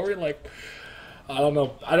the story? Like, I don't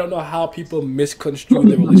know how people misconstrue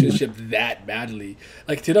the relationship that badly.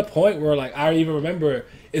 Like, to the point where, like, I even remember,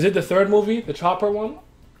 is it the third movie, the Chopper one,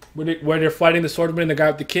 where they're fighting the swordman and the guy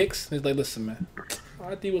with the kicks? And he's like, listen, man,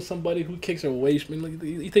 I deal with somebody who kicks her waist, man. Like,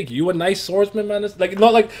 you think you a nice swordsman, man? It's like,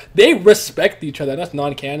 not like they respect each other. That's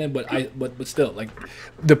non-canon, but still, like,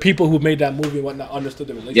 the people who made that movie and whatnot understood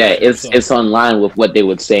the relationship. Yeah, it's on line with what they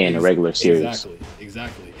would say in a regular series.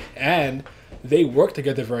 Exactly. And they work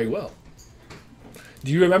together very well.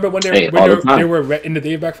 Do you remember when they were in the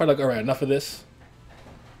Dave back fight? Like, all right, enough of this.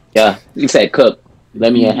 Yeah, he said, "Cook,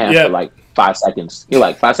 let me in half for like 5 seconds." You're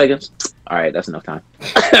like, 5 seconds? All right, that's enough time.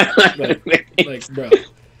 like, bro,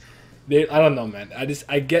 I don't know, man.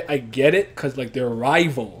 I get it, because like they're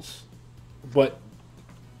rivals, but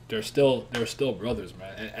they're still brothers,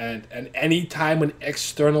 man. And any time an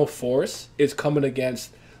external force is coming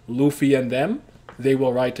against Luffy and them, they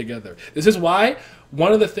will ride together. This is why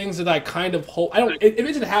one of the things that I kind of hope, I don't, if it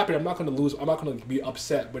doesn't happen, I'm not going to lose, I'm not going to be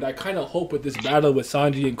upset, but I kind of hope with this battle with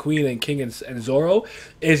Sanji and Queen and King and Zoro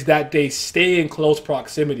is that they stay in close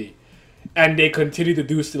proximity and they continue to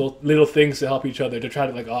do little things to help each other, to try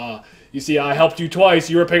to like, you see, I helped you twice,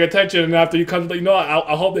 you were paying attention, and after you come, like, no,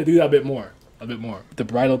 I hope they do that a bit more. The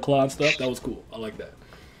bridal claw and stuff, that was cool. I like that.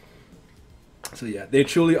 So yeah, they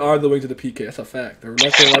truly are the way to the PK. That's a fact. They're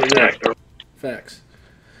left and right. Facts.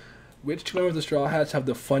 Which two members of the Straw Hats have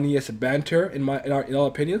the funniest banter in all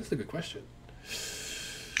opinions? That's a good question.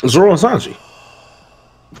 Zoro and Sanji.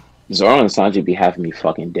 Zoro and Sanji be having me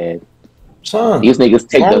fucking dead. Son, these niggas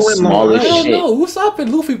take the smallest shit. No, Usopp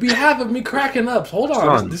and Luffy be having me cracking up. Hold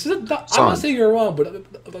on, this is I'm not saying you're wrong, but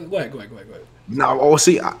go ahead. No,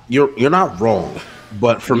 see, you're not wrong,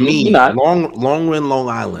 but for me, Long Run, Long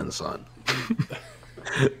Island, son.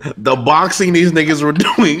 The boxing these niggas were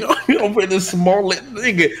doing over this small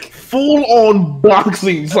nigga, full on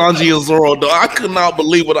boxing Sanji and Zoro. Dog. I could not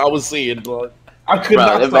believe what I was seeing, dog. I could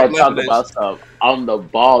not stop talk about stuff. I'm the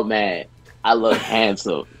ball man. I look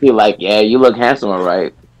handsome. He like, yeah, you look handsome, all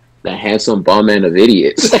right. The handsome ball man of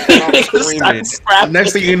idiots.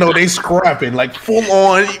 Next thing you know, they scrapping like full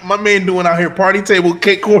on. My man doing out here party table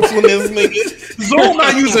cake course with this nigga. Zoro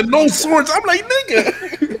not using no swords. I'm like,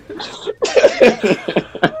 nigga.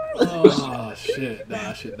 Oh shit!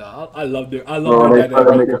 Nah. I love it. I love that.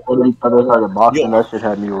 That shit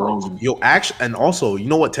had me rolling. Yo, actually, and also, you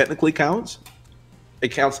know what technically counts? It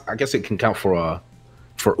counts. I guess it can count for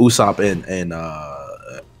Usopp and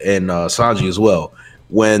Sanji as well.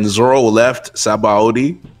 When Zoro left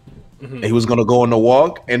Sabaody, and he was gonna go on the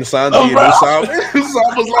walk, and Sanji and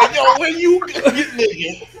Usopp was like, "Yo, where you get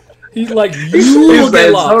nigga?" He's like, you will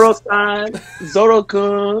get lost.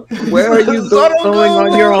 Zoro-kun, where are you going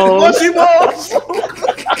on your own?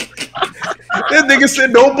 That nigga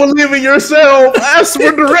said, "Don't believe in yourself." Ask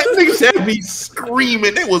for direct. Niggas had me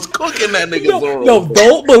screaming. They was cooking that nigga Zoro. No,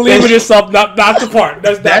 don't believe in yourself. Not the part.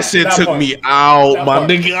 That shit took me out, my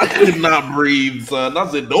nigga. I could not breathe, son. I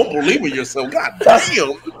said, "Don't believe in yourself." God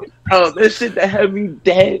damn. Oh, this shit that had me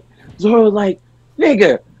dead. Zoro like,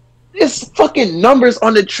 nigga, there's fucking numbers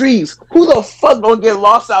on the trees. Who the fuck gonna get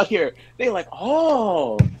lost out here? They like,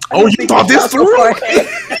 you thought this through?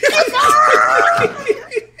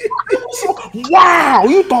 Wow,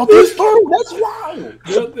 you thought this through? That's wild.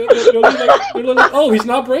 They're like, oh, he's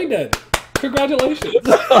not brain dead. Congratulations.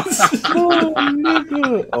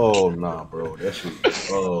 Oh nah, bro. That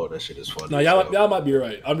shit is funny. No, y'all might be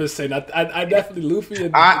right. I'm just saying. I definitely Luffy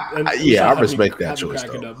and I respect that choice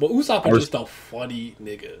though. But Usopp is just a funny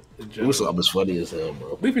nigga. Usopp is funny as hell,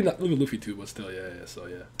 bro. Luffy too, but still, yeah. So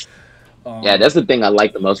yeah. Yeah, that's the thing I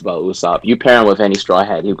like the most about Usopp. You pair him with any Straw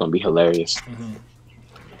Hat, he's gonna be hilarious. Mm-hmm.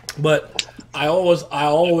 But I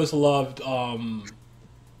always loved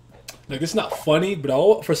like, it's not funny,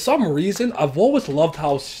 but for some reason I've always loved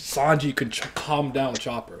how Sanji could calm down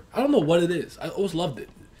Chopper. I don't know what it is. I always loved it,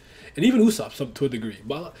 and even Usopp to a degree.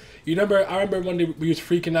 But I remember one day we was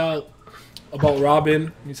freaking out about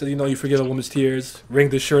Robin. He said, you forgive a woman's tears, wring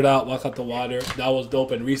the shirt out, walk out the water. That was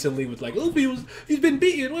dope. And recently with like, he's been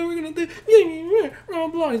beaten. What are we gonna do?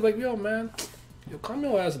 He's like, yo man, calm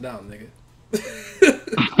your ass down, nigga.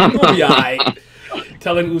 You're gonna be alright.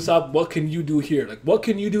 Telling Usopp, what can you do here? Like, what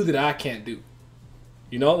can you do that I can't do?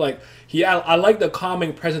 Like I like the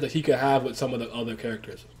calming presence that he could have with some of the other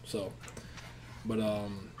characters. So, but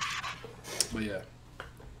yeah.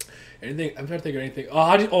 Anything? I'm trying to think of anything.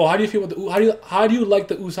 How do you feel about how do you like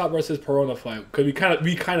the Usopp versus Perona fight? Because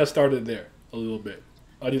we kind of started there a little bit.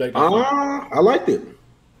 How do you like that? I liked it.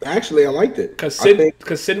 Actually, I liked it. Because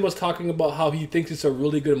Sin was talking about how he thinks it's a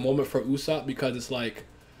really good moment for Usopp because it's like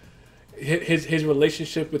his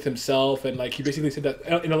relationship with himself, and like he basically said that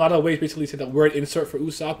in a lot of ways. Basically said that word insert for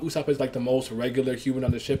Usopp. Usopp is like the most regular human on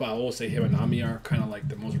the ship. I always say him and Nami are kind of like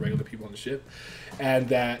the most regular people on the ship, and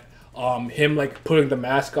that him like putting the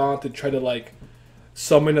mask on to try to like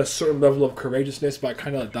summon a certain level of courageousness by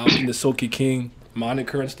kind of adopting the Soki King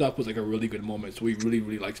moniker and stuff was like a really good moment. So we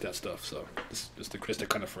really likes that stuff. So just to Chris to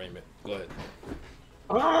kind of frame it. Go ahead.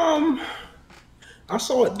 I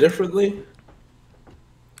saw it differently.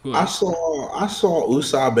 I saw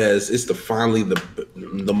Usopp as it's finally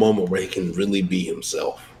the moment where he can really be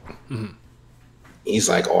himself. Mm-hmm. He's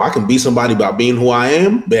like, I can be somebody by being who I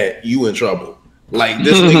am. Bet you in trouble. Like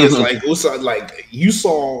this nigga's like Usopp. Like you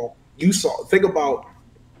saw. Think about.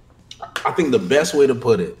 I think the best way to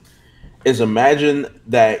put it is imagine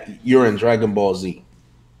that you're in Dragon Ball Z,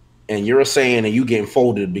 and you're a Saiyan, and you getting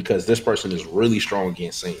folded because this person is really strong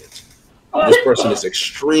against Saiyans. this person is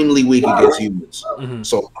extremely weak against humans.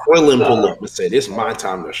 So Krillin pull up and said, "It's my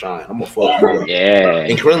time to shine. I'm gonna fuck you up." Yeah.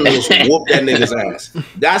 And Krillin just whoop that nigga's ass.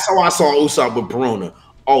 That's how I saw Usopp with Perona.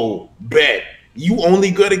 Oh, bet. You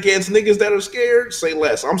only good against niggas that are scared? Say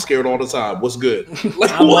less. I'm scared all the time. What's good? Like,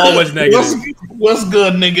 I'm always negative. What's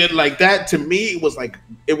good, nigga? Like that to me, it was like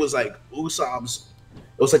Usopp's.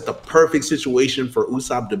 It was like the perfect situation for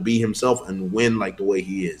Usopp to be himself and win like the way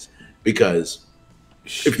he is. Because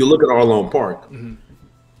if you look at Arlong Park and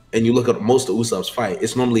you look at most of Usopp's fight,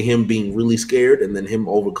 it's normally him being really scared and then him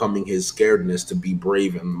overcoming his scaredness to be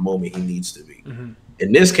brave in the moment he needs to be.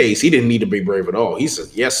 In this case, he didn't need to be brave at all. He said,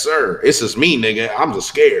 "Yes, sir. It's just me, nigga. I'm just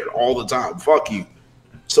scared all the time. Fuck you."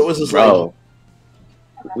 So it's just Bro,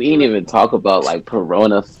 we didn't even talk about like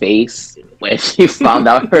Perona face when she found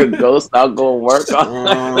out her ghost not gonna work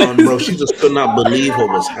on. bro, she just could not believe what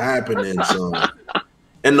was happening, son.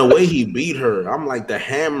 And the way he beat her, I'm like, the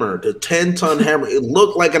hammer, the 10-ton hammer, it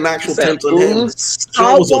looked like an actual 10-ton hammer.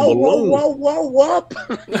 So it was a balloon.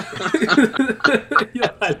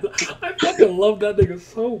 Yeah, I fucking love that nigga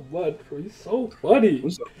so much, bro. He's so funny.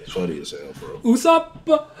 Usopp is funny as hell, bro. Usopp,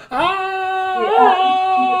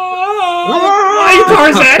 why you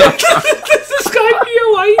Tarzan? This is Skypia,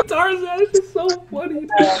 why you Tarzan? This is so funny.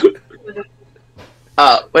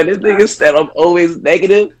 When this nigga said I'm always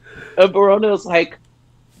negative, and Verona was like,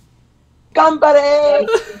 "Gambare,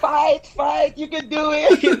 fight, you can do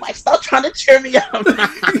it." He's like, "Stop trying to cheer me up."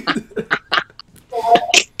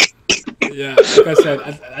 Yeah, like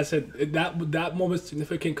I said that moment's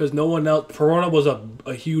significant because no one else. Perona was a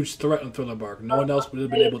huge threat on Thriller Bark. No one else would have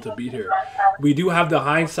been able to beat her. We do have the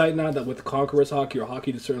hindsight now that with Conqueror's Hockey or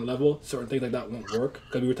hockey to a certain level, certain things like that won't work.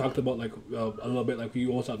 Because we were talking about like a little bit like we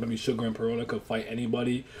also thought maybe Sugar and Perona could fight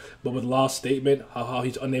anybody, but with Law's statement, how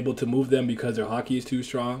he's unable to move them because their hockey is too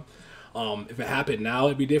strong. If it happened now,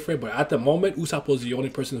 it'd be different. But at the moment, Usopp was the only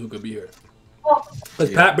person who could beat her.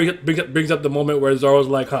 Because Pat brings up the moment where Zoro's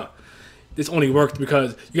like, "Huh, this only worked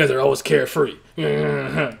because you guys are always carefree."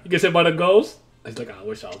 You get hit by the ghost? He's like, "I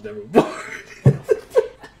wish I was never born."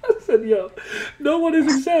 I said, "Yo, no one is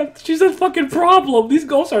exempt. She's a fucking problem. These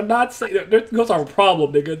ghosts are not safe. Their ghosts are a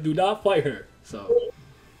problem, nigga. Do not fight her." So,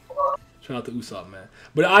 shout out to Usopp, man.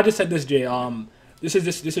 But I just said this, Jay. This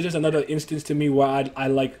is just another instance to me where I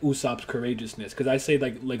like Usopp's courageousness, because I say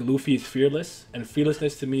like Luffy is fearless, and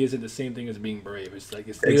fearlessness to me isn't the same thing as being brave. It's like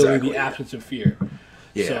it's literally the absence of fear.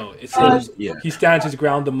 Yeah. So it's he stands his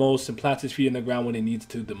ground the most and plants his feet in the ground when he needs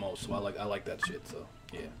to the most. So I like that shit. So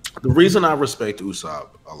yeah. The reason I respect Usopp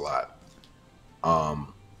a lot,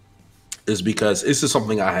 is because this is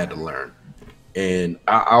something I had to learn, and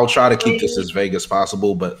I'll try to keep this as vague as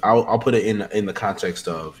possible, but I'll put it in the context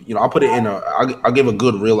of, I'll put it in I'll give a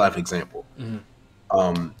good real life example.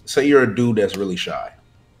 Say you're a dude that's really shy,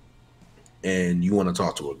 and you want to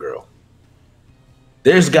talk to a girl.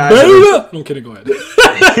 There's guys. No kidding. Go ahead.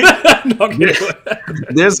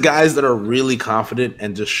 There's guys that are really confident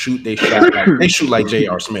and just shoot. They shoot like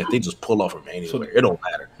J.R. Smith. They just pull off from anywhere. It don't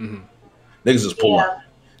matter. Niggas just pull off.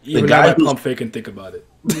 Even the guy pump fake and think about it.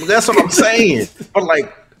 That's what I'm saying. But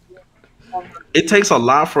like, it takes a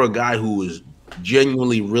lot for a guy who is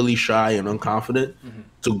genuinely really shy and unconfident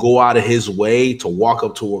to go out of his way to walk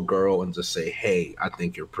up to a girl and just say, "Hey, I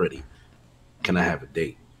think you're pretty. Can I have a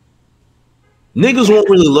date?" Niggas won't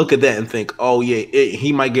really look at that and think, "Oh yeah,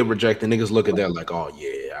 he might get rejected." Niggas look at that like, "Oh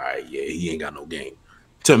yeah, all right, yeah, he ain't got no game."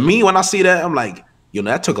 To me, when I see that, I'm like,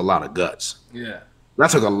 that took a lot of guts. Yeah, that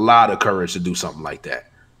took a lot of courage to do something like that,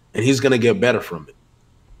 and he's gonna get better from it.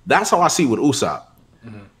 That's how I see with Usopp.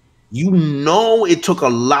 It took a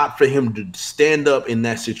lot for him to stand up in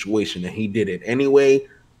that situation, and he did it anyway.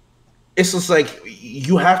 It's just like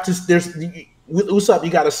you have to. With Usopp, you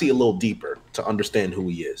got to see a little deeper to understand who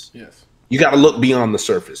he is. Yes. You got to look beyond the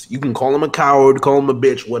surface. You can call him a coward, call him a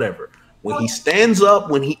bitch, whatever. When he stands up,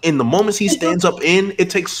 in the moments he stands up it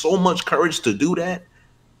takes so much courage to do that.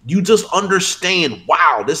 You just understand,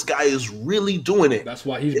 wow, this guy is really doing it. That's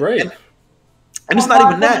why he's brave. And it's not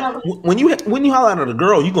even that. When you holler at a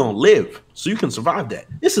girl, you're going to live. So you can survive that.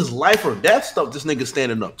 This is life or death stuff this nigga's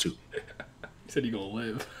standing up to. He said he going to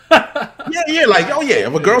live. yeah, like, oh yeah,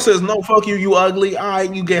 if a girl says no, fuck you, you ugly, all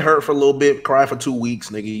right, you get hurt for a little bit, cry for 2 weeks,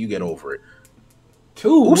 nigga, you get over it.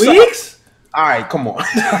 2 weeks? All right, come on.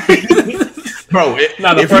 Bro,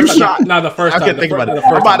 the first time. I can't think about it.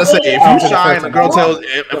 I'm about to say, if you shy and a girl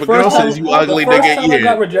says you ugly, nigga, I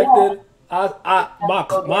got rejected, My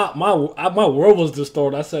world was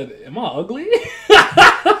distorted. I said, "Am I ugly?"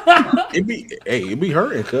 It be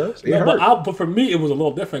hurting, cuz. No, but for me, it was a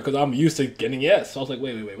little different because I'm used to getting yes. So I was like,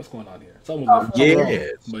 wait, what's going on here? Something was something wrong.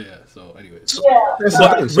 But yeah, so anyways.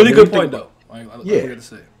 But really good point, though. I forgot to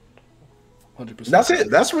say. 100%. That's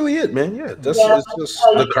it. That's really it, man. Yeah, it's just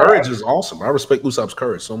the courage is awesome. I respect Usopp's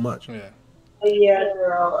courage so much. Yeah. Yeah,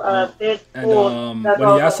 girl. And when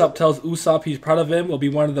Yasop tells Usopp he's proud of him, will be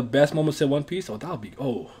one of the best moments in One Piece. Oh, that'll be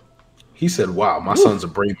He said, "Wow, my son's a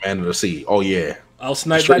brave man of the sea." Oh yeah, I'll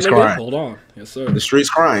snipe that nigga. Crying. Hold on, yes sir. The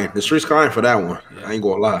streets crying. The streets crying for that one. Yeah. I ain't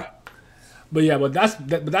gonna lie. But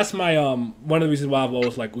that's my one of the reasons why I've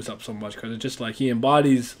always liked Usopp so much, because it's just like he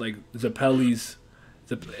embodies like Zeppeli's.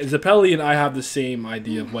 Zeppeli and I have the same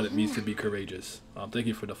idea of what it means to be courageous. Thank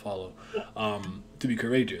you for the follow. To be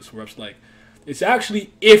courageous, where it's like, it's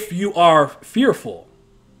actually if you are fearful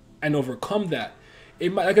and overcome that.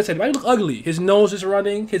 It might, like I said, it might look ugly. His nose is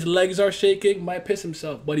running, his legs are shaking, might piss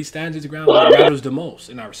himself, but he stands his ground when it matters the most,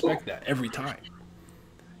 and I respect that every time.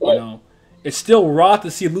 You know, it's still raw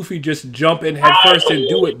to see Luffy just jump in head first and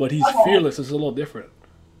do it, but he's fearless. It's a little different.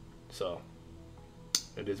 So,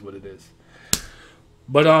 it is what it is.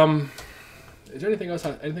 But is there anything else?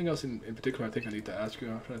 Anything else in particular? I think I need to ask you.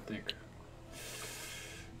 I'm trying to think,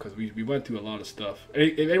 because we went through a lot of stuff.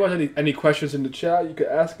 If anyone has any questions in the chat, you can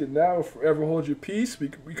ask it now. Or forever hold your peace. We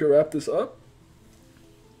can wrap this up.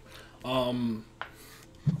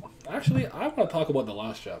 Actually, I want to talk about the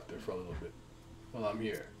last chapter for a little bit while I'm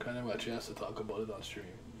here. Kind of got a chance to talk about it on stream,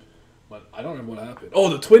 but I don't remember what happened. Oh,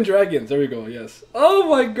 the twin dragons. There we go. Yes. Oh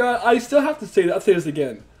my god! I still have to say that. I'll say this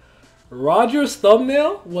again. Roger's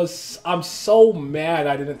thumbnail was... I'm so mad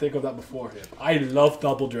I didn't think of that beforehand. I love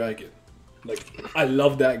Double Dragon. Like, I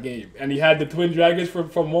love that game. And he had the twin dragons from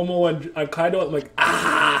Momo and Kaido. I'm like,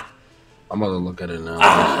 ah! I'm gonna look at it now.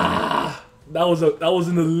 Ah! That was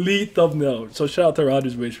an elite thumbnail. So shout out to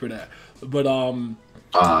Roger's Wish for that. But,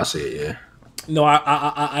 I see it, yeah. No,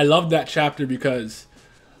 I love that chapter because...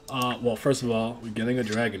 well, first of all, we're getting a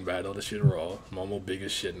dragon battle. This shit raw. Momo big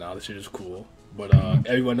as shit now. This shit is cool. But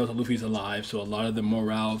everyone knows that Luffy's alive, so a lot of the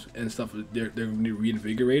morale and stuff, they're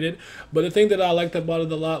reinvigorated. But the thing that I liked about it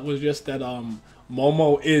a lot was just that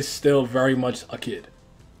Momo is still very much a kid,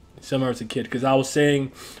 similar to kid. Because I was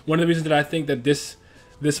saying, one of the reasons that I think that this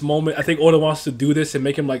moment, I think Oda wants to do this and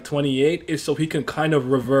make him like 28, is so he can kind of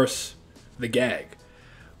reverse the gag.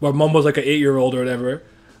 Where Momo's like an 8-year-old or whatever.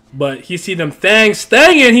 But he see them things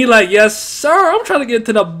and he like, yes, sir, I'm trying to get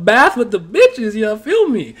to the bath with the bitches, you feel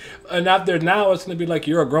me? And after now, it's going to be like,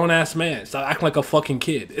 you're a grown-ass man. Stop acting like a fucking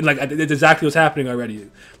kid. And like, it's exactly what's happening already.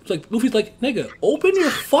 It's like, Luffy's like, nigga, open your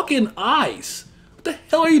fucking eyes. What the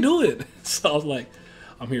hell are you doing? So I was like,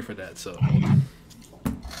 I'm here for that, so.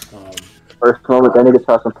 First moment, that nigga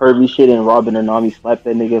saw some pervy shit and Robin and Nami slapped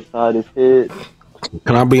that nigga upside his head.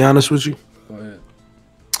 Can I be honest with you? Go ahead.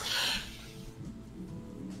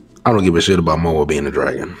 I don't give a shit about Momo being a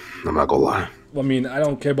dragon. I'm not gonna lie. Well, I mean, I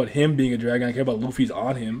don't care about him being a dragon. I care about Luffy's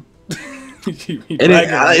on him. That's the thing.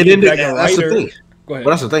 Go ahead. But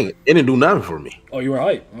that's the thing. It didn't do nothing for me. Oh, you were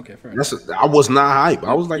hype. Okay, fair enough. I was not hype.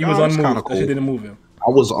 I was like, he was unmoved. Kind of cool. That shit didn't move him.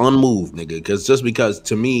 I was unmoved, nigga. Because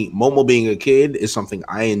to me, Momo being a kid is something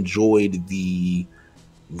I enjoyed the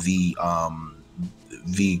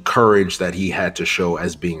courage that he had to show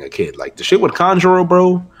as being a kid. Like the shit with Kanjuro,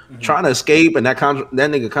 bro. Trying to escape and that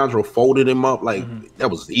nigga Kanjuro folded him up like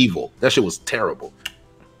that was evil. That shit was terrible.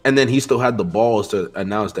 And then he still had the balls to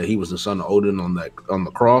announce that he was the son of Odin on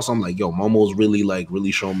the cross. I'm like, yo, Momo's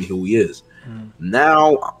really showing me who he is.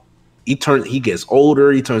 Now he gets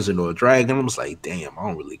older, he turns into a dragon. I'm just like, damn, I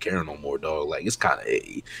don't really care no more, dog. Like it's kind of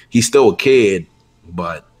he's still a kid,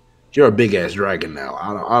 but you're a big ass dragon now.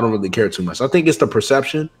 I don't really care too much. I think it's the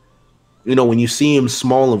perception. You know, when you see him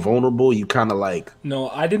small and vulnerable, you kind of like. No,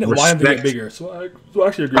 I didn't want him to get bigger. So I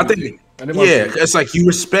actually agree with you. It's like you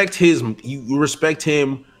respect his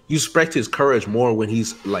courage more when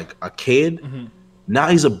he's like a kid. Now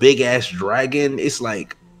he's a big ass dragon. It's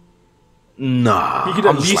like, nah. He could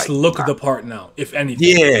at least look the part now, if anything.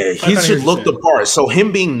 Yeah, he should look the part. So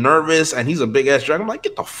him being nervous and he's a big ass dragon, I'm like,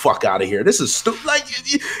 get the fuck out of here. This is stupid. Like,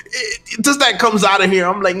 just that comes out of here.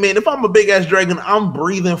 I'm like, man, if I'm a big ass dragon, I'm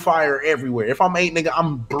breathing fire everywhere. If I'm 8, nigga,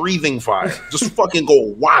 I'm breathing fire. Just fucking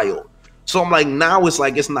go wild. So I'm like, now it's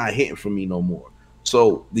like it's not hitting for me no more.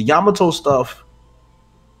 So the Yamato stuff,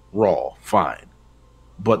 raw, fine.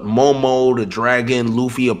 But Momo, the dragon,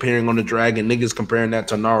 Luffy appearing on the dragon, niggas comparing that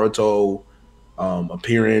to Naruto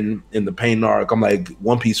appearing in the Pain arc. I'm like,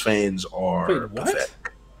 One Piece fans are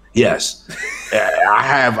pathetic. Yes. I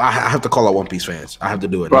have to call out One Piece fans. I have to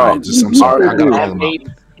do it. Bro, I'm sorry. I gotta call them out.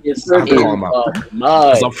 It's I have to in call him out. the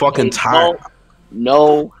mud. 'Cause I'm fucking They tired. don't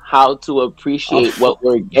know how to appreciate what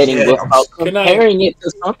we're getting Yeah, without Can I- comparing it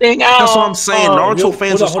to something else. That's what I'm saying. Naruto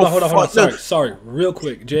fans are so hold on. fucked. Sorry, real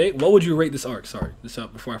quick, Jay. What would you rate this arc? Sorry, this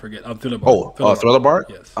up before I forget. Thriller Bark. Thriller Bark.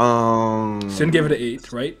 Yes. Sin gave it an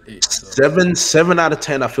 8, right? 8. So. 7 out of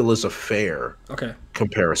 10. I feel is a fair Okay.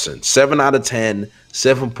 comparison. 7 out of 10.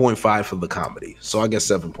 7.5 for the comedy. So I guess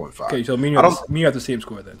 7.5. Okay, so me and you have the same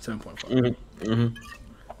score then. 7.5.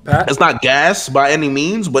 Pat? It's not gas by any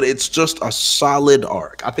means, but it's just a solid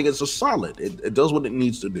arc. I think it's a solid. It does what it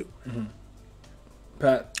needs to do.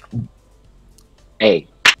 Pat? Hey,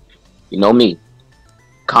 you know me.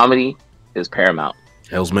 Comedy is paramount.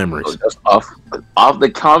 Hell's Memories. So just off the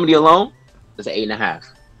comedy alone, it's an 8.5.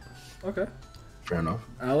 Okay. Fair enough.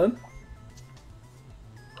 Alan?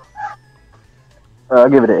 I'll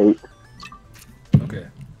give it an 8. Okay.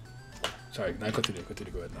 Sorry, now continue. Go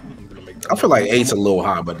ahead. Now. I'm gonna make that. I feel like 8's a little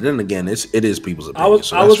high, but then again, it is people's opinion.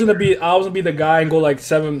 I was gonna be the guy and go like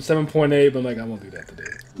 7.8, but I'm like, I won't do that today.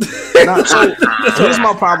 So here's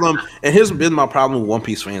my problem, and here's been my problem with One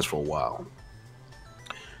Piece fans for a while.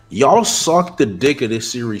 Y'all suck the dick of this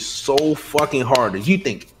series so fucking hard that you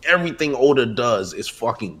think everything Oda does is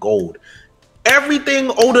fucking gold.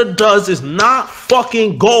 Everything Oda does is not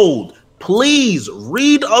fucking gold. Please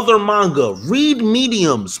read other manga, read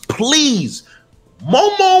mediums, please.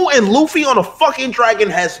 Momo and Luffy on a fucking dragon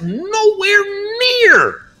has nowhere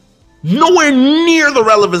near the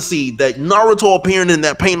relevancy that Naruto appearing in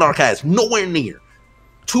that paint arc has. Nowhere near.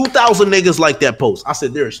 2,000 niggas like that post. I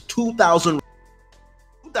said there's 2,000.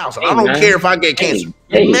 I don't care if I get cancer.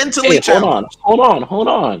 Mentally challenged. Hold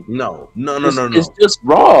on. No. It's just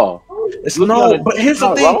raw. It's but here's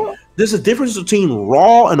the thing. Raw? There's a difference between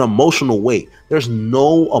raw and emotional weight. There's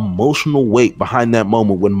no emotional weight behind that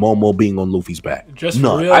moment when Momo being on Luffy's back. Just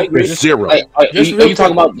none. Real, There's zero. Are you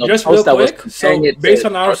talking about the just post real that quick? was So based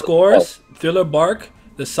on our scores, Thriller Bark,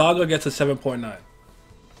 the Saga gets a 7.9.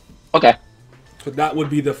 Okay. So that would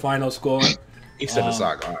be the final score. He said the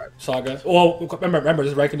Saga. All right. Saga. Well, remember,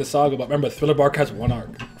 just ranking the Saga, but remember, Thriller Bark has 1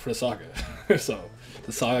 arc for the Saga. So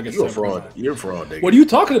the Saga gets. You're a fraud. You're a fraud, nigga. What are you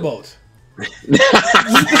talking about?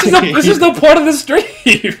 this is the part of the stream.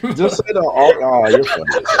 Just say the arc. Oh, you're funny.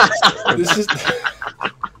 This is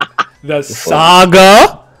the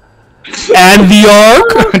Saga and the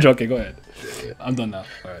arc. I'm joking. Go ahead. I'm done now.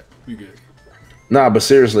 All right, we good. Nah, but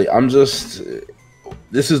seriously, I'm just.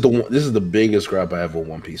 This is the biggest gripe I have with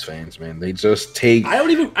One Piece fans, man. They just take. I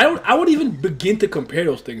wouldn't even begin to compare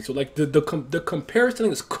those things. So like the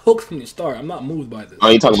comparison is cooked from the start. I'm not moved by this. Oh,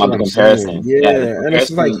 you talking about the comparison? Yeah, and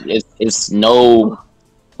it's like it's no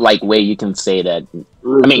like way you can say that.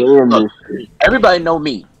 I mean, look, everybody know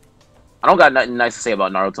me. I don't got nothing nice to say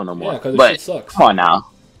about Naruto no more. Yeah, but sucks. Come on now,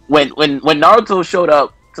 when Naruto showed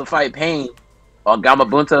up to fight Pain on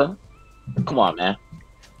Gamabunta, come on, man,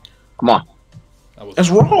 come on.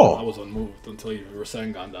 That's raw. I was unmoved until you were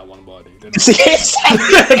saying on that one body. Then I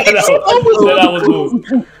was moved.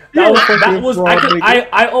 That was.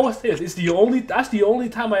 I always say this. That's the only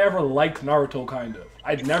time I ever liked Naruto. Kind of.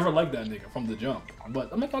 I'd never liked that nigga from the jump.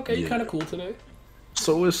 But I'm like, okay, you're kind of cool today.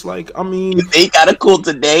 So it's like, I mean, they kind of cool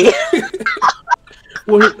today.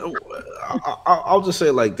 Well, I'll just say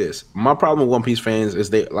it like this. My problem with One Piece fans is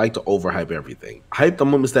they like to overhype everything. Hype the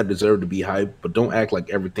moments that deserve to be hyped, but don't act like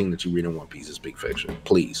everything that you read in One Piece is big fiction,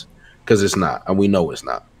 please, because it's not, and we know it's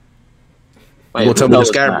not. Wait, you gonna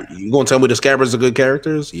tell me the Scabbard's are good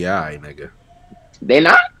characters? Yeah, nigga. They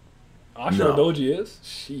not? Ashura Doji is.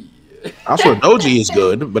 Shit. Ashura Doji is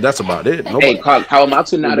good, but that's about it. Hey,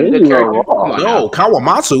 Kawamatsu not a good character. No,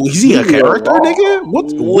 Kawamatsu, is he a character, nigga?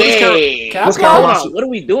 What's Kawamatsu? What are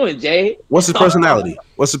we doing, Jay? What's his personality?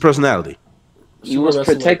 He was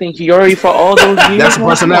protecting Hiyori for all those years. That's a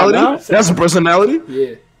personality? That's a personality?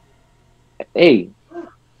 Yeah. Hey,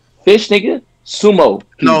 fish nigga, sumo.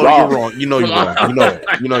 No, you're wrong. You know you're wrong. You know it.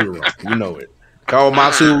 You know you're wrong. You know it.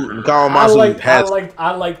 Kawamatsu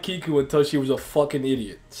I liked Kiku until she was a fucking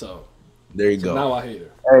idiot. So there you go. Now I hate her.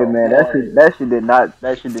 Hey man, that shit did not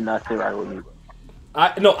sit right with me.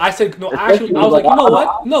 I was like, you know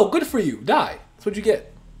what? No, good for you. Die. That's what you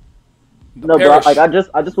get. No, bro. Like I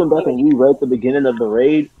just went back and reread the beginning of the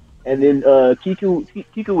raid, and then Kiku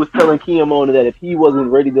was telling Kiyomon that if he wasn't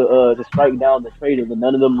ready to strike down the traitors, then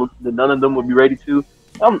none of them would be ready to.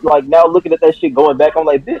 I'm like now looking at that shit going back. I'm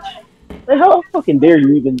like, bitch, man, how dare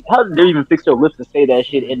you even fix your lips to say that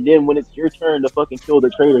shit? And then when it's your turn to fucking kill the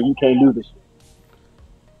traitor, you can't do this shit.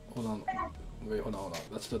 Hold on.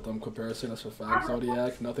 That's the dumb comparison. That's a fact.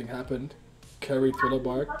 Zodiac, nothing happened. Kerry, Thriller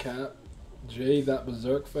Bark, Cap, Jay, that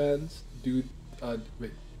Berserk fans, dude.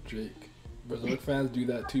 Jake, Berserk fans do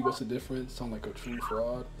that too. What's the difference? Sound like a true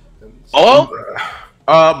fraud.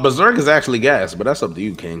 Berserk is actually gas, but that's up to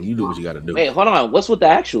you, King. You do what you got to do. Wait, hold on. What's with the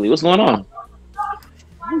actually? What's going on?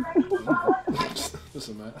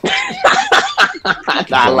 Listen, man.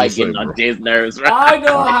 I like getting on Jay's nerves, right? I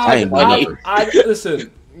know how. I ain't I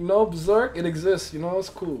listen. You know, Berserk, it exists. You know, it's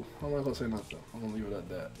cool. I'm not gonna say nothing. I'm gonna leave it at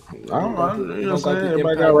that. You know what I'm saying? the Everybody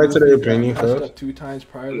impact got right to their movie opinion got messed first. up 2 times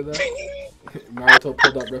prior to that. Naruto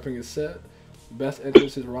pulled up repping his set. Best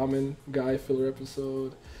entrance is ramen guy filler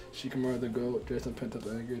episode. Shikamaru the goat. Jason pent up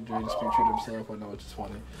anger. Jay just betrayed himself. I know it's just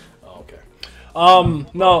funny. Oh, okay.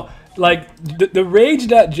 No, like the rage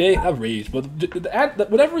that Jay, not rage, but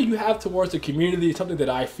whatever you have towards the community is something that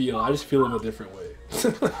I feel. I just feel in a different way.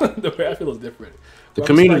 The way I feel is different. The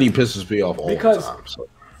community pisses me off all the time. So.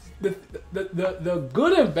 The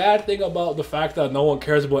good and bad thing about the fact that no one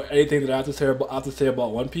cares about anything that I have to say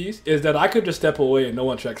about One Piece is that I could just step away and no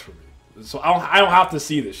one checks for me. So I don't have to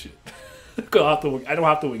see this shit. I don't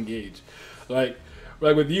have to engage. Like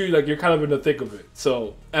with you, like you're kind of in the thick of it.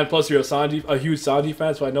 So and plus you're a huge Sanji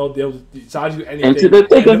fan, so I know they'll Sanji do anything. Into the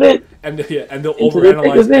thick of it. And they'll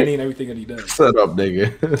overanalyze any and everything that he does. Shut up,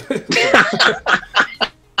 nigga.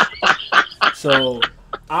 So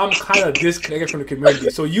I'm kind of disconnected from the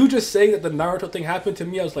community. So you just saying that the Naruto thing happened to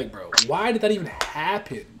me, I was like, bro, why did that even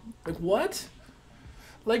happen? Like what?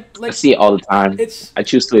 Like I see it all the time. I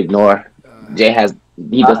choose to ignore. Jay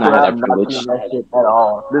he does not have that privilege at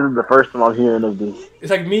all. This is the first time I'm hearing of this. It's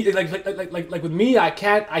like me, like with me, I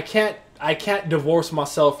can't divorce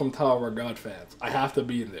myself from Tower of God fans. I have to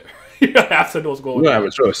be in there. I have to know what's going on. You don't have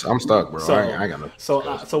a choice. I'm stuck, bro. So, I got no.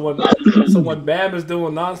 So when Bam is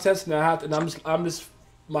doing nonsense, and I'm just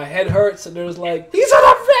my head hurts, and there's like he's on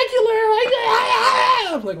a regular.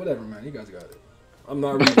 I'm like, whatever, man. You guys got it. I'm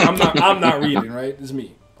not reading. I'm not reading. Right? It's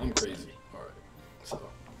me. I'm crazy. All right. So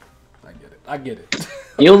I get it.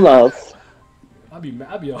 You love. I'll be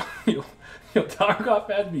Tower of God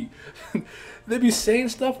fans they be saying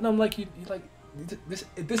stuff, and I'm like, you like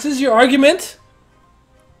this is your argument?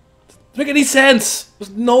 Doesn't make any sense.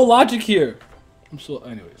 There's no logic here.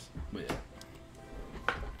 Anyways, but yeah,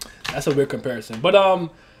 that's a weird comparison. But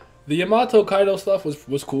the Yamato Kaido stuff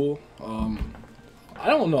was cool. I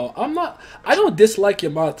don't know. I don't dislike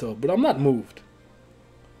Yamato, but I'm not moved.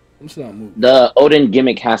 I'm just not moved. The Odin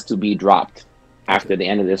gimmick has to be dropped after the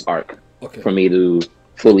end of this arc for me to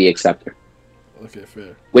fully accept her. Okay,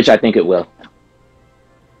 fair. Which I think it will.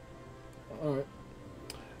 All right.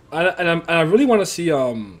 And I really want to see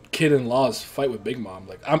Kid and Laws fight with Big Mom.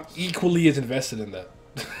 Like I'm equally as invested in that.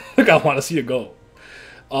 Like I want to see it go.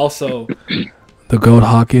 Also, the Goat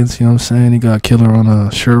Hawkins, you know what I'm saying? He got a killer on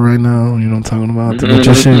a shirt right now. You know what I'm talking about? The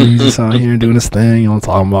magician, he's just out here doing his thing. You know what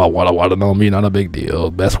I'm talking about? What know me, not a big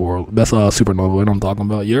deal. Best supernova. You know what I'm talking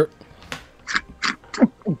about? Yep.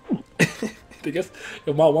 I guess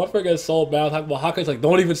my one friend gets so bad talking about Hawkins, like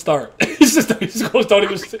don't even start. he just goes don't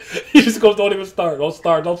even start. Don't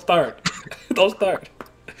start.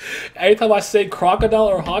 Anytime I say Crocodile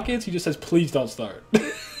or Hawkins, he just says please don't start.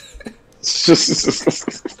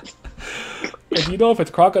 And you know if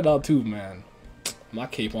it's Crocodile too, man, my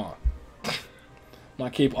cape on,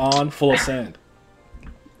 full of sand.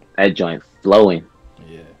 That joint flowing.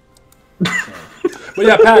 Yeah. But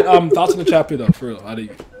yeah, Pat, thoughts on the chapter though, for real. How do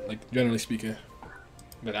you, like, generally speaking?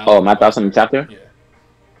 My thoughts on the chapter? Yeah.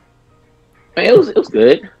 I mean, it was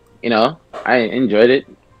good. You know, I enjoyed it.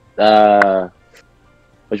 Yamato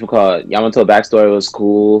backstory was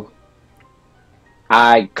cool.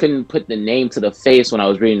 I couldn't put the name to the face when I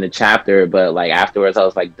was reading the chapter, but like afterwards, I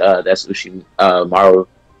was like, "Duh, that's Maru."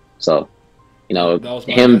 So, you know,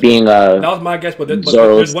 him guess. being that was my guess, but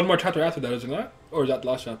there's one more chapter after that, isn't there? Or is that the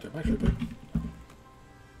last chapter? I'm not sure.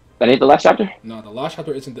 That ain't the last chapter? No, the last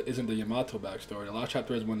chapter isn't the Yamato backstory. The last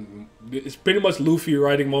chapter is when it's pretty much Luffy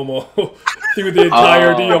riding Momo through the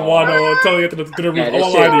entirety of Wano until you get to the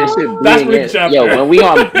roof. That's the chapter. Yo, when we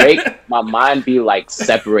on break, my mind be like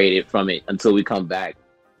separated from it until we come back.